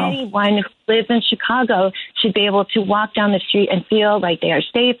 No. Anyone who lives in Chicago should be able to walk down the street and feel like they are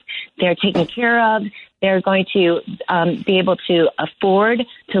safe, they're taken care of, They're going to be able to afford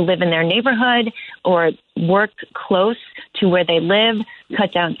to live in their neighborhood or work close to where they live,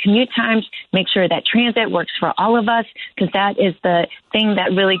 cut down commute times, make sure that transit works for all of us, because that is the thing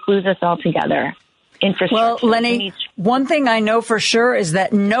that really glues us all together. Well, Lenny, one thing I know for sure is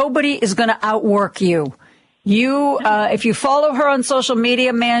that nobody is going to outwork you. If you follow her on social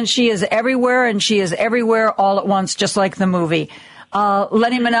media, man, she is everywhere, and she is everywhere all at once, just like the movie.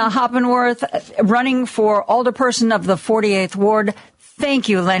 Lenny Manal-Hoppenworth, running for alderperson of the 48th Ward. Thank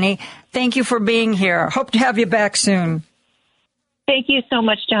you, Lenny. Thank you for being here. Hope to have you back soon. Thank you so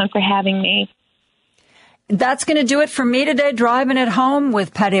much, John, for having me. That's going to do it for me today. Driving it home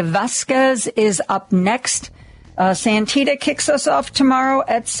with Patty Vasquez is up next. Santita kicks us off tomorrow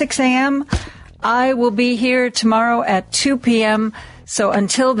at 6 a.m. I will be here tomorrow at 2 p.m. So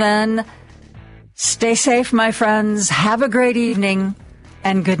until then, stay safe, my friends. Have a great evening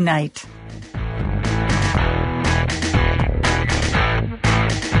and good night.